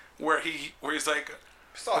Korg, where he's like,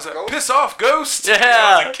 "Piss off, ghost!"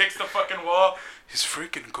 Yeah, and kicks the fucking wall. He's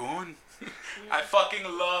freaking gone. I fucking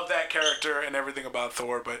love that character and everything about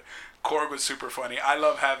Thor, but Korg was super funny. I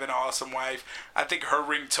love having an awesome wife. I think her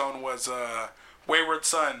ringtone was Wayward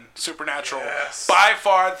Son, Supernatural. Yes. By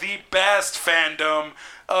far the best fandom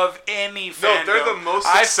of any fandom. No, they're the most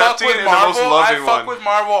accepting and the most loving one. I fuck with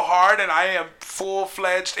Marvel hard, and I am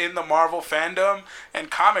full-fledged in the Marvel fandom and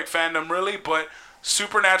comic fandom, really, but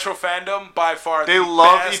Supernatural fandom, by far they the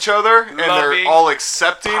love best, each other, and they're all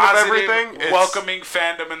accepting of everything. It's welcoming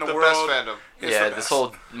fandom in the world. Best fandom. Yeah, this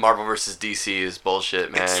whole Marvel versus DC is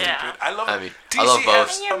bullshit, man. It's stupid. I love DC I love both.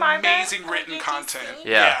 has amazing written content.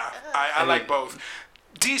 Yeah. I like both.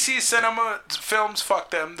 DC cinema films,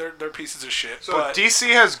 fuck them. They're pieces of shit. So but DC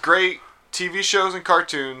has great TV shows and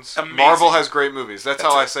cartoons. Amazing. Marvel has great movies. That's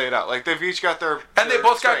how I say it out. Like they've each got their and they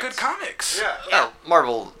both got strengths. good comics. Yeah.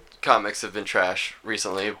 Marvel comics have been trash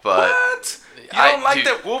recently, but what? You don't like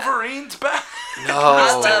that Wolverine's back?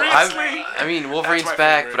 No, Seriously? I mean Wolverine's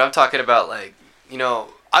back, but I'm talking about like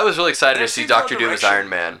I was really excited to see Doctor Doom as Iron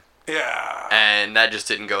Man. Yeah. And that just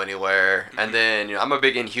didn't go anywhere. Mm-hmm. And then I'm a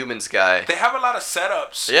big Inhumans guy. They have a lot of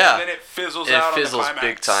setups. Yeah. And then it fizzles out. It fizzles on the climax.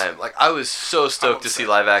 big time. Like I was so stoked to see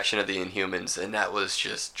live action of the Inhumans, and that was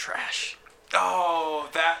just trash. Oh,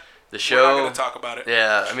 that. The show. We're not gonna talk about it.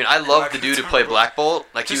 Yeah, I mean, I love the dude who played Black Bolt.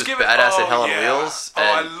 Like he was badass at Hell on Wheels. Oh,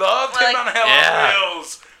 I loved him on Hell on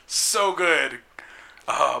Wheels. So good.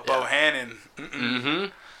 Oh, Bohannon. Mm-hmm.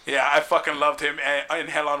 Yeah, I fucking loved him in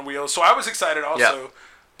Hell on Wheels. So I was excited also. Yeah.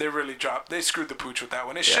 They really dropped. They screwed the pooch with that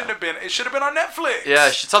one. It shouldn't have been. It should have been on Netflix. Yeah,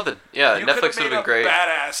 something. Yeah, you Netflix would have been great.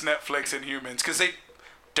 Badass Netflix Inhumans, because they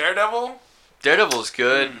Daredevil's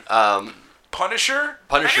good. Punisher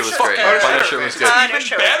was great. Punisher was good.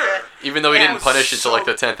 Even better. Even though he didn't punish until like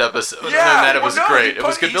the 10th episode. Yeah, Other than that, it was great. It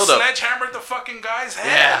was good build up. He sledgehammered the fucking guy's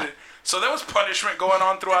head. Yeah. So there was punishment going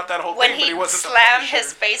on throughout that whole thing, but he wasn't slammed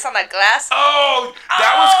his face on the glass. Oh,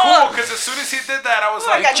 that was cool, because as soon as he did that, I was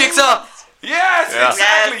like, chicks up. Yes,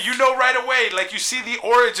 exactly. You know right away. Like, you see the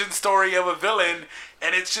origin story of a villain,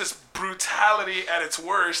 and it's just brutality at its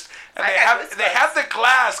worst. And they have the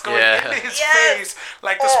glass going into his face.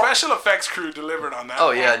 Like, the special effects crew delivered on that. Oh,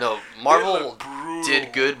 yeah, no. Marvel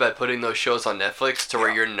did good by putting those shows on Netflix to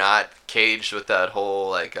where you're not caged with that whole,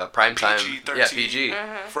 like, primetime... PG-13. Yeah, PG.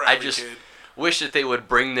 For every I just kid. Wish that they would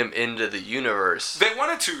bring them into the universe. They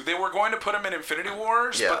wanted to. They were going to put them in Infinity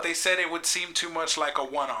Wars, but they said it would seem too much like a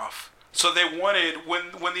one-off. So they wanted,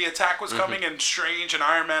 when the attack was coming and Strange and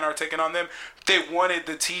Iron Man are taking on them, they wanted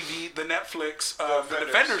the Netflix, the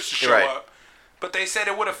Defenders to show up. But they said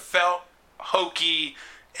it would have felt hokey,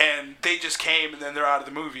 and they just came and then they're out of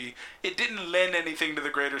the movie. It didn't lend anything to the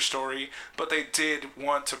greater story, but they did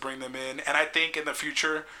want to bring them in. And I think in the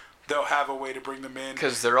future, they'll have a way to bring them in.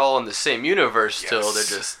 Because they're all in the same universe still. They're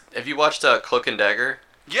just... Have you watched Cloak and Dagger?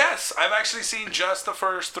 Yes, I've actually seen just the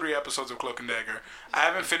first 3 episodes of Cloak and Dagger. I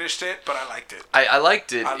haven't finished it, but I liked it. I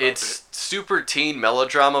liked it. It's super teen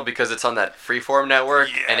melodrama because it's on that Freeform network,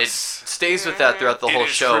 and it stays with that throughout the whole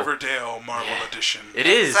show. Riverdale Marvel Edition. It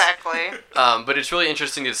is. Exactly. But it's really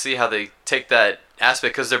interesting to see how they take that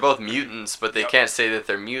aspect, because they're both mutants, but they can't say that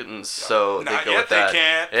they're mutants, so they go with that. They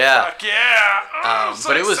can't. Yeah. Fuck yeah. Oh,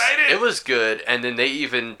 but it was good, and then they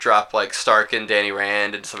even dropped like Stark and Danny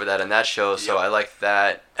Rand and stuff like that in that show, so I liked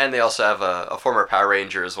that. And they also have a former Power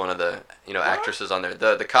Ranger as one of the actresses on there.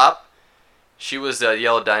 The cop, she was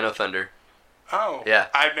Yellow Dino Thunder. Oh. Yeah.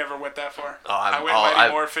 I've never went that far. Oh, I went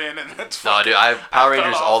Mighty Morphin, and that's No, dude, I have Power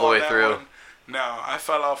Rangers all the way through. One. No, I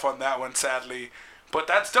fell off on that one, sadly. But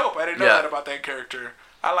that's dope. I didn't know that about that character.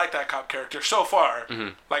 I like that cop character so far.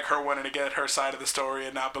 Mm-hmm. Like her wanting to get her side of the story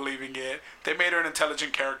and not believing it. They made her an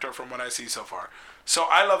intelligent character from what I see so far. So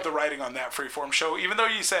I love the writing on that Freeform show, even though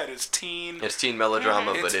you said it's teen. It's teen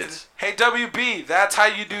melodrama, but it's... Hey, WB, that's how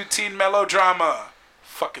you do teen melodrama.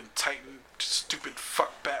 Fucking Titan, stupid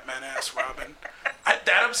fuck Batman ass Robin.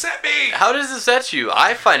 That upset me. How does this upset you?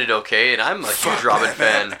 I find it okay, and I'm a huge Robin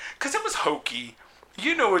fan. Because it was hokey.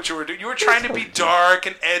 You know what you were doing. You were trying to be dark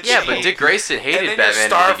and edgy. Yeah, but Dick Grayson hated Batman in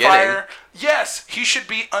the beginning. Yes, he should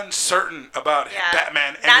be uncertain about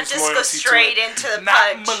Batman and not his just loyalty go straight to it. into the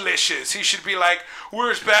Not punch. malicious. He should be like,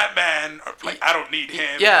 "Where's Batman?" Or, like, I don't need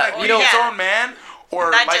him. Yeah, like, his own man. Or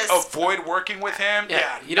not like just... avoid working with him.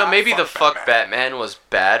 Yeah, maybe the fuck Batman was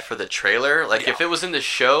bad for the trailer. Like if it was in the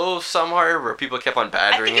show somewhere where people kept on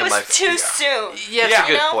badgering him, I think it was too soon. Yeah, that's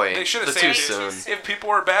a good point. They should have said too soon. If people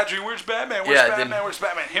were badgering, "Where's Batman? Where's Batman? Where's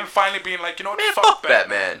Batman?" Him finally being like, "You know what? Man, fuck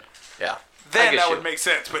Batman." Yeah. Then that would make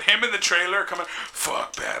sense. But him in the trailer coming,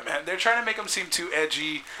 "Fuck Batman." They're trying to make him seem too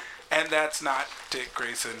edgy, and that's not Dick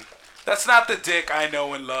Grayson. That's not the Dick I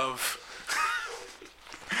know and love.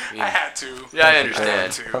 I had to. Yeah, I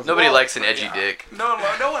understand. Nobody likes an edgy dick. No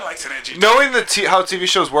one likes an edgy dick. Knowing how TV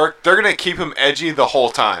shows work, they're gonna keep him edgy the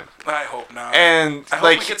whole time. I hope not. And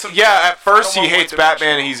at first he hates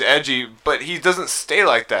Batman and he's edgy, but he doesn't stay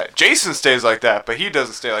like that. Jason stays like that, but he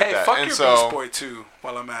doesn't stay like that. Hey, fuck your Beast Boy too,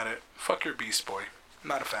 while I'm at it. Fuck your Beast Boy.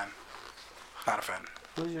 Not a fan. Not a fan.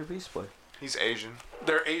 Who's your Beast Boy? He's Asian.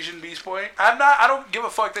 Their Asian Beast Boy? I don't give a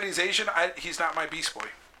fuck that he's Asian. He's not my Beast Boy.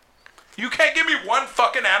 You can't give me one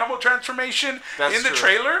fucking animal transformation in the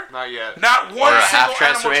trailer? Not yet. Not one single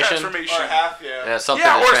animal transformation. Or half, yeah. Yeah, something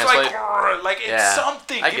or to it's translate. like it's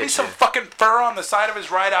something. Give me some you. fucking fur on the side of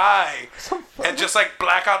his right eye. And just like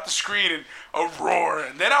black out the screen and a roar.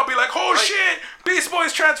 And then I'll be like, oh shit, Beast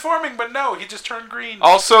Boy's transforming. But no, he just turned green.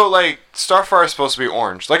 Also, like, Starfire is supposed to be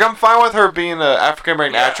orange. Like, I'm fine with her being an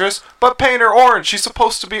African-American actress, but paint her orange. She's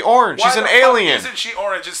supposed to be orange. She's an alien. Isn't she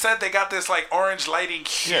orange? Instead, they got this like orange lighting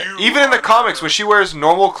hue. Yeah. Even in the comics, when she wears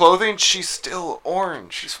normal clothing, she's still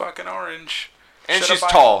orange. She's fucking orange. And she's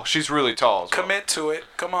tall. She's really tall. Commit to it.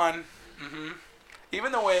 Come on.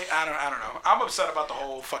 Even the way I don't know. I'm upset about the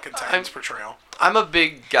whole fucking Titans portrayal. I'm a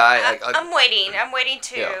big guy. I'm waiting. I'm waiting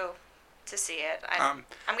to see it. I'm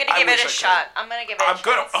gonna give it a shot. I'm gonna give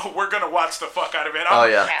it. We're gonna watch the fuck out of it.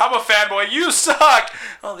 I'm a fanboy. You suck.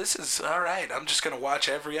 Oh, this is all right. I'm just gonna watch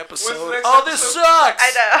every episode. This sucks.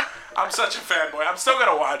 I know. I'm such a fanboy. I'm still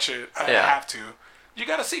gonna watch it. I have to. You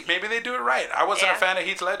gotta see. Maybe they do it right. I wasn't a fan of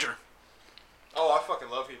Heath Ledger. Oh, I fucking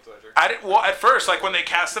love Heath Ledger. I didn't. Well, at first, like when they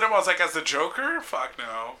casted him, I was like, as the Joker, fuck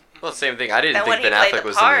no. Well, same thing. I didn't think Ben Affleck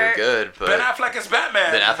was any good, but Ben Affleck is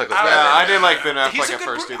Batman. Ben Affleck was Batman. Batman. I didn't like Ben Affleck at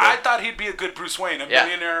first either. I thought he'd be a good Bruce Wayne, a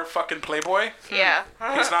millionaire fucking playboy. Yeah.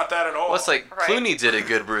 He's not that at all. Well, it's like Clooney did a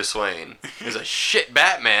good Bruce Wayne. He was a shit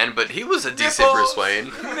Batman, but he was a decent Bruce Wayne.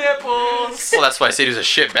 Nipples. Well, that's why I said he was a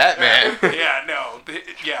shit Batman.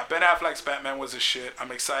 Ben Affleck's Batman was a shit.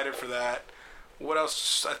 I'm excited for that. What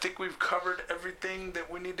else? I think we've covered everything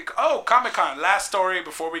that we need to. Oh, Comic-Con. Last story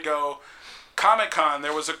before we go. Comic-Con.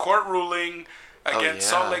 There was a court ruling against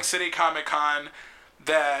Salt Lake City Comic-Con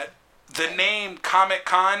that the name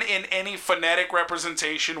Comic-Con in any phonetic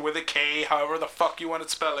representation with a K, however the fuck you want to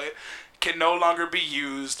spell it, can no longer be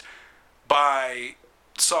used by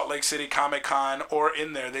Salt Lake City Comic-Con or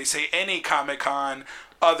in there. They say any Comic-Con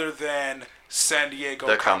other than San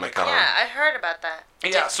Diego Comic-Con. Yeah, I heard about that.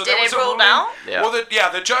 Yeah, so did there was it ruled out? Yeah. Well,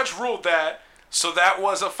 the judge ruled that. So that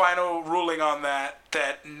was a final ruling on that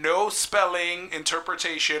no spelling,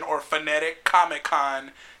 interpretation, or phonetic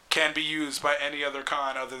Comic-Con can be used by any other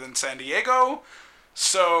con other than San Diego.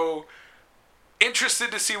 So, interested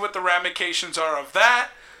to see what the ramifications are of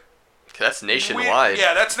that. That's nationwide.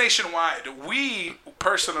 That's nationwide. We,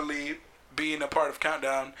 personally, being a part of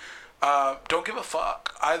Countdown, don't give a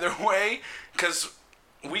fuck either way, because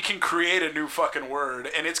we can create a new fucking word.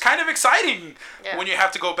 And it's kind of exciting when you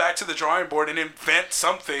have to go back to the drawing board and invent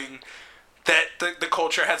something that the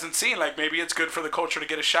culture hasn't seen. Like, maybe it's good for the culture to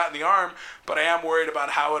get a shot in the arm, but I am worried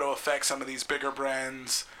about how it'll affect some of these bigger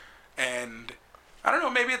brands. And I don't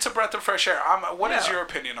know, maybe it's a breath of fresh air. What is your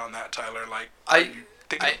opinion on that, Tyler? Like, you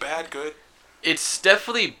think it's bad, good? It's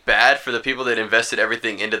definitely bad for the people that invested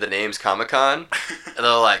everything into the names Comic-Con. And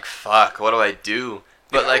they're like, fuck, what do I do?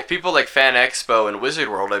 But like people like Fan Expo and Wizard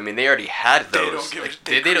World, I mean, they already had those. They're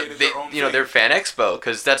Fan Expo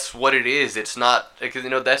because that's what it is. It's not because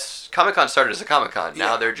that's Comic-Con started as a Comic-Con.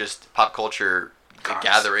 Now they're just pop culture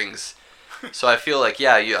gatherings. So I feel like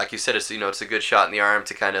like you said, it's it's a good shot in the arm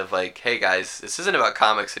to kind of like, hey guys, this isn't about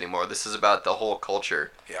comics anymore. This is about the whole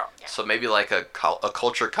culture. Yeah. So maybe like a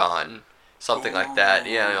Culture Con, something like that.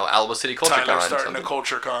 Yeah, Alamo City Culture Con. Tyler's starting a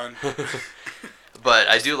Culture Con. But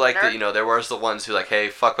I do like that, there was the ones who like, hey,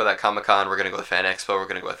 fuck with that Comic-Con, we're going to go with Fan Expo, we're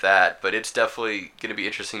going to go with that. But it's definitely going to be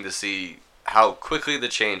interesting to see how quickly the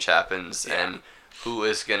change happens and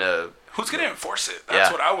who's going to enforce it?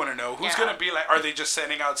 That's what I want to know. Who's going to be like, are they just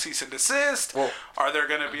sending out cease and desist? Well, are there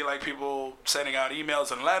going to be like people sending out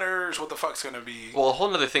emails and letters? What the fuck's going to be? Well, a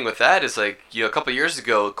whole other thing with that is like, a couple years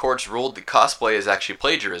ago, courts ruled that cosplay is actually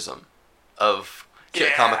plagiarism of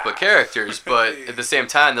comic book characters, but at the same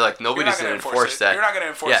time, they're like, nobody's going to enforce that. You're not going to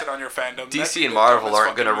enforce it on your fandom. DC and Marvel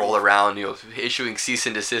aren't going to roll around, issuing cease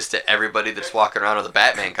and desist to everybody that's walking around with a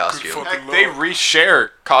Batman costume. They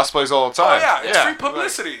reshare cosplays all the time. Oh, yeah. It's free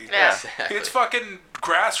publicity. Exactly. It's fucking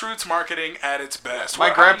grassroots marketing at its best.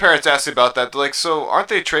 My grandparents asked me about that. They're like, so aren't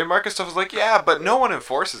they trademark and stuff? I was like, yeah, but no one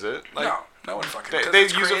enforces it. Like, no one fucking they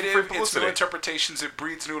use it for free publicity. publicity. It's new interpretations. It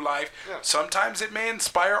breathes new life. Yeah. Sometimes it may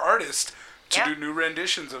inspire artists to do new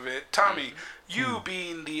renditions of it. Tommy, you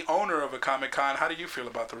being the owner of a Comic-Con, how do you feel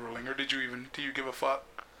about the ruling, or do you give a fuck?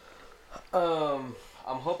 I'm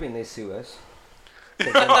hoping they sue us.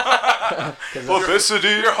 Publicity.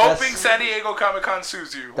 You're hoping San Diego Comic-Con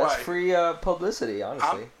sues you. That's Why? free publicity,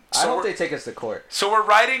 honestly. I hope they take us to court. So we're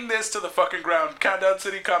writing this to the fucking ground. Countdown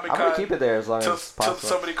City Comic-Con. I'm gonna keep it there as long as possible. Till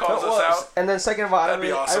somebody calls us out. And then second of all, I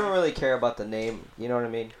awesome. don't really care about the name. You know what I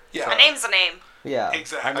mean? Yeah. A name's a name. Yeah.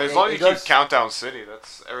 Exactly. As long as you keep Countdown City,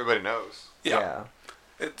 that's everybody knows. Yeah.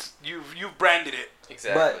 It's you've branded it.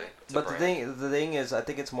 Exactly. But the thing is, I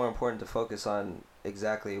think it's more important to focus on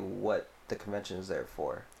exactly what the convention is there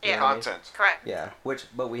for. Yeah. Content. Correct. Yeah.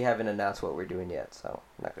 But we haven't announced what we're doing yet, so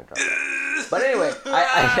I'm not gonna drop that. But anyway,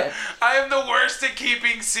 I am the worst at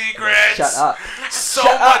keeping secrets. Shut up. So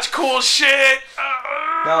much cool shit.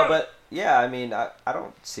 No, but. Yeah, I mean, I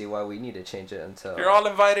don't see why we need to change it until... You're all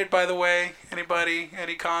invited, by the way. Anybody,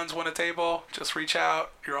 any cons want a table, just reach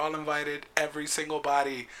out. You're all invited. Every single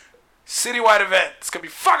body. Citywide event. It's going to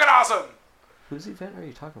be fucking awesome. Whose event are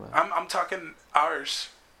you talking about? I'm talking ours.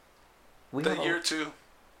 Year 2.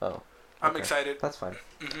 Oh. Okay. I'm excited. That's fine.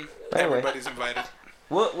 Mm-hmm. Anyway, everybody's invited.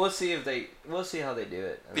 We'll see how they do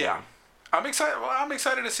it. I'm excited. Well, I'm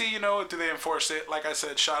excited to see. Do they enforce it? Like I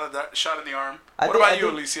said, shot in the arm. What I about you,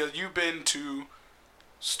 think, Alicia? You've been to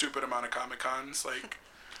stupid amount of Comic Cons. Like,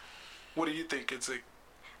 what do you think? It's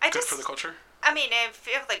good for the culture? I mean, I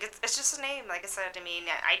feel like it's just a name. Like I said, I mean,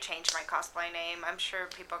 I changed my cosplay name. I'm sure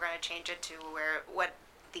people are gonna change it to what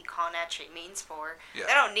the con actually means for. Yeah.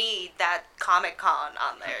 They don't need that Comic Con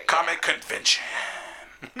on there. Comic convention.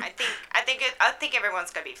 I think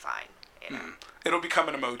everyone's gonna be fine. It'll become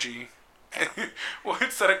an emoji. Well,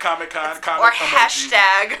 instead of Comic Con, or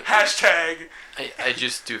hashtag. Hashtag. I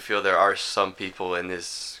just do feel there are some people in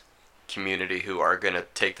this community who are going to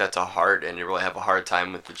take that to heart and really have a hard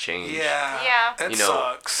time with the change. Yeah. It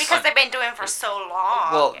sucks. Because they've been doing it for so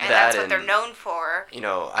long. Well, and that's what they're known for.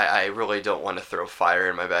 I really don't want to throw fire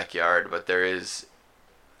in my backyard, but there is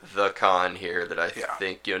the con here that I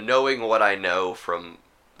think, knowing what I know from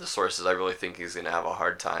the sources, I really think he's going to have a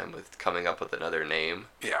hard time with coming up with another name.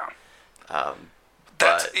 Yeah.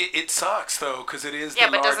 But it sucks though, because it is the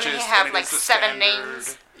largest. But doesn't he have like 7 standard.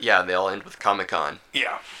 names? Yeah, they all end with Comic-Con.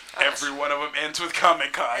 Yeah, every one of them ends with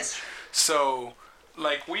Comic-Con. So,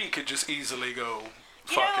 like, we could just easily go.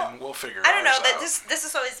 We'll figure. I don't know. That this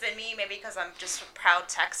has always been me. Maybe because I'm just a proud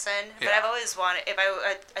Texan. But Yeah. I've always wanted.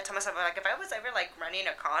 I tell myself like if I was ever like running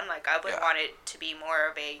a con, like I would want it to be more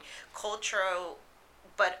of a cultural,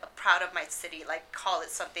 but proud of my city. Like call it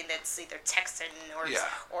something that's either Texan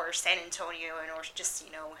or San Antonio or just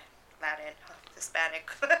Latin, Hispanic.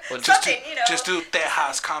 Well, just do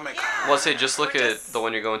Tejas Comic Con. Well, say just look at the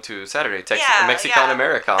one you're going to Saturday, Mexican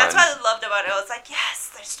American. That's what I loved about it. I was like, yes,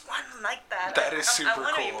 there's one like that. That is super cool. I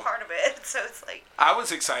want to be a part of it. So it's like. I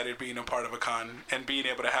was excited being a part of a con and being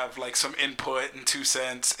able to have like some input and 2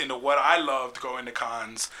 cents into what I loved going to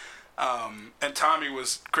cons. And Tommy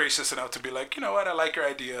was gracious enough to be like, you know what, I like your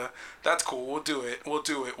idea. That's cool. We'll do it.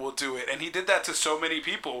 And he did that to so many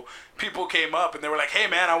people. People came up and they were like, hey,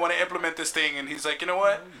 man, I want to implement this thing. And he's like, you know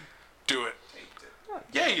what? Do it.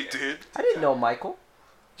 Yeah, you did. I didn't know Michael.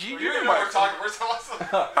 You knew Michael.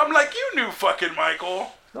 I'm like, you knew fucking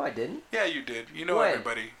Michael. No, I didn't. Yeah, you did. You know When?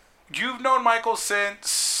 everybody. You've known Michael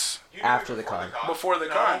since... After the con. Before the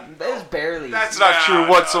con. It was barely. That's not true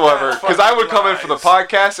whatsoever. Because I would come in for the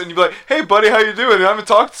podcast and you'd be like, "Hey, buddy, how you doing? I haven't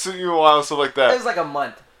talked to you in a while," stuff like It that. was like a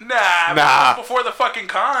month. Nah. Before the fucking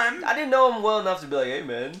con. I didn't know him well enough to be like, "Hey,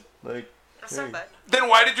 man." Like. That's so fun. Then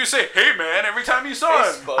why did you say, "Hey, man," every time you saw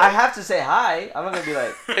him? I have to say hi. I'm not gonna be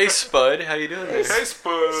like, "Hey, Spud, how you doing?" Hey,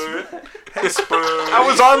 Spud. Hey, Spud. I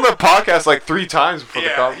was on the podcast like 3 times before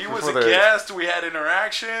the con. He was a guest. We had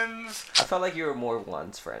interactions. I felt like you were more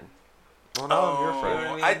Juan's friend. Well, no, I'm your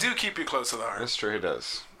friend. I do keep you close to the heart. That's true, he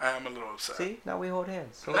does. I am a little upset. See, now we hold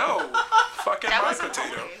hands. No, fucking That my wasn't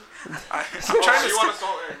potato. holding.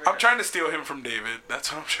 I'm trying to steal him from David.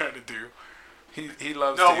 That's what I'm trying to do. He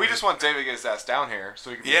loves. No, David. we just want David to get his ass down here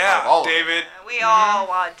so he can be part of all of it. David. We all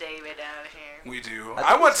want David out here. We do.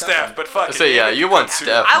 I I want think Steph, but fuck it. So yeah, David you can want come too.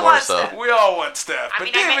 Steph I more want so. Steph. We all want Steph, I but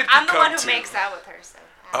mean, David I'm can the come one who too. makes out with her, so.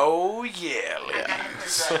 Oh yeah, I got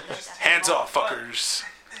ladies. her. Hands off, fuckers.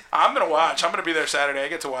 I'm gonna watch. I'm gonna be there Saturday. I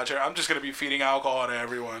get to watch her. I'm just gonna be feeding alcohol to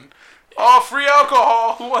everyone. Oh, free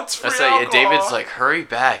alcohol! Who wants free alcohol? Yeah, David's like, hurry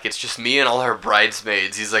back. It's just me and all her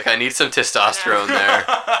bridesmaids. He's like, I need some testosterone there.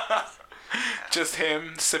 Just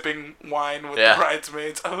him sipping wine with the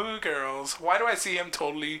bridesmaids. Oh, girls. Why do I see him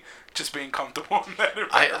totally just being comfortable in that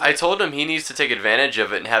environment? I told him he needs to take advantage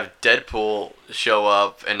of it and have Deadpool show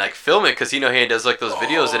up and like film it because he does like those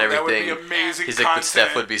videos and everything. That would be amazing. He's like, but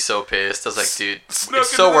Steph would be so pissed. I was like, dude, Snuck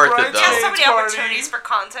it's so into the worth it bridesmaids. though. Yeah, so many party. opportunities for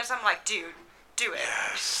content. I'm like, dude, do it.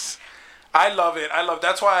 Yes. I love it.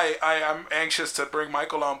 That's why I'm anxious to bring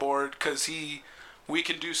Michael on board because we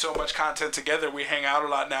can do so much content together. We hang out a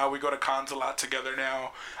lot now. We go to cons a lot together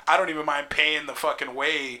now. I don't even mind paying the fucking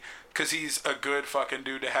way because he's a good fucking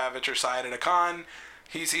dude to have at your side at a con.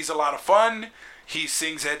 He's a lot of fun. He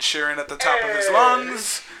sings Ed Sheeran at the top of his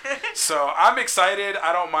lungs. So I'm excited.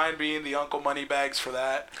 I don't mind being the Uncle Moneybags for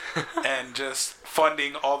that and just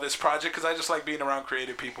funding all this project because I just like being around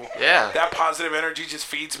creative people. Yeah. That positive energy just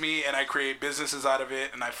feeds me and I create businesses out of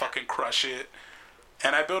it and I fucking crush it.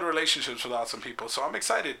 And I build relationships with awesome people. So I'm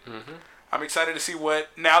excited. Mm-hmm. I'm excited to see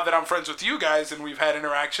now that I'm friends with you guys and we've had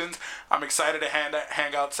interactions, I'm excited to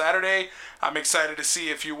hang out Saturday. I'm excited to see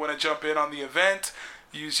if you want to jump in on the event,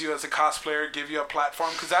 use you as a cosplayer, give you a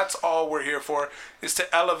platform, because that's all we're here for, is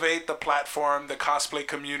to elevate the platform, the cosplay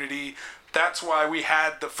community. That's why we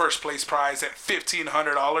had the first place prize at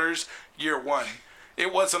 $1,500 year one.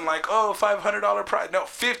 It wasn't like, oh, $500 prize. No,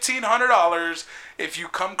 $1,500 if you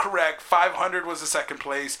come correct. $500 was the second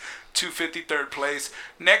place. $250 third place.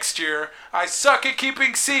 Next year, I suck at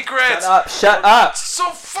keeping secrets. Shut up. So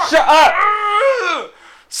fucking. Shut up.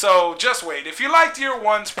 So just wait. If you liked year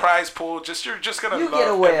one's prize pool, you're just gonna love get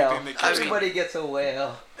a whale. everything that Everybody gets a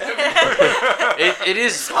whale. It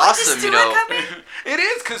is awesome, you know. It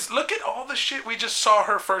is, because look at all the shit we just saw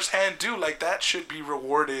her firsthand do. Like, that should be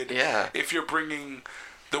rewarded. Yeah. If you're bringing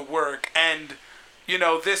the work. And, you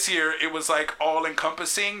know, this year it was like all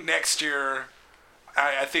encompassing. Next year,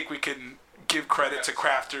 I think we can give credit to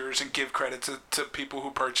crafters and give credit to people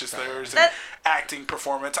who purchase theirs and acting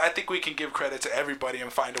performance. I think we can give credit to everybody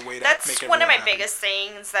and find a way to make everyone That's one of my happy. biggest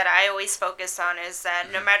things that I always focus on is that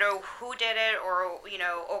no matter who did it or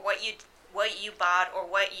what you bought or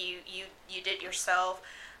what you did yourself,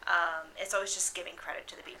 it's always just giving credit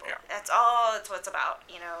to the people. Yeah. That's all. That's what it's about.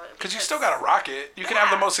 Because you still gotta rock it. You can have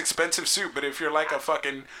the most expensive suit, but if you're like a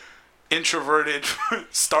fucking introverted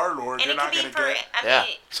Star-Lord, you're not gonna get. I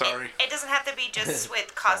mean, sorry. It doesn't have to be just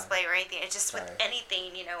with cosplay or anything. It's just with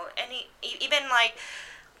anything. Even like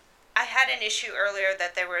I had an issue earlier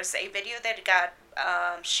that there was a video that got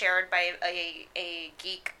shared by a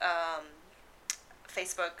geek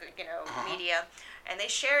Facebook media. And they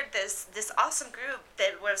shared this awesome group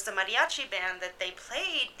that was the mariachi band that they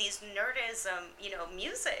played these nerdism,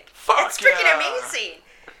 music. It's freaking amazing.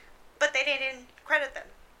 But they didn't credit them.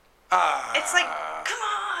 It's like, come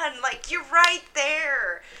on, like, you're right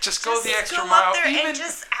there. Just go the extra go mile. Up there and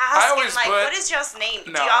just ask him, like, what is y'all's name?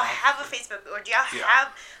 No. Do y'all have a Facebook, or do y'all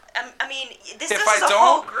have? I mean, this is a don't,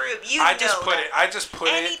 whole group. I just put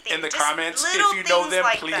it in the comments. If you know them,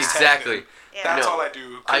 like please exactly. tag them. That's all I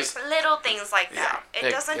do. Little things like that. It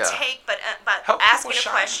doesn't take, but help asking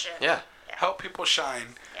people a question. Yeah. Help people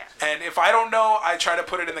shine. Yeah. And if I don't know, I try to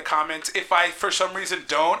put it in the comments. If I, for some reason,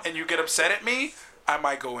 don't, and you get upset at me, I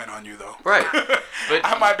might go in on you, though. Right. But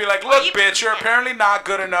I might be like, look, bitch, you're apparently not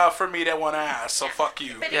good enough for me to want to ask, so fuck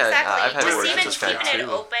you. But Yeah, I've had exactly. words Just with even this guy, keeping it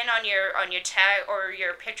too. open on your tag or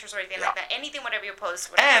your pictures or anything like that. Anything, whatever you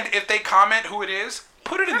post. Whatever. And if they comment who it is,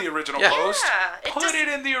 put it in the original post. Yeah. Put it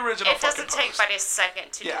in the original fucking post. It doesn't take but a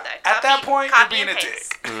second to do that. At that point, you're being a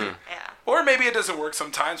dick. Yeah. Or maybe it doesn't work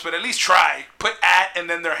sometimes, but at least try. Put @ and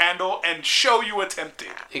then their handle and show you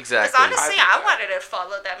attempted. Exactly. Because honestly, I wanted to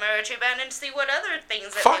follow that mariachi band and see what other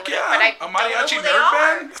things that Fuck they would yeah. but I A mariachi don't know who they nerd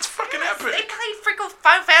are. band? It's fucking They epic. played freaking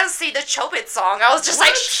Final Fantasy, the Chobit song. I was just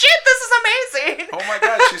like, shit, this is amazing. Oh my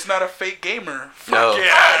god, she's not a fake gamer. No. Fuck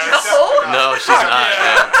yeah. No, she's not.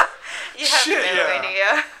 Yeah. You have Shit, no yeah.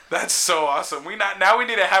 idea. That's so awesome. Now we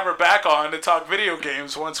need to have her back on to talk video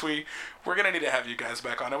games once we're going to need to have you guys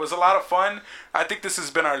back on. It was a lot of fun. I think this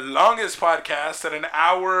has been our longest podcast at 1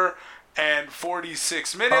 hour and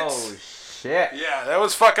 46 minutes. Oh, shit. Yeah, that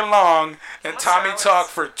was fucking long. And Almost Tommy hours. talked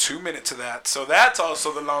for 2 minutes of that. So that's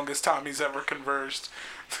also the longest Tommy's ever conversed.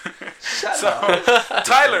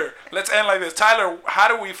 Tyler, let's end like this. Tyler, how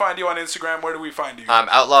do we find you on Instagram? Where do we find you?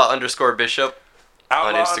 Outlaw_Bishop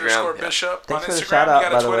on Outlaw Instagram. Bishop Thanks on for the Instagram. shout out, You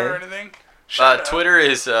got by a the Twitter way. or anything? Shout out. Twitter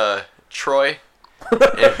is Troy.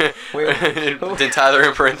 Wait, then Tyler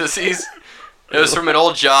in parentheses. It was from an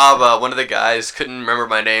old job. One of the guys couldn't remember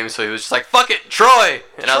my name, so he was just like, "Fuck it, Troy."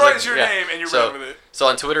 And I was Troy's like, your yeah. name, and you so, ran with it. So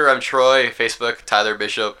on Twitter, I'm Troy. Facebook, Tyler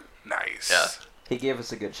Bishop. Nice. Yeah. he gave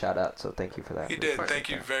us a good shout out, so thank you for that. He did. Thank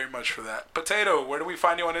you very much for that. Potato, where do we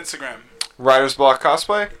find you on Instagram? Writer's Block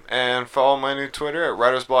Cosplay, and follow my new Twitter at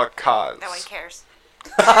Writer's Block Cos. No one cares.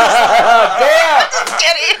 Damn! Just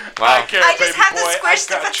kidding. I care, I just baby have boy. to squish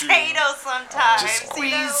the I got you. potatoes sometimes. Just you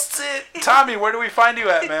know? squeeze it. Tommy, where do we find you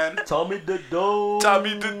at, man? Tommy the Dome.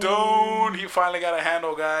 Tommy the Don. He finally got a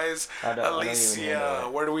handle, guys. I don't even know Alicia,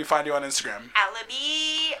 that. where do we find you on Instagram?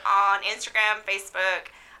 Alibi on Instagram, Facebook.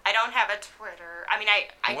 I don't have a Twitter. I mean, I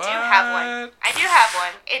do What? have one. I do have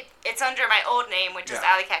one. It's under my old name, which is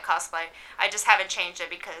Yeah. Alley Cat Cosplay. I just haven't changed it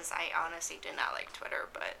because I honestly do not like Twitter,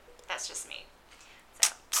 but that's just me.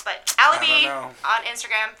 So, but Alibi don't know. on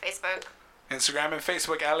Instagram, Facebook. Instagram and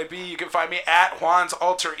Facebook, Ali B. You can find me at Juan's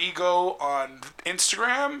Alter Ego on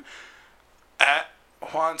Instagram, at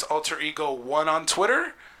Juan's Alter Ego 1 on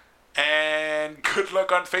Twitter, and good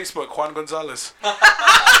luck on Facebook, Juan Gonzalez.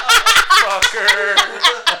 Fucker.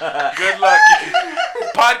 Good luck.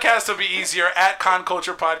 Podcast will be easier at Con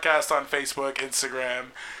Culture Podcast on Facebook,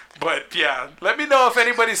 Instagram. But yeah, let me know if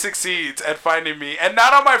anybody succeeds at finding me. And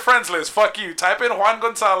not on my friends list. Fuck you. Type in Juan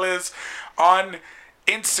Gonzalez on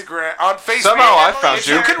Instagram, on Facebook. Somehow I found If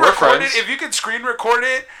you. you can We're record friends. it, if you can screen record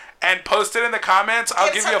it and post it in the comments,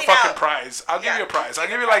 I'll give you a fucking prize. I'll give you a prize. I'll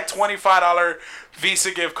give you like $25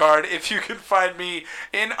 Visa gift card if you can find me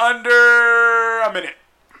in under a minute.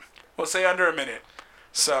 We'll say under a minute.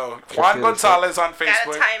 So, Juan Gonzalez on Facebook.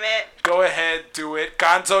 Gotta time it. Go ahead, do it.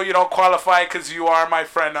 Gonzo, you don't qualify because you are my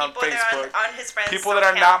friend on Facebook. On his friends People that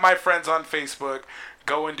are not my friends on Facebook,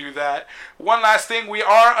 go and do that. One last thing, we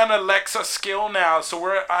are an Alexa skill now, so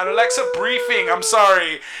we're an Alexa briefing. I'm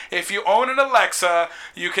sorry. If you own an Alexa,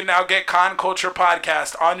 you can now get Con Culture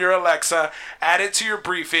Podcast on your Alexa, add it to your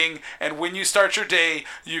briefing, and when you start your day,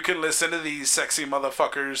 you can listen to these sexy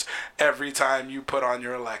motherfuckers every time you put on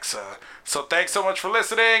your Alexa. So thanks so much for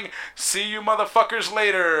listening. See you motherfuckers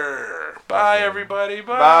later. Bye, everybody.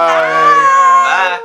 Bye. Bye. Bye.